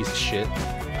 Piece of shit.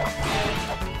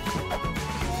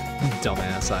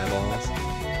 Dumbass eyeballs.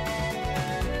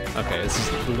 Okay, this is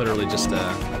literally just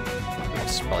a...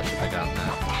 Oops, probably should have gotten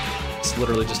that. It's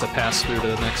literally just a pass-through to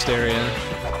the next area.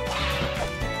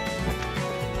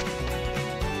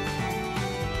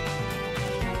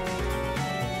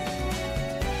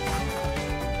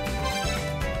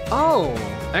 Oh!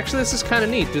 Actually, this is kind of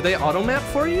neat. Do they auto-map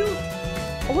for you?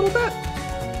 A little bit?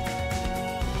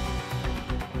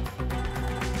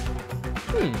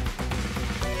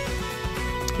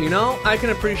 You know, I can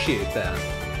appreciate that.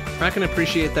 I can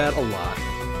appreciate that a lot.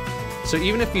 So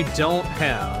even if you don't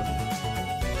have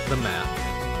the map,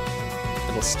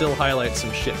 it'll still highlight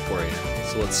some shit for you.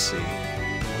 So let's see.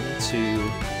 1,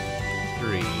 2,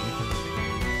 3.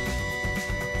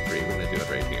 3, we're gonna do it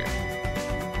right here.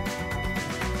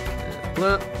 And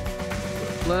blah,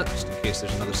 blah, just in case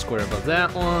there's another square above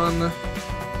that one.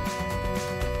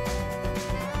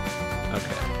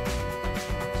 Okay.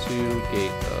 2,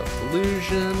 Gate of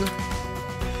Illusion.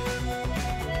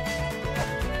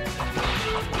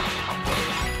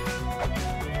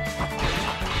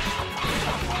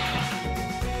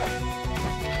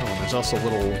 There's also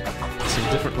some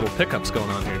different little pickups going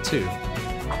on here too.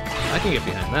 I can get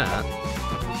behind that.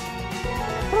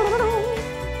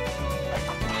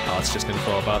 Oh, it's just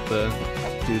info about the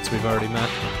dudes we've already met.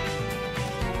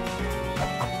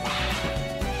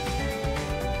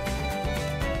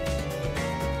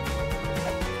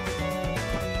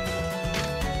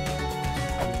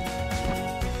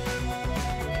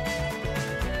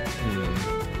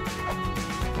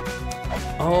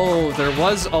 Oh, there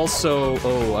was also...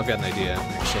 Oh, I've got an idea,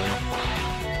 actually.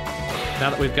 Now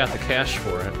that we've got the cash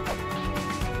for it.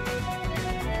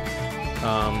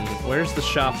 Where's the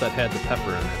shop that had the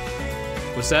pepper in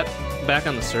it? Was that back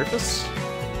on the surface?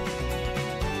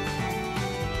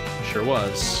 Sure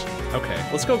was. Okay,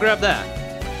 let's go grab that.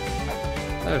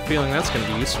 I have a feeling that's going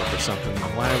to be useful for something.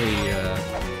 Why are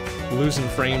we losing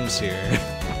frames here?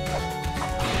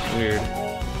 Weird.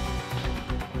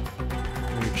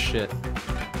 Weird shit.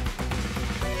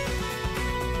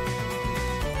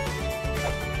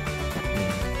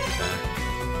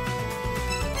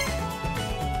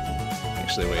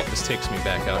 Actually, wait, this takes me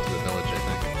back out to the village, I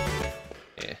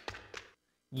think.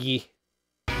 Yeah.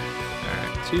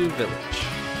 Alright, to village.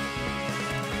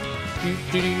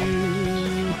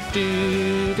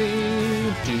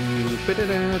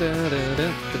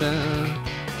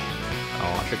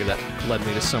 Oh, I figured that led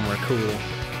me to somewhere cool.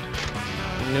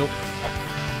 Nope.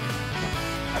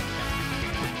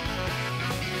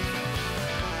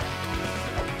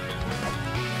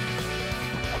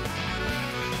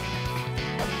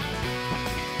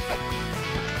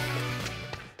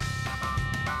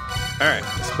 Alright,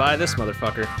 let's buy this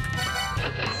motherfucker.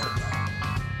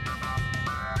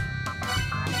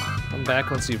 Come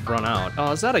back once you've run out.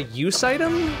 Oh, is that a use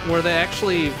item? Where they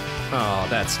actually... Oh,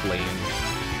 that's lame.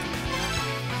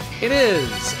 It is!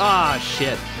 Ah,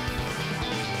 shit.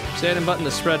 Use item button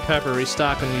to spread pepper,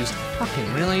 restock unused...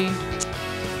 Fucking really?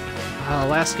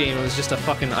 Last game it was just a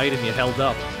fucking item you held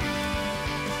up.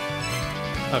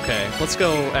 Okay, let's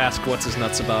go ask what's his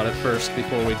nuts about it first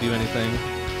before we do anything.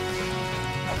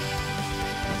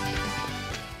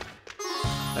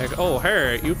 Like, oh,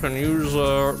 hey, you can use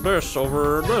this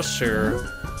over this here.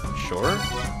 Sure.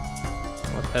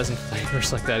 What peasant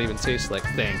flavors like that even taste like?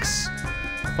 Thanks.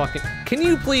 Fucking. Can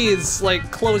you please,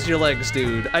 like, close your legs,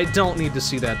 dude? I don't need to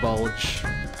see that bulge.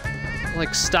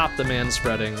 Like, stop the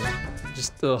man-spreading.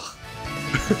 Just, ugh.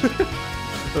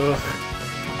 Ugh.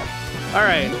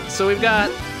 Alright, so we've got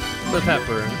the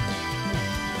pepper.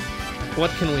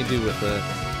 What can we do with it?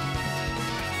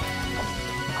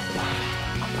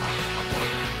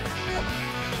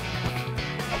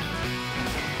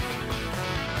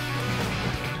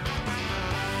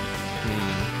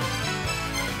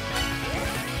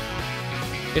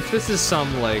 If this is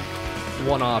some, like,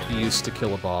 one-off use to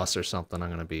kill a boss or something, I'm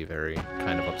gonna be very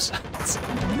kind of upset.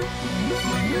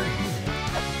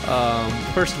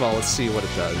 First of all, let's see what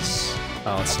it does.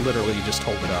 Oh, it's literally you just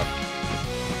hold it up.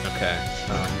 Okay,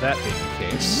 that being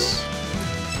the case...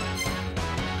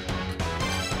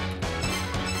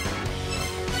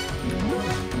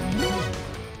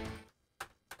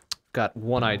 Got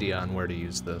one idea on where to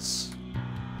use this.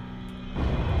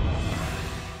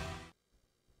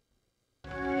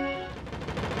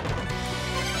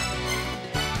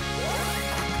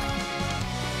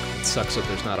 It sucks that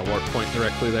there's not a warp point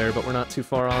directly there, but we're not too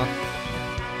far off.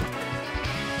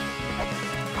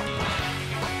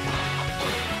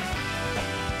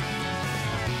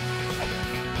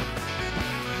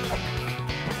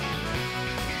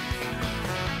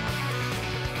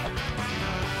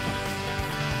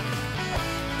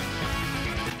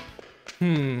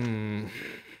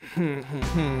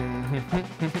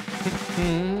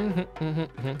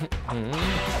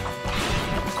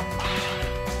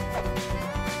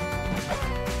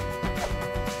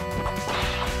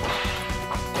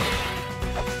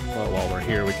 Well, while we're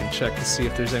here, we can check to see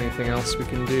if there's anything else we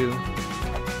can do.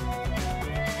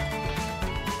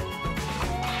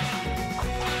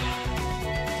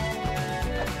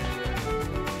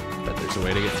 Bet there's a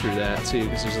way to get through that too,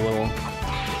 because there's a little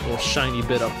shiny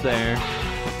bit up there.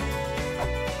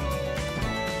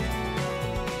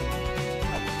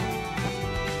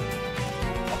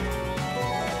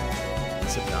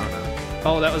 Sit down now.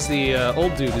 Oh, that was the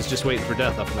old dude who's just waiting for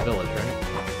death up in the village, right?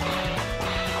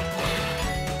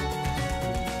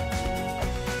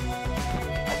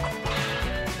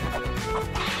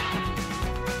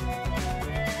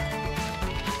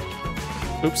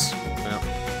 Oops. Well,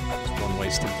 just one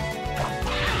wasted.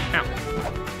 Ow.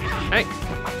 Hey!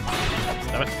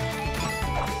 Stop it.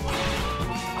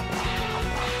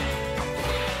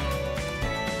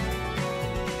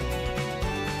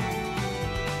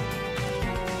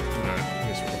 Alright,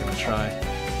 here's what we're gonna try.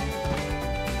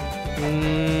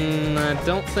 I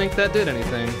don't think that did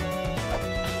anything.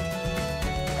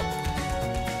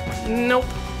 Nope.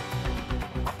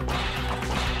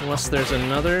 Unless there's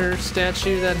another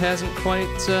statue that hasn't quite,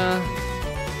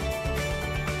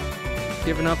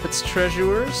 given up its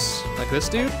treasures. Like this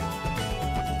dude?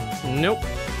 Nope.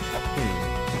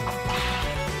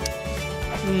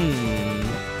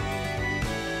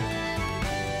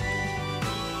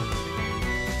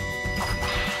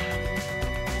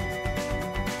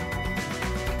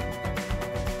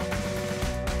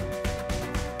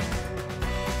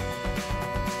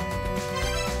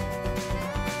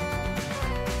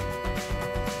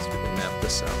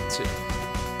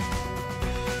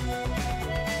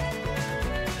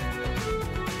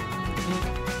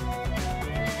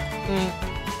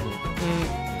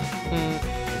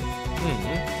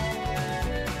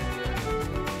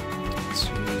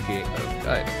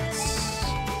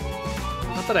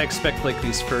 I expect like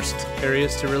these first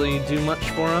areas to really do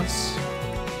much for us,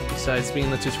 besides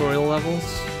being the tutorial levels.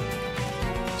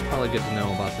 It's probably good to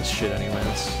know about this shit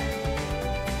anyways.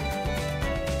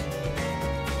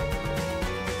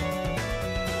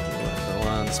 Level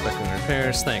 1, inspecting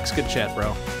repairs. Thanks, good chat,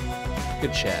 bro.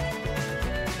 Good chat.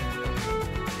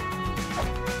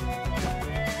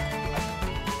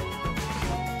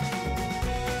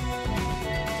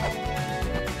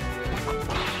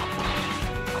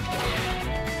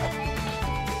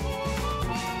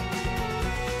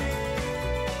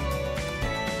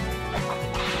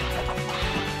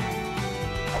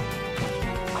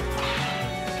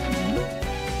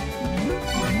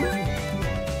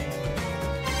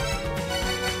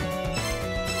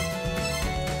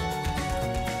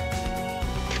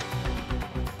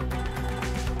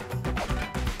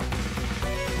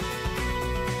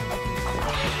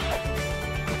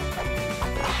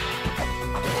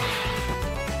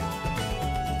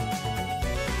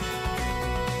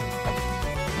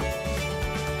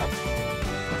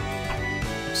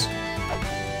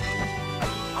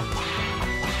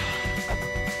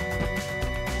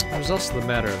 There's also the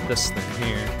matter of this thing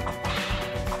here.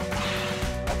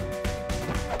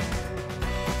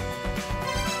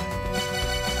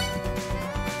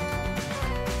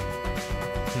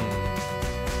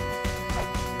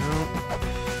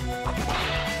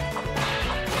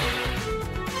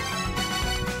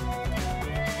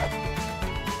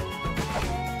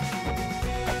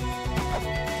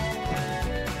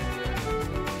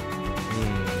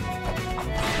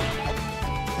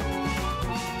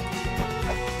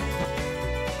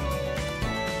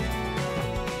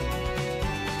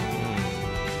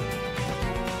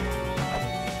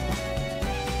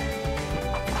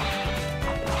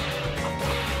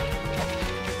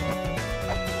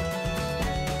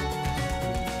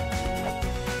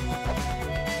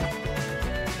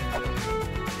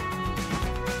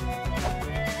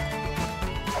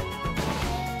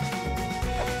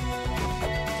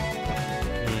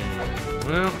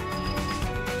 Well,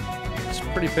 it's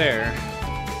pretty bare.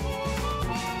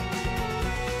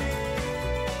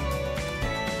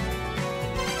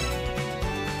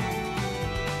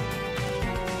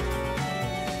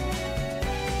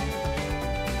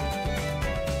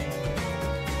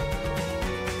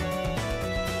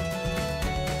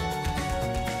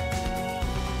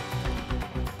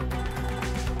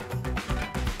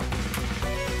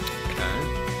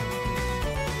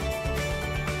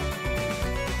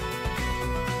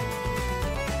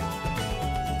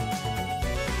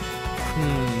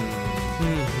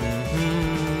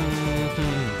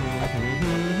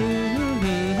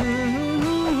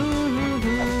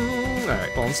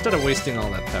 Alright, well, instead of wasting all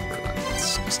that pepper, then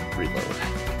let's just reload.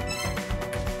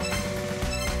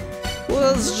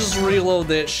 Let's just reload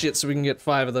that shit so we can get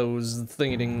 5 of those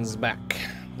thingy-dings back.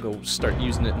 Go start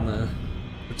using it in the...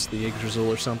 what's the egg drizzle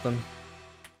or something?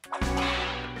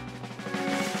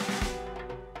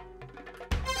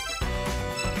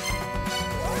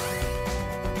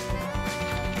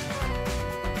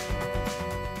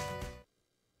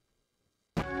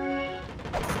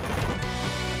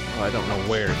 I don't know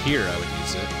where here I would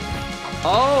use it.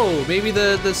 Oh, maybe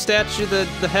the statue, the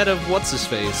head of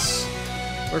what's-his-face.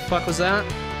 Where the fuck was that?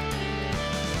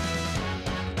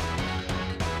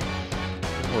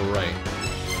 We're right.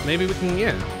 Maybe we can,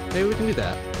 yeah. Maybe we can do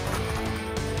that.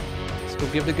 Let's go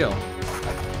give it a go.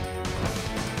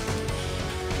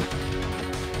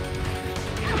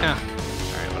 Ah.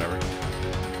 Alright, whatever.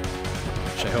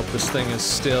 Which I hope this thing is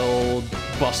still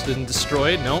busted and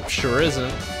destroyed. Nope, sure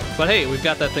isn't. But hey, we've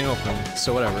got that thing open,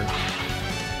 so whatever.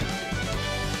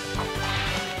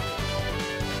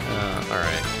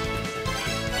 Alright.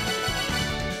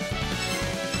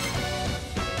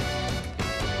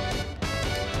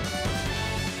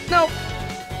 Nope.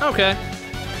 Okay.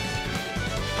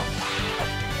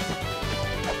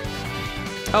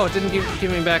 Oh, it didn't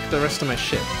give me back the rest of my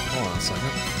shit. Hold on a second.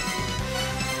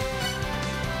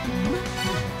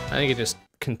 I think it just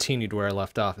continued where I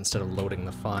left off instead of loading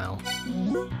the file.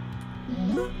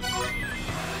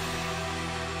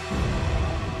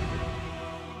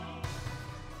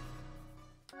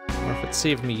 Or if it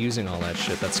saved me using all that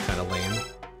shit, that's kind of lame.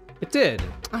 It did!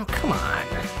 Oh, come on!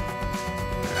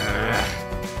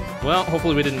 Well,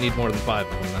 hopefully we didn't need more than 5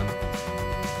 of them then.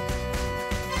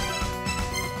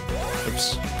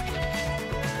 Oops.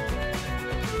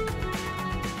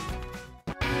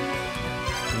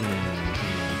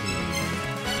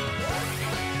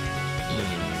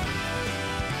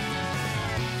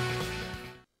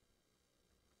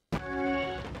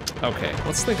 Okay,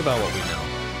 let's think about what we know.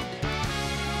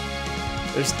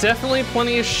 There's definitely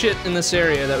plenty of shit in this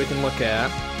area that we can look at.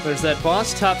 There's that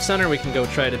boss top center we can go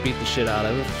try to beat the shit out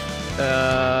of.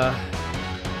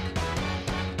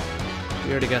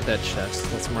 We already got that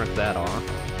chest. Let's mark that off.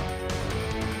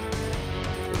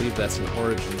 I believe that's an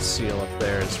origin seal up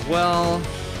there as well.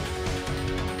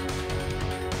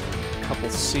 A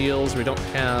couple seals. We don't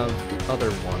have the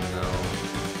other one though.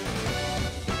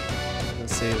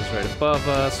 Save is right above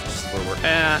us, which is where we're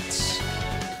at.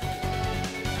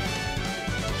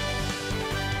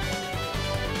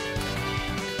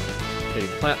 The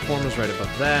platform is right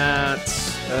above that.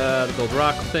 The gold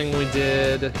rock thing we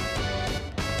did.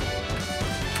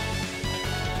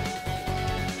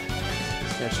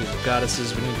 Statues of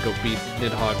goddesses. We need to go beat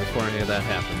Nidhogg before any of that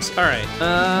happens. Alright,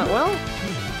 well,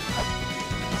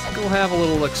 let's go have a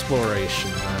little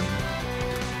exploration then.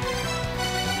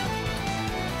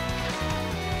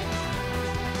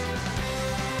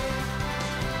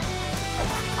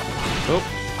 Oh,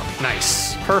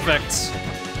 nice. Perfect.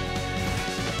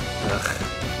 Ugh.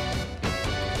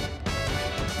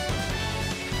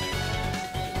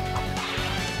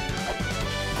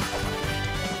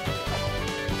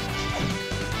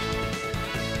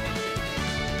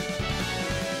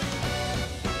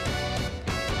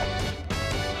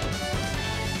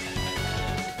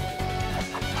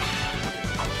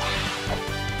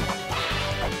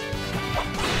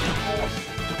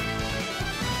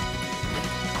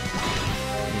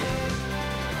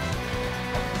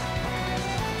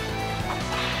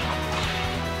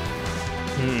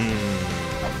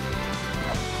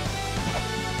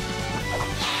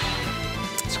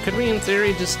 Could we, in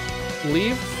theory, just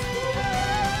leave?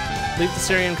 Leave this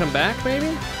area and come back,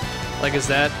 maybe? Like, is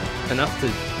that enough to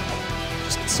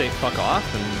just say fuck off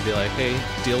and be like, hey,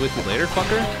 deal with you later,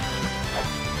 fucker?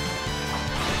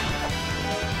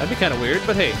 That'd be kind of weird,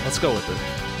 but hey, let's go with it.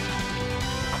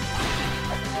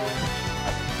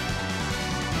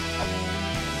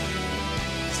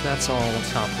 So that's all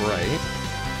top right.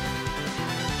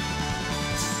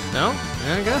 No?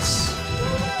 Yeah, I guess.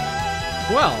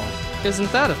 Well,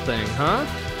 isn't that a thing, huh?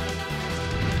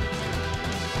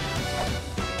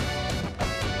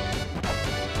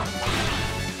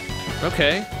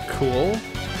 Okay, cool.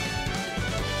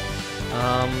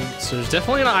 So there's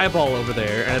definitely an eyeball over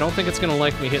there, and I don't think it's gonna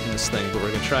like me hitting this thing, but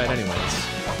we're gonna try it anyways.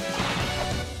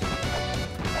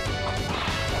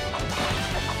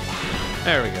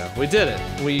 There we go. We did it.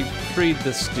 We freed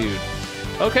this dude.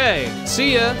 Okay,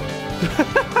 see ya!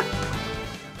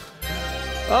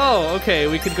 Oh, okay,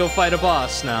 we could go fight a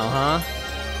boss now, huh?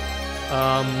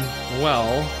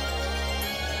 Well...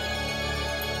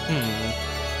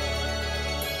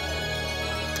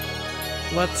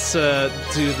 Let's,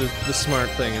 do the smart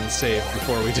thing and save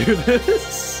before we do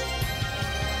this.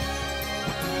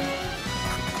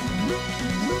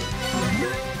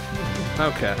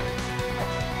 Okay.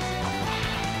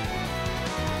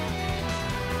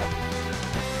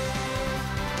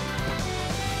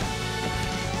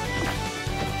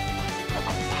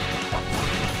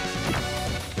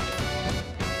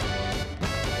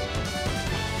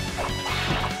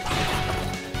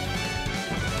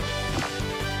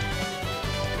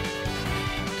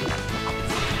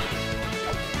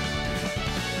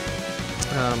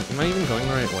 Am I even going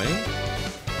the right way?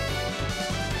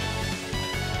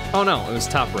 Oh no, it was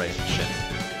top right. Shit.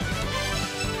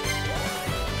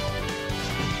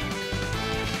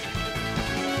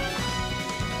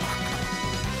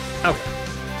 Okay.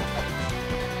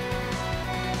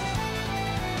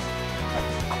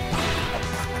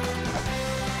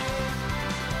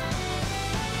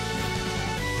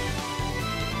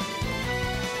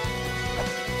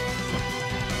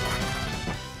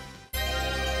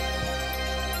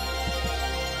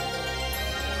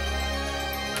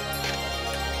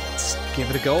 Give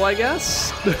it a go, I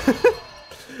guess?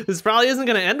 This probably isn't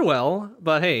gonna end well,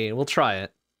 but hey, we'll try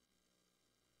it.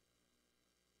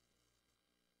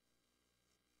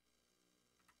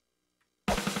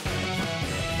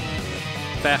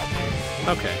 Back.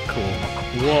 Okay, cool.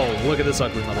 Whoa, look at this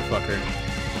ugly motherfucker.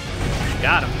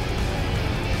 Got him.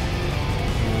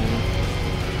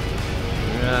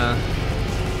 Yeah.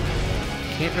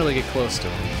 Can't really get close to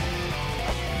him.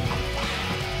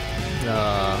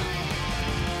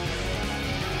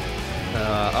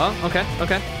 Oh, okay,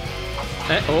 okay.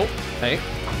 Hey, oh, hey.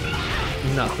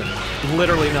 Nothing.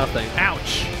 Literally nothing.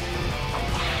 Ouch!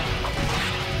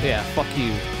 Yeah, fuck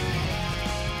you.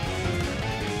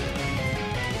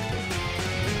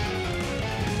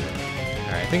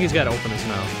 Alright, I think he's gotta open his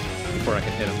mouth before I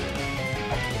can hit him.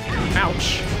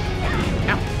 Ouch!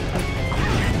 Ow!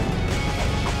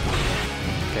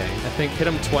 Okay, I think hit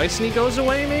him twice and he goes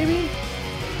away, maybe?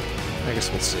 I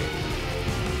guess we'll see.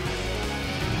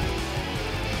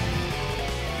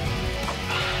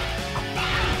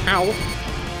 Ow! It's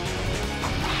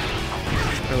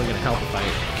really gonna help if I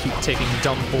keep taking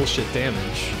dumb bullshit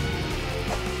damage.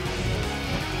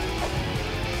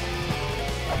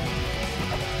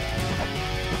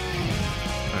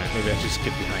 Alright, maybe I should just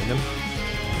get behind him.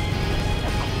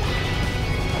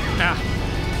 Ah!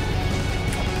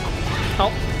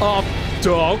 Oh,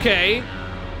 duh, okay.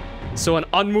 So an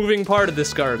unmoving part of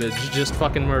this garbage just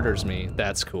fucking murders me.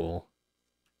 That's cool.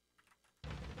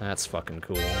 That's fucking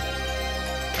cool.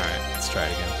 Alright, let's try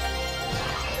it again.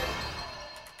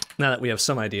 Now that we have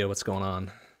some idea what's going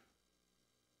on.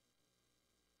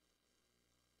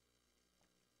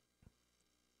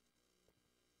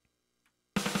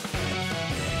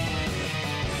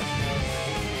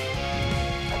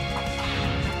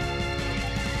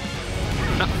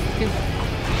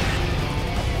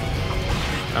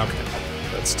 Okay,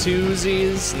 that's two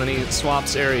Z's, and then he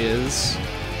swaps areas.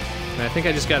 And I think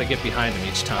I just gotta get behind him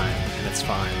each time, and it's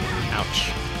fine.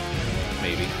 Ouch.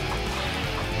 Maybe.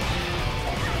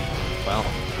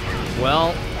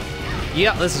 Well,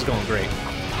 yeah, this is going great.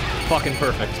 Fucking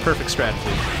perfect. Perfect strategy.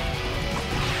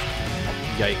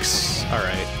 Yikes.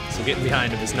 Alright, so getting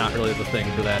behind him is not really the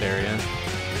thing for that area.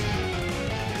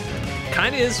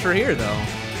 Kinda is for here, though.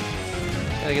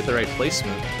 Gotta get the right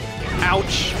placement.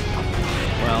 Ouch!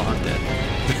 Well, I'm dead.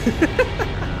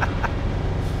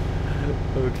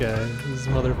 Okay, this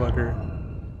motherfucker.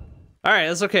 Alright,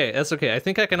 that's okay, that's okay. I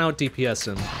think I can out DPS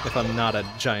him if I'm not a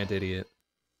giant idiot.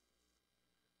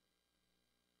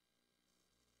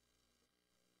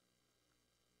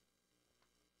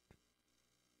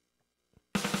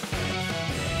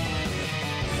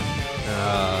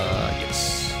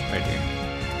 Yes, right here.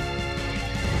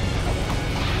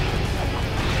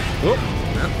 Whoop,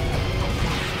 no.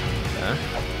 I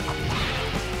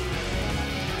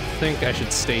think I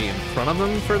should stay in front of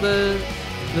him for the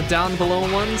down below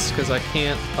ones, because I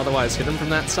can't otherwise hit him from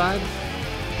that side.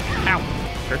 Ow!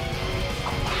 Hurt.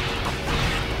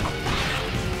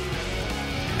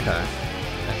 Okay.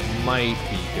 That might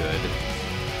be good.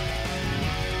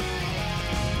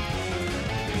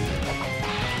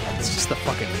 It's just the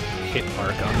fucking hit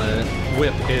mark on the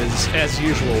whip is, as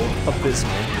usual,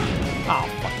 abysmal. Oh,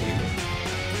 fuck you.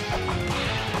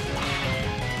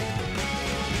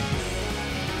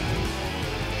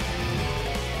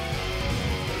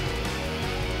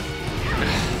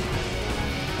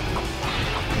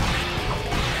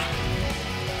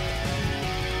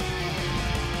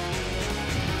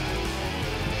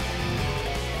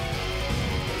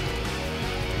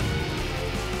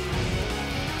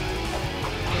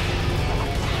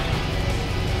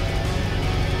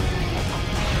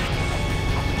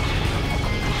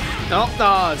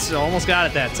 Oh, it's almost got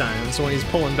it that time. So when he's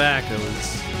pulling back, it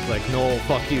was like, no,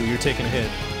 fuck you, you're taking a hit,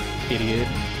 idiot.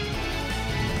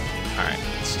 Alright,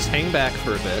 let's just hang back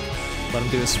for a bit, let him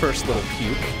do his first little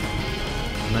puke,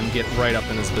 and then get right up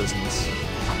in his business.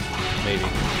 Maybe.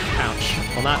 Ouch.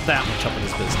 Well, not that much up in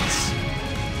his business.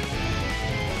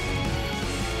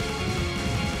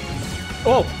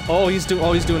 Oh, he's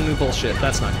doing new bullshit.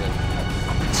 That's not good.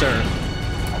 Sir.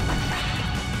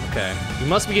 Okay. He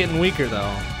must be getting weaker,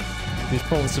 though. He's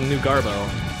pulling some new garbo.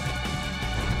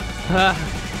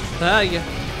 Yeah.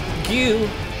 You.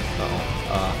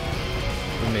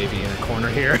 Uh-oh. Maybe in a corner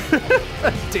here.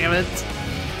 Damn it.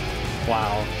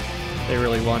 Wow. They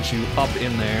really want you up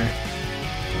in there.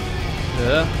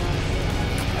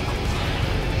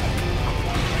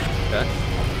 Okay.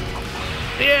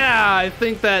 Yeah,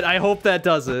 I hope that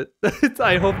does it.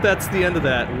 I hope that's the end of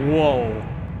that. Whoa.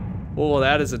 Whoa,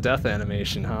 that is a death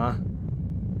animation, huh?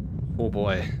 Oh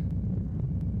boy.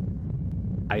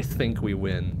 I think we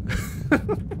win.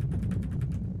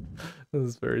 This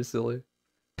is very silly.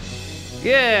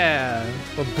 Yeah!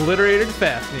 Obliterated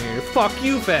Fafnir. Fuck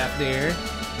you, Fafnir.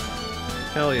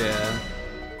 Hell yeah.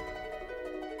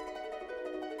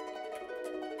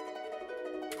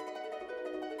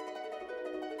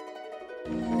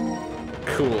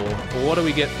 Cool. Well, what do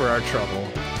we get for our trouble?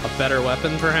 A better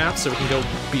weapon, perhaps, so we can go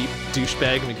beat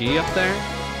douchebag McGee up there?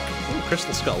 Ooh,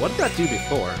 Crystal Skull. What did that do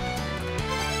before?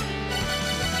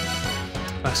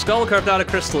 A skull carved out of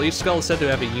crystal. Each skull is said to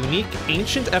have a unique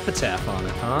ancient epitaph on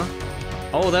it, huh?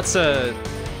 Oh, that's a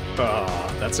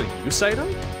use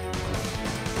item?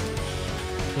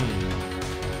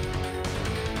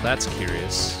 That's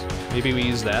curious. Maybe we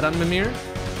use that on Mimir?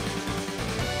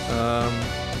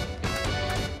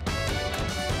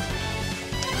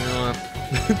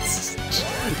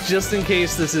 Just in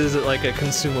case this is like a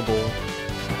consumable.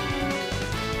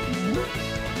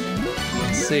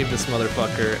 Let's save this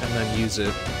motherfucker and then use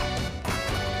it.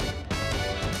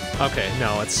 Okay,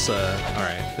 no, it's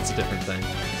alright, it's a different thing.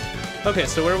 Okay,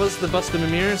 so where was the bust of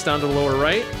Mimir? It's down to the lower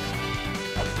right.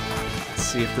 Let's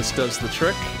see if this does the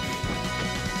trick.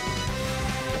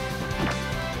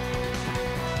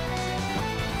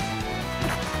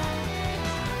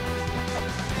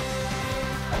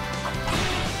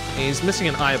 He's missing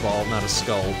an eyeball, not a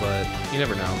skull, but you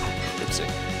never know. Oopsie.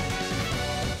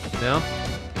 No?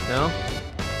 No?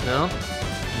 No?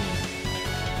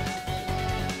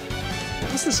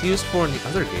 What was this used for in the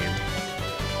other game?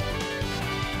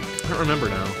 I don't remember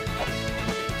now.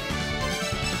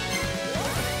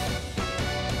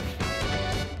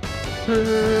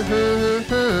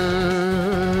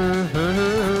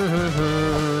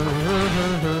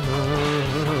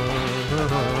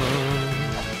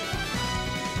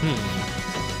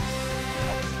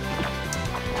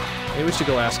 Maybe we should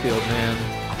go ask the old man.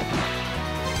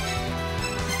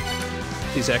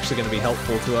 He's actually going to be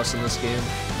helpful to us in this game.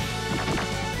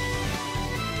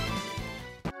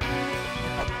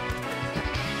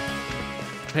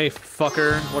 Hey,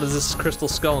 fucker, what does this crystal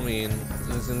skull mean?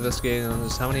 He's investigating on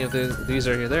this. How many of these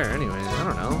are there anyway? I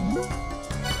don't know.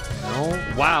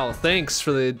 No? Wow, thanks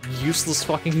for the useless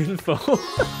fucking info.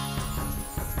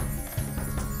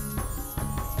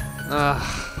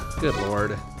 Good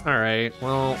lord. Alright,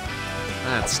 well,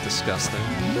 that's disgusting.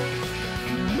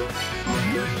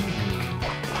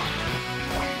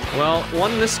 Well,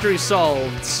 one mystery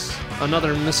solved,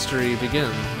 another mystery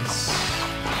begins.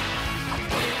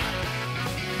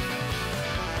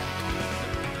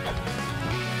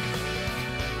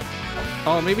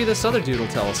 Oh, maybe this other dude will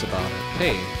tell us about it.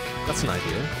 Hey, that's an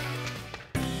idea.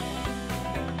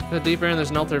 Go deeper and there's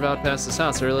an altar about past this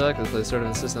house. I really like this place, sort of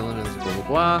insistent on blah blah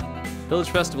blah. Village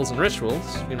festivals and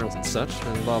rituals, funerals and such,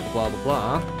 and blah blah blah blah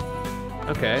blah.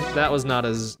 Okay, that was not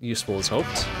as useful as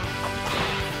hoped.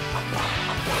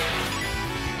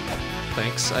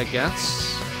 Thanks, I guess.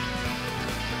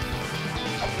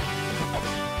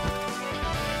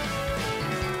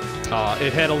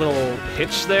 It had a little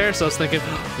hitch there, so I was thinking,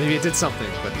 maybe it did something,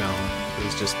 but no, it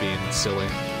was just being silly.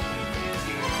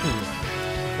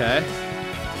 Okay.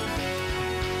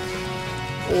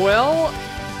 Well,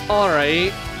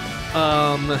 alright.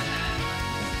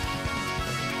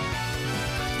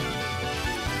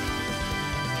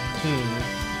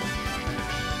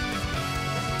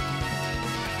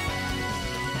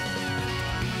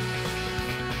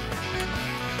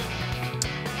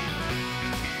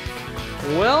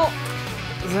 Well,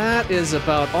 that is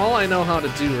about all I know how to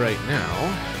do right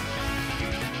now.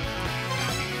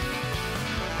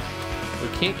 We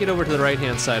can't get over to the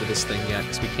right-hand side of this thing yet,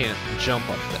 because we can't jump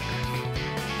up there.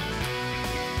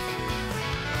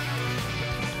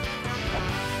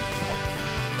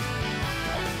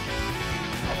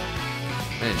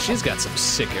 Man, she's got some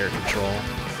sick air control.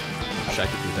 Wish I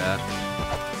could do that.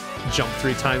 Jump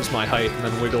 3 times my height and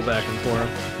then wiggle back and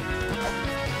forth.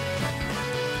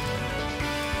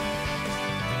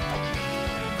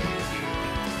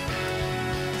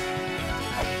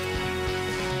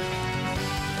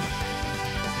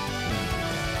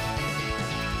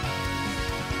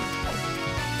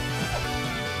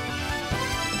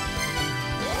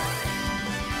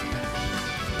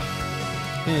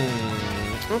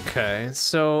 Okay,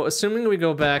 so assuming we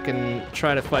go back and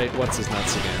try to fight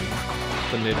what's-his-nuts again,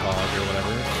 the Nidhogg or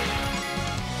whatever,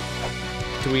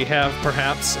 do we have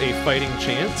perhaps a fighting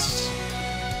chance?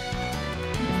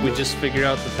 We just figure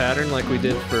out the pattern like we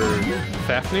did for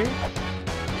Fafnir?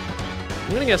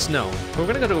 I'm gonna guess no, but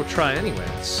we're gonna go try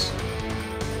anyways.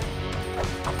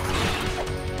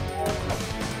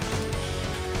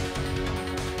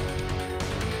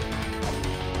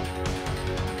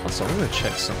 So I'm gonna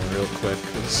check something real quick,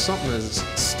 because something is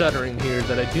stuttering here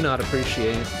that I do not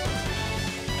appreciate.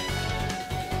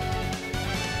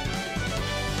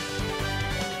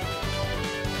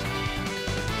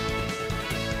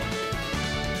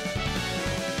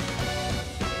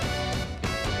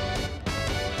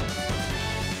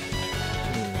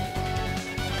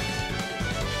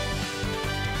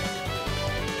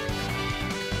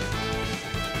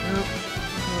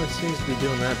 Well, it seems to be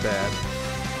doing that bad.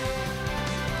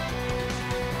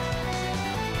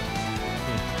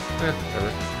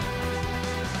 Whatever.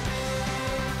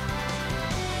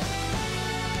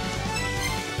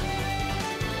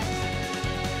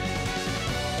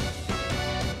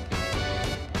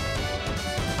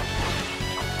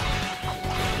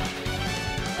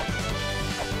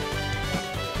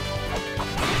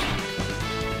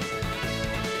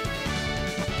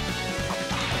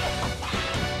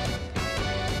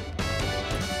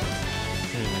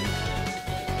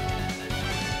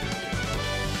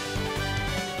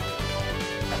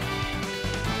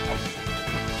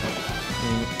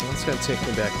 It's gonna take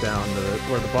me back down to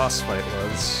where the boss fight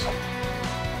was,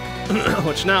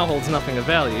 which now holds nothing of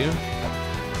value.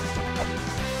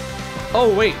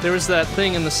 Oh wait, there was that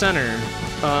thing in the center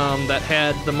that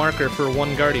had the marker for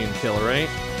 1 guardian kill, right?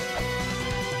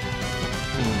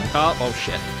 Oh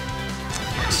shit.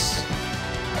 Yes.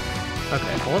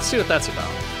 Okay, well let's see what that's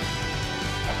about.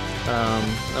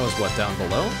 That was what, down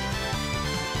below?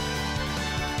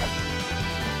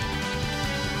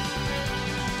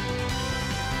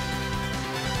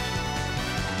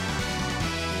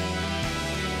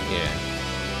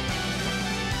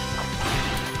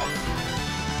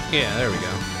 Yeah, there we go.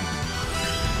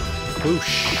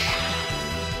 Whoosh.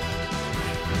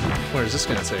 Where is this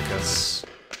gonna take us?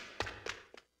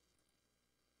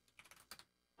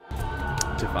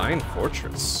 Divine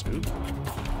Fortress. Ooh.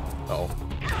 Oh.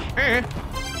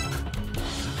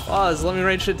 Pause, let me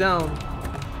write shit down.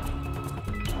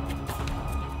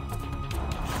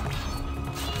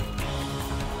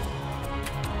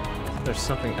 There's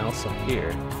something else up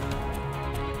here.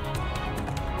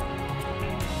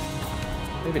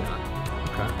 Maybe not.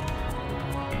 Okay.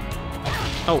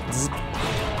 Oh.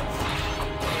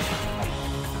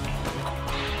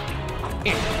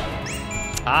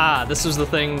 Ah, this is the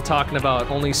thing talking about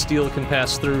only steel can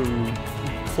pass through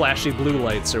flashy blue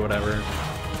lights or whatever.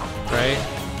 Right?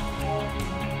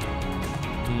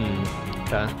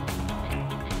 Okay.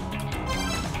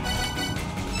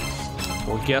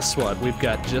 Well, guess what? We've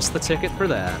got just the ticket for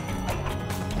that.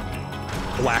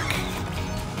 Whack.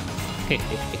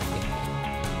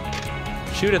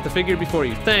 Shoot at the figure before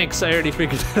you. Thanks, I already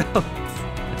figured it out.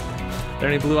 Are there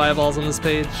any blue eyeballs on this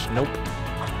page? Nope.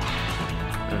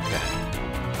 Okay.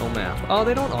 No map. Oh,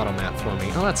 they don't auto-map for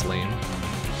me. Oh, that's lame.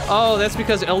 Oh, that's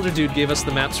because Elder Dude gave us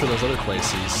the maps for those other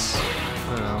places.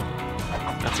 Oh,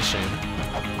 that's a shame.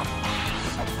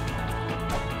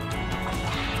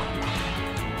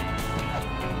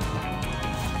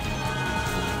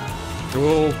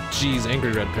 Oh, geez,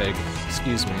 Angry Red Pig.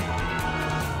 Excuse me.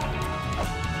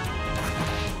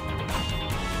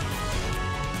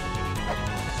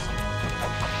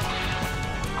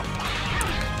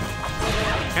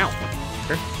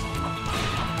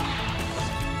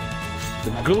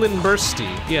 The Gullinbursti.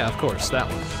 Yeah, of course, that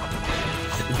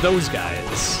one. Those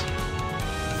guys.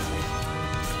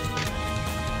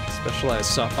 Specialized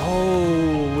soft.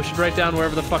 Oh, we should write down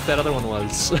wherever the fuck that other one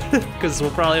was. Because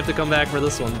we'll probably have to come back for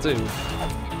this one, too.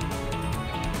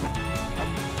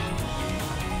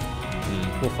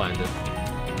 We'll find it.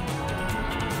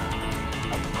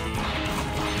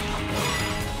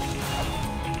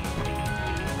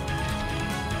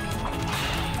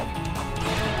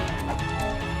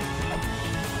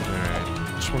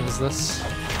 Alright, which one is this?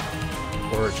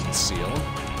 Origin seal.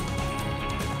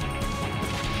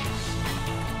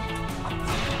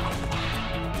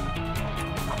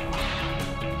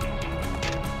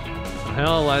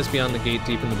 Hell lies beyond the gate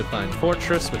deep in the defined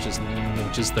fortress, which is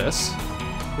this.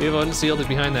 We have unsealed it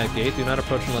behind that gate. Do not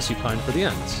approach unless you pine for the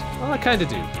ends. Well, I kinda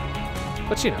do.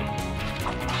 But you know.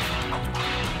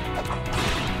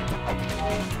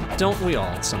 Don't we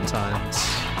all sometimes?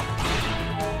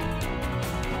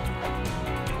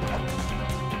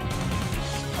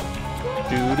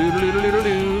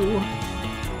 Do-do-do-do-do-do-do.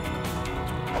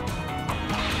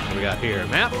 What do we got here?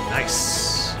 Map?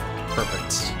 Nice.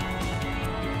 Perfect.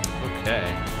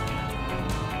 Okay.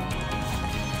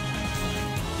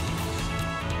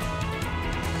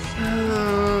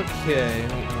 Okay,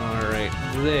 we are right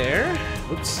there.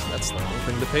 Oops, that's the wrong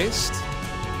thing to paste.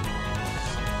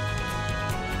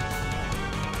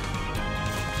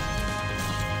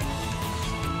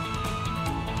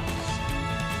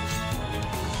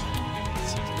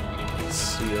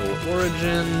 Seal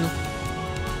origin.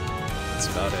 That's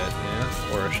about it,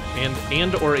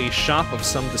 yeah. Or a shop of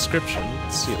some description.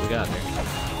 Let's see what we got here.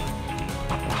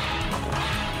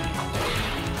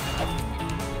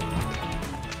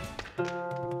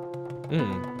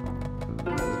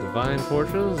 Divine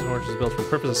Fortress. Fortress built for the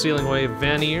purpose of sealing away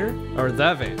Vanir, or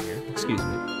the Vanir, excuse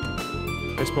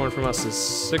me. Firstborn from us is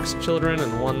 6 children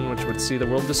and 1 which would see the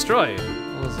world destroyed.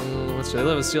 Once they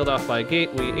live is sealed off by a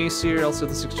gate. We Aesir, also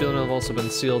the 6 children have also been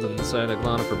sealed inside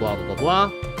Aglana for blah blah blah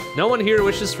blah. No one here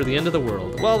wishes for the end of the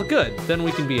world. Well, good. Then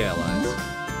we can be allies.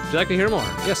 Would you like to hear more?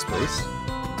 Yes, please.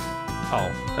 Oh,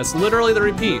 that's literally the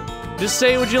repeat. Just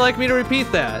say, would you like me to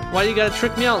repeat that? Why you gotta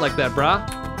trick me out like that, brah?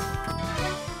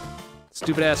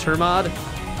 Stupid ass Hermod.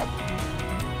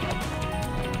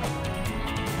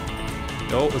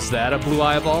 Oh, was that a blue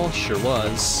eyeball? Sure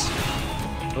was.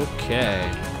 Okay.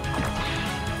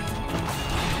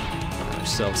 Got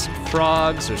ourselves some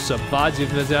frogs or some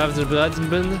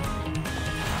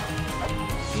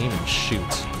Aim and shoot.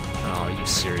 Oh, are you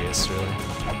serious, really?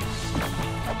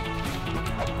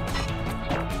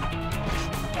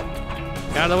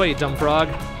 Out of the way, you dumb frog.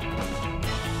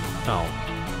 Oh.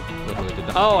 Literally did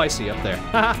that. Oh, I see, up there.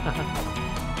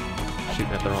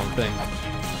 Shooting at the wrong thing.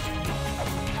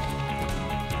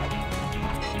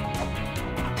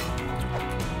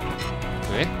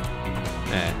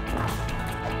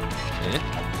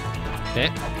 Okay.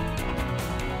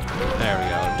 There we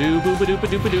go.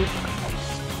 Doo-boo-ba-doo-ba-doo-ba-doo.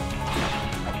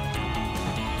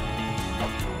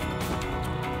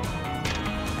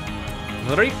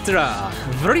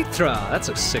 Vritra, that's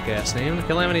a sick-ass name. The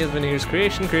calamity of Vanir's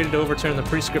creation, created to overturn the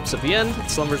prescripts of the end. It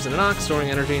slumbers in an ox, storing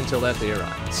energy until that day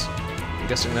arrives. I'm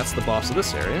guessing that's the boss of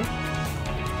this area.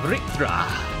 Vritra.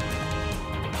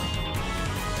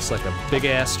 It's like a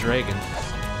big-ass dragon.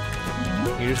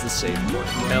 Here's the save point.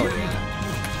 Hell yeah.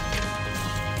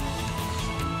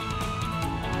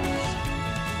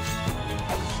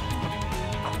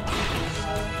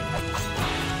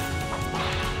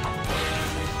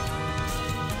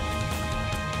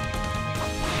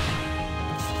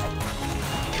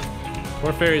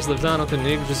 More fairies lived on within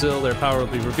Yggdrasil. Their power will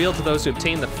be revealed to those who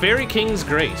obtain the Fairy King's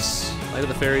grace. Light of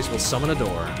the fairies will summon a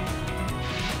door.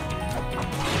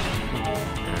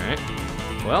 Alright.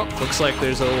 Well, looks like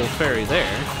there's a little fairy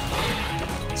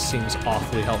there. Seems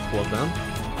awfully helpful of them.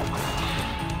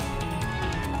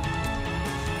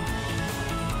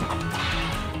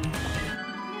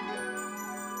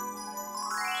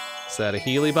 Is that a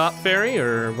Healy-Bop fairy,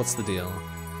 or what's the deal?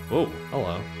 Whoa,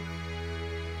 hello.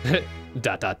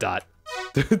 Dot.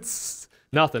 It's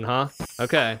nothing, huh?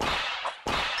 Okay.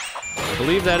 I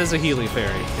believe that is a Healy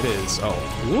fairy. It is. Oh,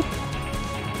 whoop.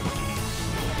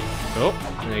 Oh,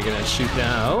 and you're gonna shoot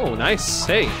down. Oh, nice.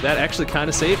 Hey, that actually kind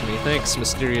of saved me. Thanks,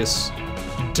 mysterious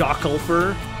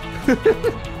Dockelfer.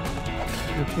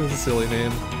 That's a silly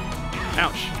name.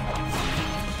 Ouch.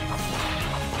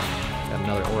 Got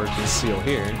another origin seal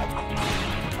here.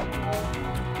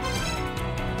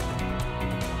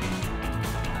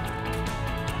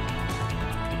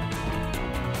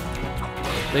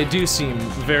 They do seem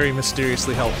very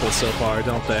mysteriously helpful so far,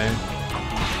 don't they?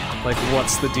 Like,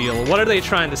 what's the deal? What are they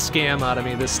trying to scam out of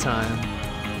me this time?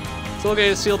 Soul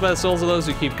Gate is sealed by the souls of those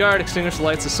who keep guard. Extinguish the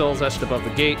lights of souls etched above the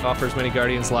gate. Offer as many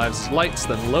guardians' lives as lights.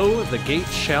 Then lo, the gate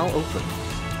shall open.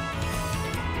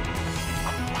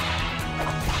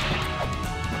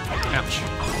 Ouch.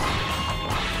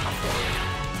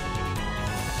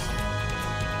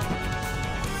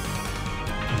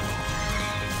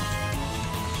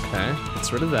 Okay,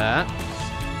 gets rid of that.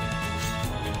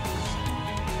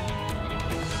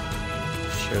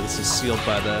 Sure, this is sealed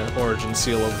by the origin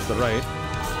seal over to the right.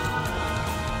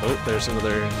 Oh, there's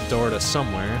another door to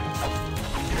somewhere.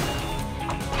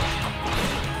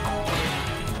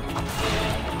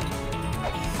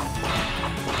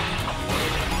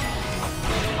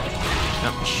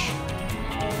 Ouch.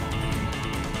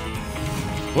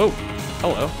 Whoa!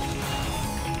 Hello.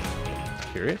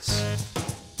 Curious.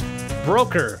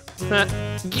 Broker!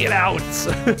 Get out!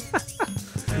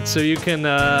 So you can,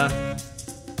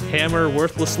 hammer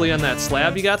worthlessly on that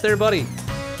slab you got there, buddy?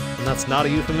 And that's not a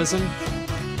euphemism?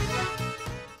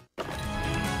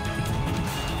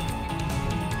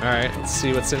 Alright, let's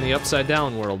see what's in the upside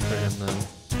down world for him then.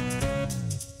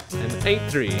 An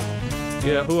 8-3.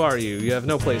 Yeah, who are you? You have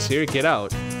no place here, get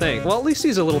out. Thanks. Well, at least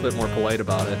he's a little bit more polite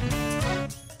about it.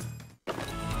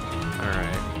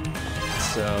 Alright.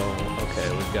 So,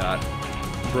 okay, we've got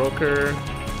Broker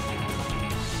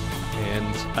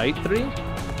and 8-3.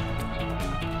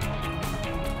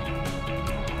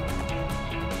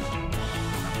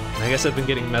 I guess I've been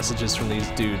getting messages from these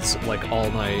dudes like all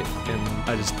night, and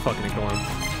I just fucking ignore them.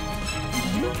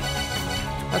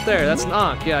 Right there, that's an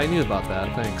Ankh. Yeah, I knew about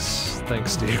that. Thanks.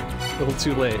 Thanks, dude. A little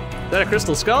too late. Is that a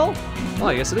crystal skull? Oh,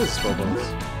 I guess it is skull bones.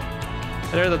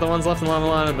 I heard that the ones left in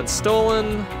LA-MULANA have been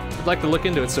stolen. I'd like to look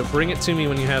into it, so bring it to me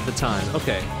when you have the time.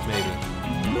 Okay, maybe.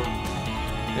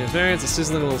 There's variants, a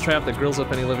sizzling little trap that grills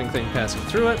up any living thing passing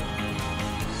through it.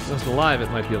 If it wasn't alive, it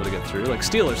might be able to get through. Like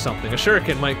steel or something. A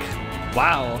shuriken might...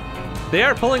 Wow. They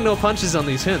are pulling no punches on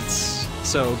these hints,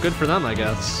 so good for them, I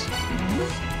guess.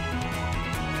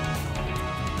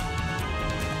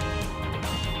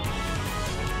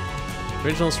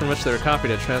 Originals from which they were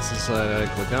copied at Transatlantic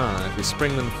Lagana. If we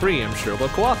spring them free, I'm sure they'll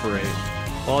cooperate.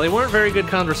 Well, they weren't very good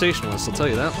conversationalists, I'll tell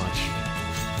you that much.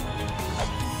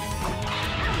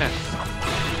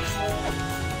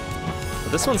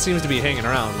 But this one seems to be hanging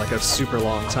around like a super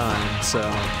long time, so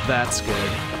that's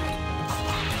good.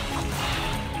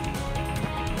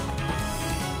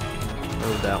 Where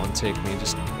would that one take me?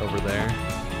 Just over there?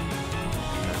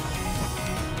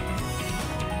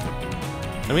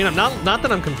 I mean, I'm not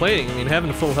that I'm complaining. I mean,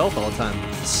 having full health all the time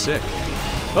is sick.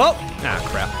 Oh! Ah,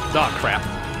 crap. Oh, crap.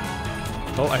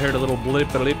 Oh, I heard a little blip,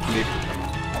 blip, blip.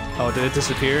 Oh, did it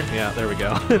disappear? Yeah, there we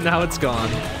go. Now it's gone.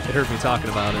 It heard me talking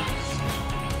about it.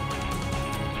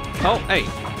 Oh, hey!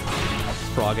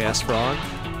 Frog-ass frog.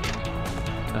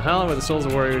 A hall where the souls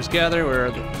of warriors gather,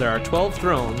 where there are 12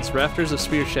 thrones, rafters of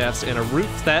spear shafts, and a roof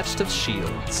thatched of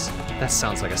shields. That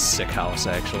sounds like a sick house,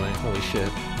 actually. Holy shit.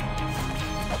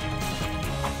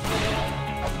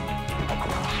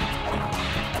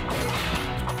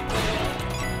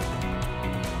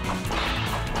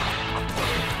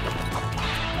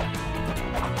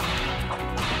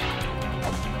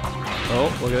 Oh,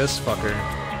 look at this fucker.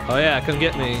 Oh yeah, come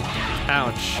get me.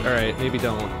 Ouch. Alright, maybe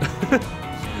don't.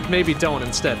 Maybe don't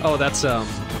instead. Oh, that's a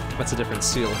different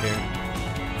seal here.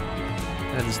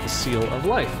 That is the seal of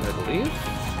life, I believe.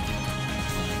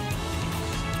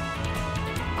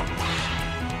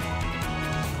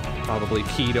 Probably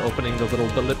key to opening the little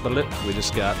bullet we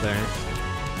just got there.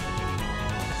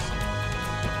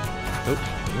 Oop.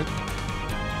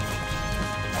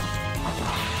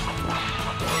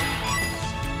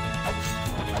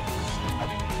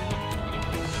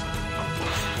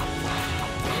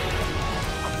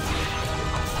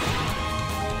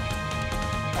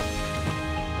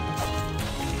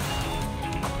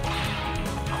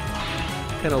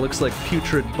 Kinda looks like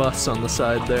putrid bus on the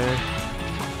side there.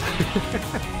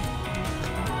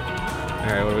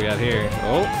 Alright, what do we got here?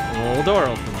 Oh, a little door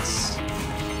opens.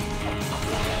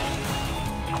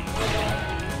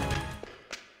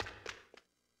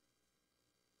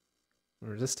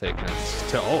 Where does this take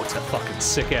us? Oh, it's a fucking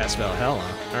sick-ass Valhalla.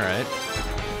 Alright.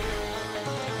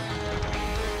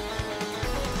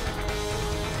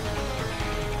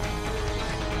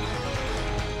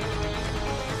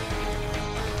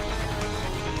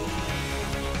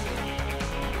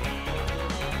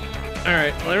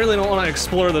 Alright, well, I really don't want to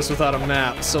explore this without a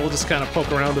map, so we'll just kind of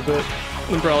poke around a bit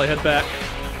and probably head back.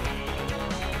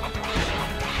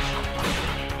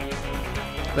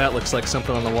 That looks like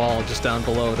something on the wall just down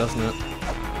below, doesn't it?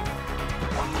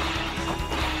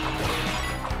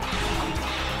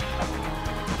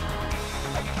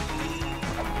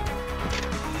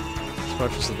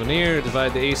 Fortress of Vanir,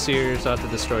 divide the Aesir, sought to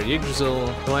destroy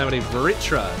Yggdrasil. Calamity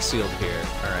Varitra sealed here.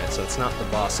 Alright, so it's not the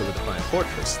boss of the Defiant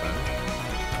Fortress then.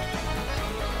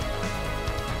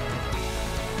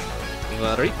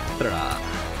 Varitra.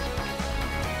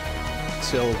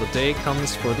 Till the day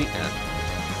comes for the end.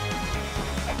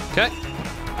 Okay.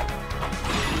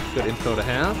 Good info to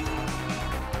have.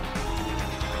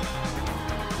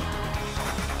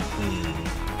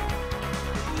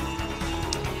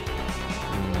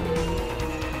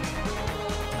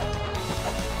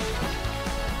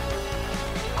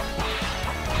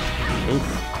 Oof.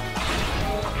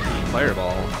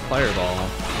 Fireball. Fireball.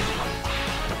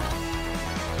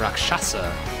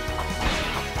 Rakshasa.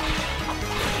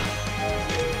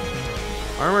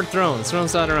 Armored thrones.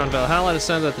 Thrones dotted around Valhalla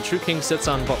descend that the true king sits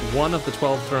on but one of the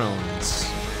 12 thrones.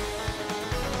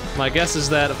 My guess is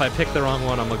that if I pick the wrong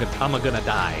one, I'm gonna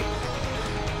die.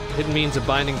 Hidden means of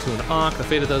binding to an Ankh. The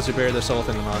fate of those who bury their soul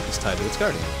within an Ankh is tied to its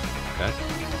guardian. Okay.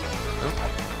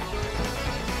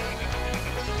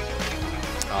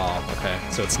 Oh, okay.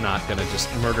 So it's not gonna just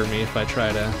murder me if I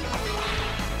try to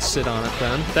sit on it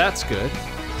then. That's good.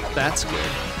 That's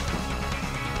good.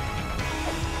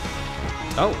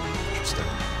 Oh, interesting.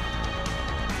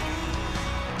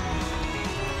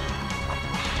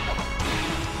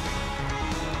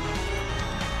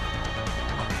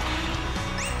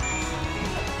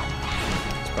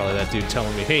 It's probably that dude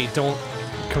telling me, hey, don't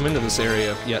come into this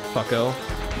area yet, fucko.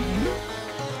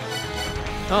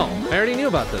 Oh, I already knew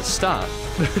about this. Stop.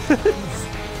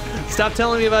 Stop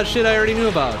telling me about shit I already knew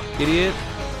about, idiot.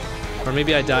 Or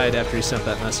maybe I died after he sent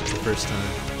that message the first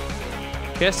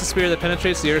time. Cast a spear that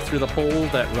penetrates the earth through the hole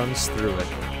that runs through it.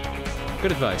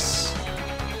 Good advice.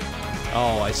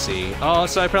 Oh, I see. Oh,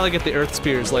 so I probably get the earth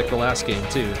spears like the last game,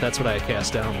 too. That's what I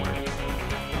cast downward.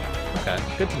 Okay,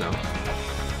 good to know.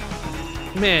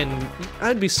 Man,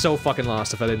 I'd be so fucking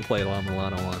lost if I didn't play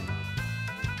LA-MULANA 1.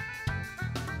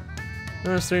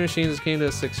 There's 3 machines that came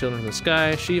to 6 children from the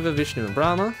sky. Shiva, Vishnu, and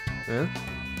Brahma. Yeah.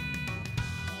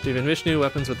 Shiva and Vishnu,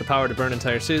 weapons with the power to burn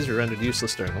entire cities, were rendered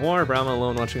useless during the war. Brahma,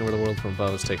 alone watching over the world from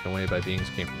above, was taken away by beings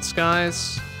who came from the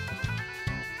skies.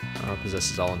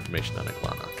 Possesses all information on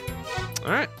Niglana.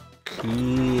 Alright.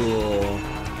 Cool.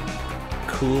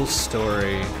 Cool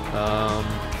story.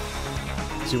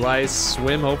 Do I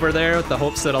swim over there with the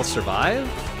hopes that I'll survive?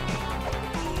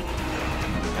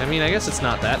 I mean, I guess it's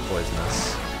not that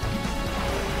poisonous.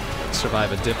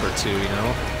 Survive a dip or two, you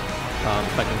know?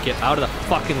 If I can get out of the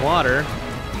fucking water.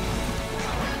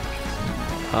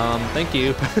 Thank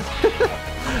you.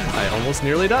 I almost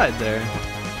nearly died there.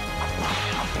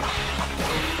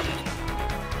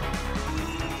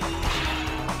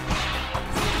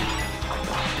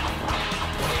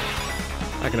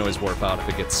 I can always warp out if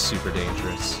it gets super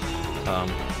dangerous.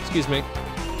 Excuse me.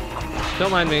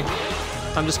 Don't mind me.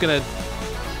 I'm just gonna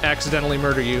accidentally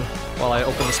murder you while I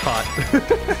open this pot.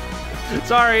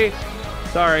 Sorry.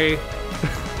 Sorry.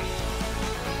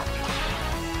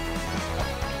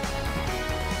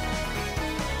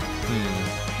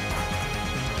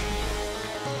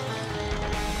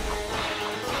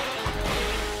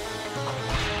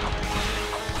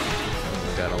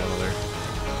 Got another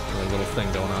little thing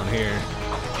going on here.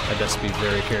 I best be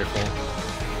very careful.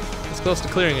 It's close to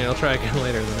clearing it. I'll try again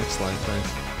later in the next line. Thanks.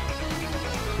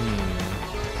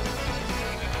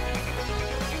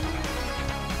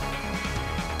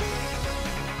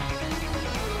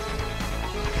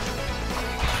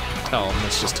 Oh, and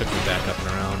this just took me back up and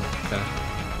around. Okay.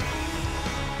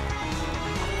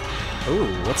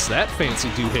 Ooh, what's that fancy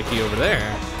doohickey over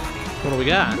there? What do we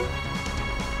got?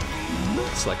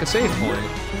 It's like a save point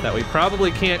that we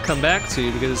probably can't come back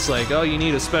to because it's like, oh, you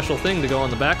need a special thing to go on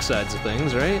the backsides of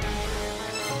things, right?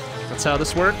 That's how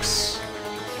this works.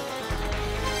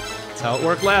 That's how it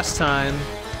worked last time.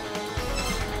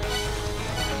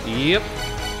 Yep.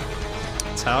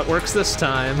 That's how it works this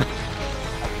time.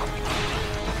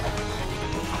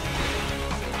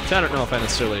 I don't know if I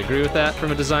necessarily agree with that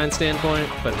from a design standpoint,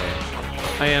 but hey,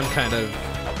 I am kind of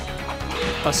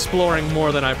exploring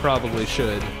more than I probably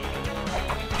should.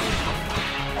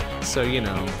 So, you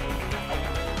know.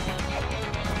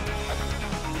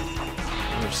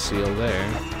 There's seal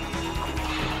there.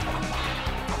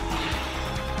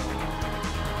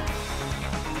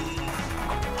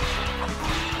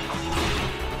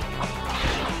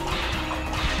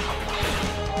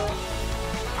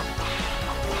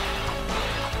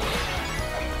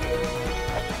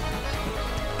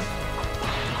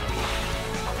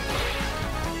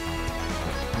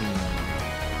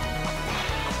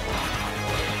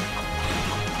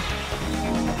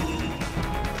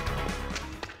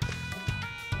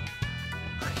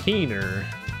 Keener.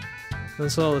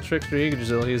 That's all the trickster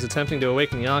Yggdrasil. He is attempting to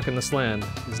awaken the Ankh in this land.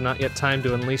 It is not yet time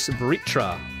to unleash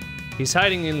Britra. He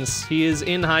is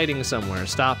in hiding somewhere.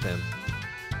 Stop him.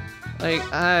 Like,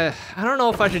 I don't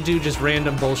know if I should do just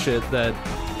random bullshit that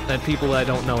people I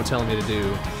don't know tell me to do.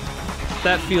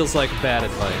 That feels like bad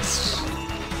advice.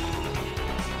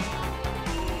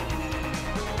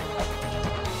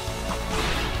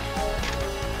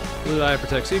 Blue Eye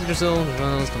protects Yggdrasil,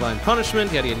 levels divine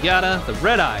punishment, yada yada yada. The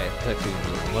Red Eye protects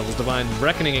Yggdrasil, levels divine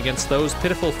reckoning against those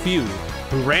pitiful few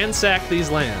who ransack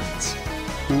these lands.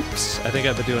 Oops, I think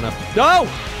I've been doing enough. No!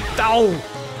 Oh!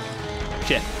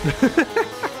 Shit.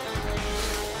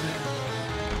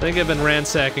 I think I've been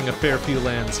ransacking a fair few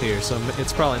lands here, so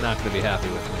it's probably not going to be happy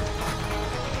with me.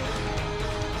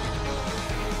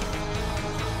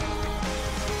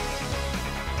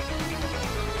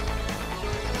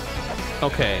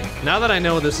 Okay, now that I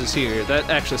know this is here, that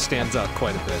actually stands out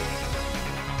quite a bit.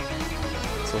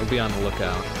 So we'll be on the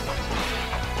lookout.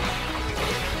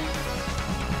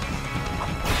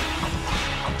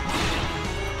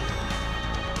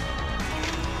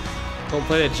 We'll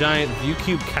play a giant view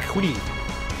cube Kakuri,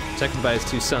 protected by his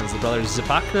two sons, the brothers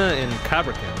Zipakna and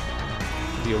Kabrakin.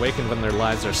 Be awakened when their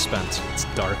lives are spent. It's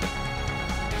dark.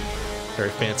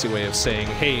 Very fancy way of saying,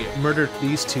 hey, murder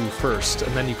these two first,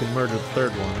 and then you can murder the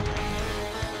third one.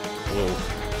 Whoa.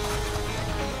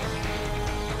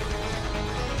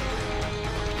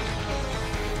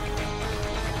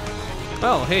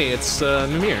 Oh, hey, it's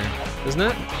Mimir, isn't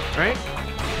it? Right?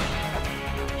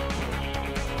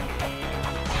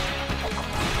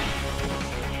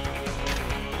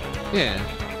 Yeah.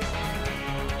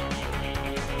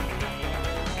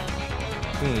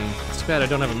 It's too bad I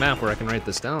don't have a map where I can write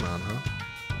this down on, huh?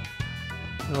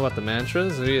 Know about the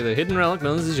mantras? The hidden relic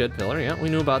known as the Jed Pillar. Yeah, we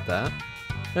knew about that.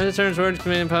 And it turns words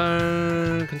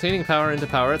containing power into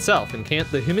power itself. Incant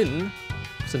the Himin,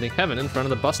 sending heaven in front of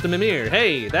the bust of Mimir.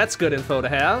 Hey, that's good info to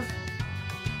have.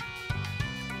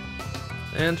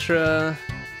 Mantra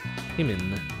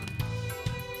Himin.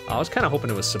 I was kind of hoping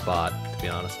it was Sabat, to be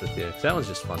honest with you, because that one's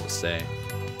just fun to say.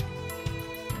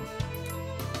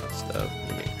 Bust of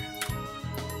Mimir.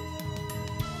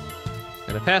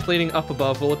 And a path leading up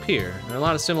above will appear. There are a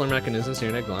lot of similar mechanisms here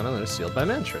in Eglana that are sealed by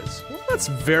mantras. Well, that's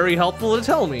very helpful to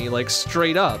tell me, like,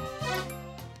 straight up.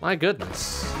 My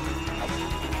goodness.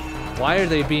 Why are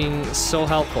they being so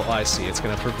helpful? Oh, I see. It's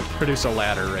gonna produce a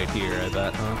ladder right here, I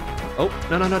bet, huh? Oh,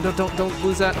 no, don't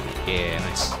lose that. Yeah,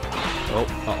 nice. Oh,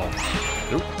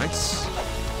 uh-oh. Oop, nice.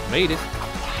 Made it.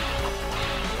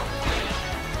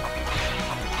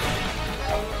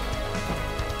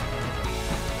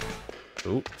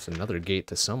 Ooh, it's another gate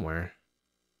to somewhere.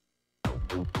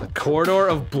 The Corridor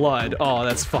of Blood. Oh,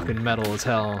 that's fucking metal as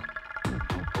hell.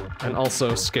 And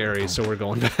also scary, so we're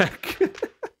going back.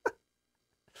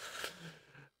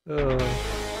 Oh,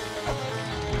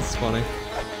 it's funny.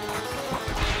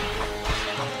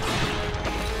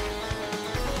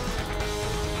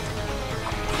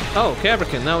 Oh,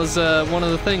 Cabrican, that was one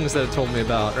of the things that it told me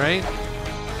about, right?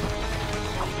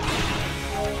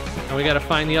 And we gotta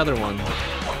find the other one.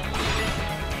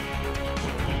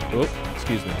 Oh,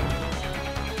 excuse me.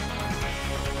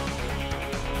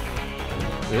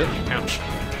 Ouch.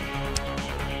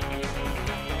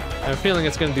 I have a feeling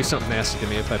it's gonna do something nasty to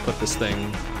me if I put this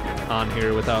thing on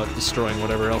here without destroying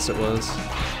whatever else it was.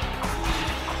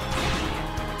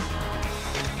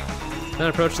 Then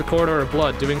approach the Corridor of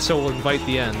Blood. Doing so will invite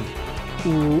the end.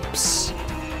 Oops.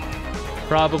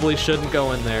 Probably shouldn't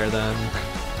go in there then.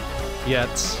 Yet.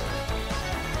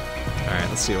 Alright,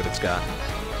 let's see what it's got.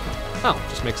 Oh,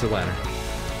 just makes a ladder.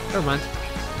 Never mind.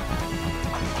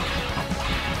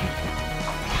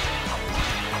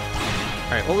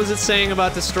 Alright, what was it saying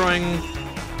about destroying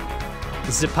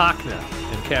Zipakna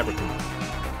and Cabrican?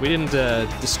 We didn't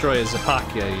destroy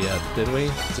Zipakya yet, did we?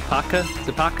 Zipaka?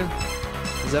 Zipaka?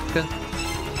 Zepka?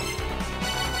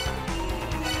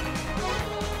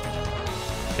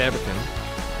 Cabrican.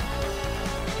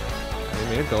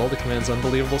 Made gold, it commands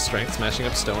unbelievable strength, smashing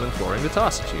up stone and flooring to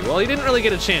toss at you. Well, he didn't really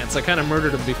get a chance. I kind of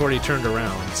murdered him before he turned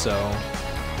around, so,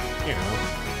 you know.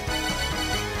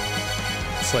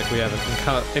 It's like we haven't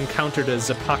encountered a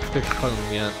Zipakna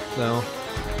yet, though.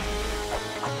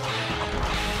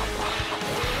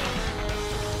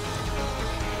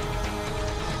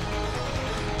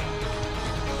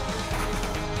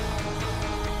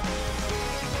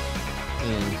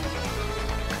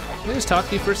 Can I just talk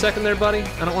to you for a second there, buddy?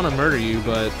 I don't want to murder you,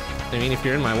 but, I mean, if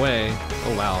you're in my way...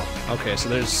 Oh, wow. Okay, so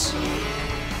there's...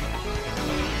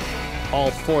 all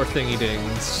 4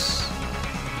 thingy-dings.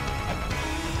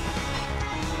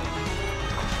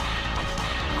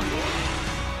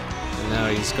 And now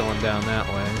he's going down that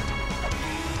way.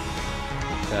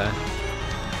 Okay.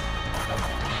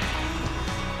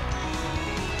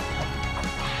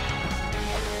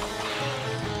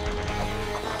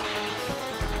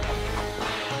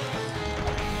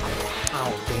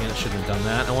 Oh, dang it, I shouldn't have done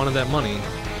that. I wanted that money.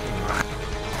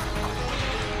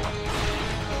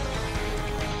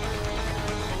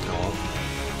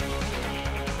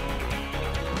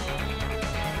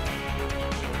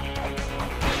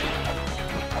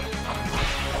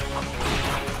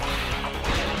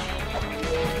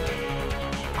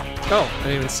 Oh, I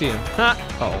didn't even see him. Ha!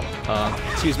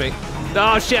 Oh, excuse me.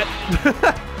 Oh, shit!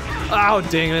 Oh,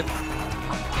 dang it.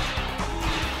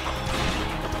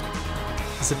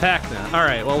 It's a pack now.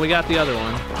 Alright, well, we got the other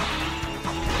one.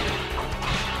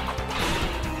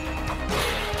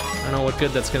 I don't know what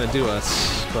good that's gonna do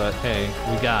us, but hey,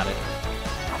 we got it.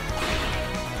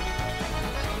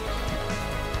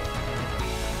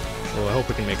 Oh, I hope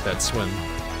we can make that swim.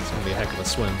 It's gonna be a heck of a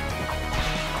swim.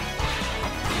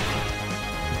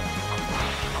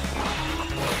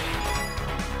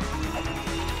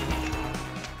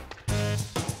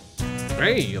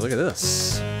 Hey, look at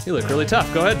this. You look really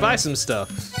tough. Go ahead, buy some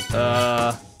stuff.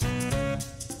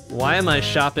 Why am I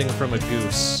shopping from a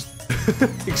goose?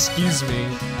 Excuse me.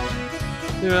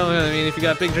 You know, I mean, if you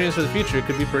got big dreams for the future, it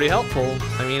could be pretty helpful.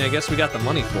 I mean, I guess we got the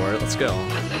money for it. Let's go.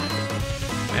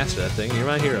 Master that thing. You're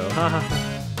my hero. Haha.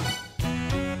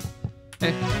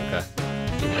 Okay.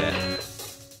 Keep that.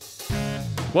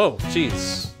 Whoa,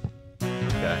 jeez.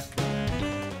 Okay.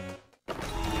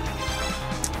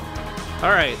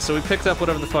 Alright, so we picked up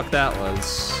whatever the fuck that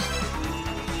was.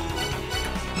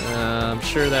 I'm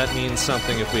sure that means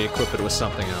something if we equip it with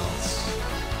something else.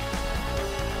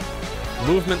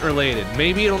 Movement related.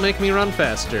 Maybe it'll make me run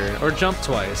faster, or jump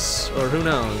twice, or who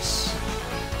knows.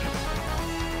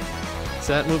 Is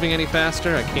that moving any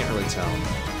faster? I can't really tell.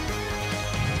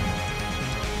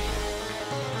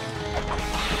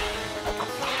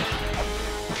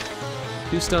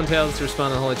 Two stone tablets to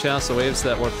respond to the Holy Chalice. The waves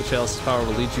that warp the chalice's power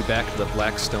will lead you back to the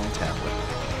black stone tablet.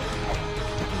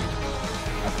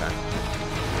 Okay.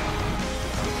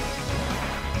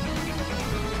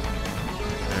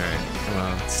 Alright, come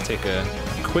on. Let's take a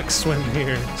quick swim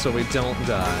here so we don't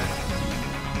die.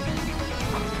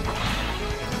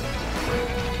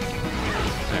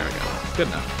 There we go. Good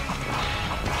enough.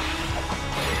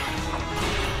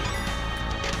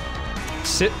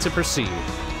 Sit to proceed.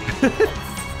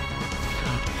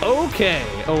 Okay.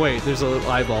 Oh wait, there's a little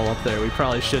eyeball up there. We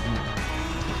probably shouldn't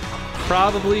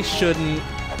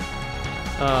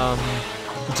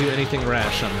do anything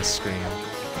rash on this screen.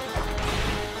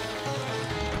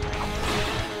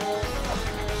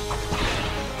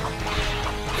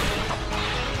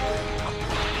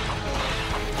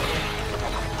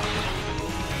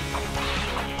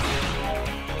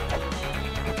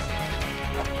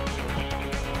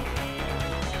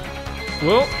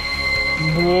 Whoa.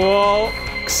 Whoa.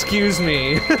 Excuse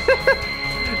me.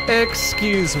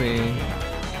 Excuse me.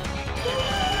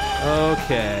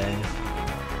 Okay.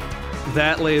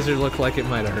 That laser looked like it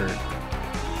might have hurt.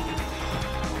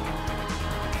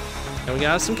 And we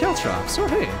got some Caltrops. Oh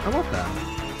hey, I love that.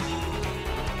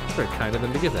 It's very kind of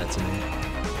them to give that to me.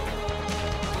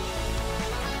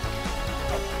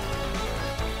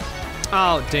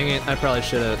 Oh, dang it. I probably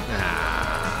should have...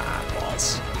 Ah,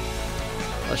 balls.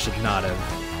 I should not have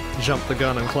jumped the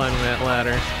gun on climbing that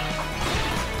ladder.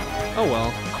 Oh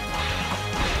well.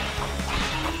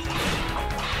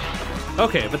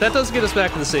 Okay, but that does get us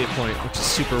back to the save point, which is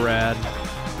super rad.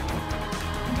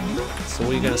 So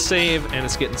we're gonna save, and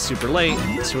it's getting super late,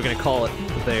 so we're gonna call it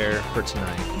there for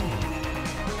tonight.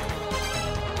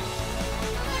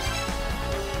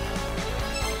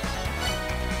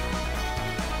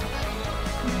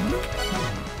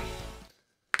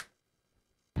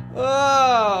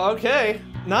 Oh, okay.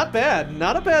 Not bad.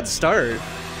 Not a bad start.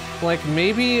 Like,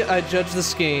 maybe I judged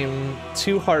this game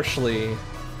too harshly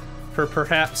for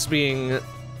perhaps being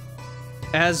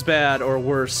as bad or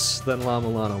worse than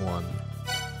LA-MULANA 1.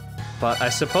 But I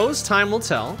suppose time will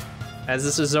tell, as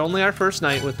this is only our first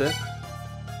night with it.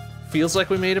 Feels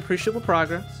like we made appreciable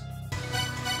progress.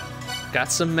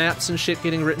 Got some maps and shit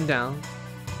getting written down.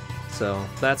 So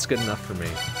that's good enough for me.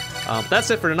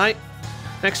 That's it for tonight.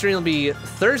 Next stream will be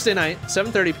Thursday night,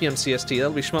 7:30 p.m. CST.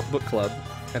 That'll be Shmup Book Club.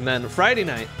 And then Friday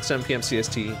night, 7 p.m.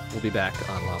 CST, we'll be back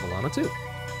on LA-MULANA 2. All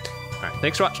right,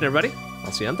 thanks for watching, everybody.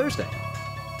 I'll see you on Thursday.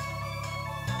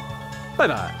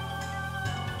 Bye-bye.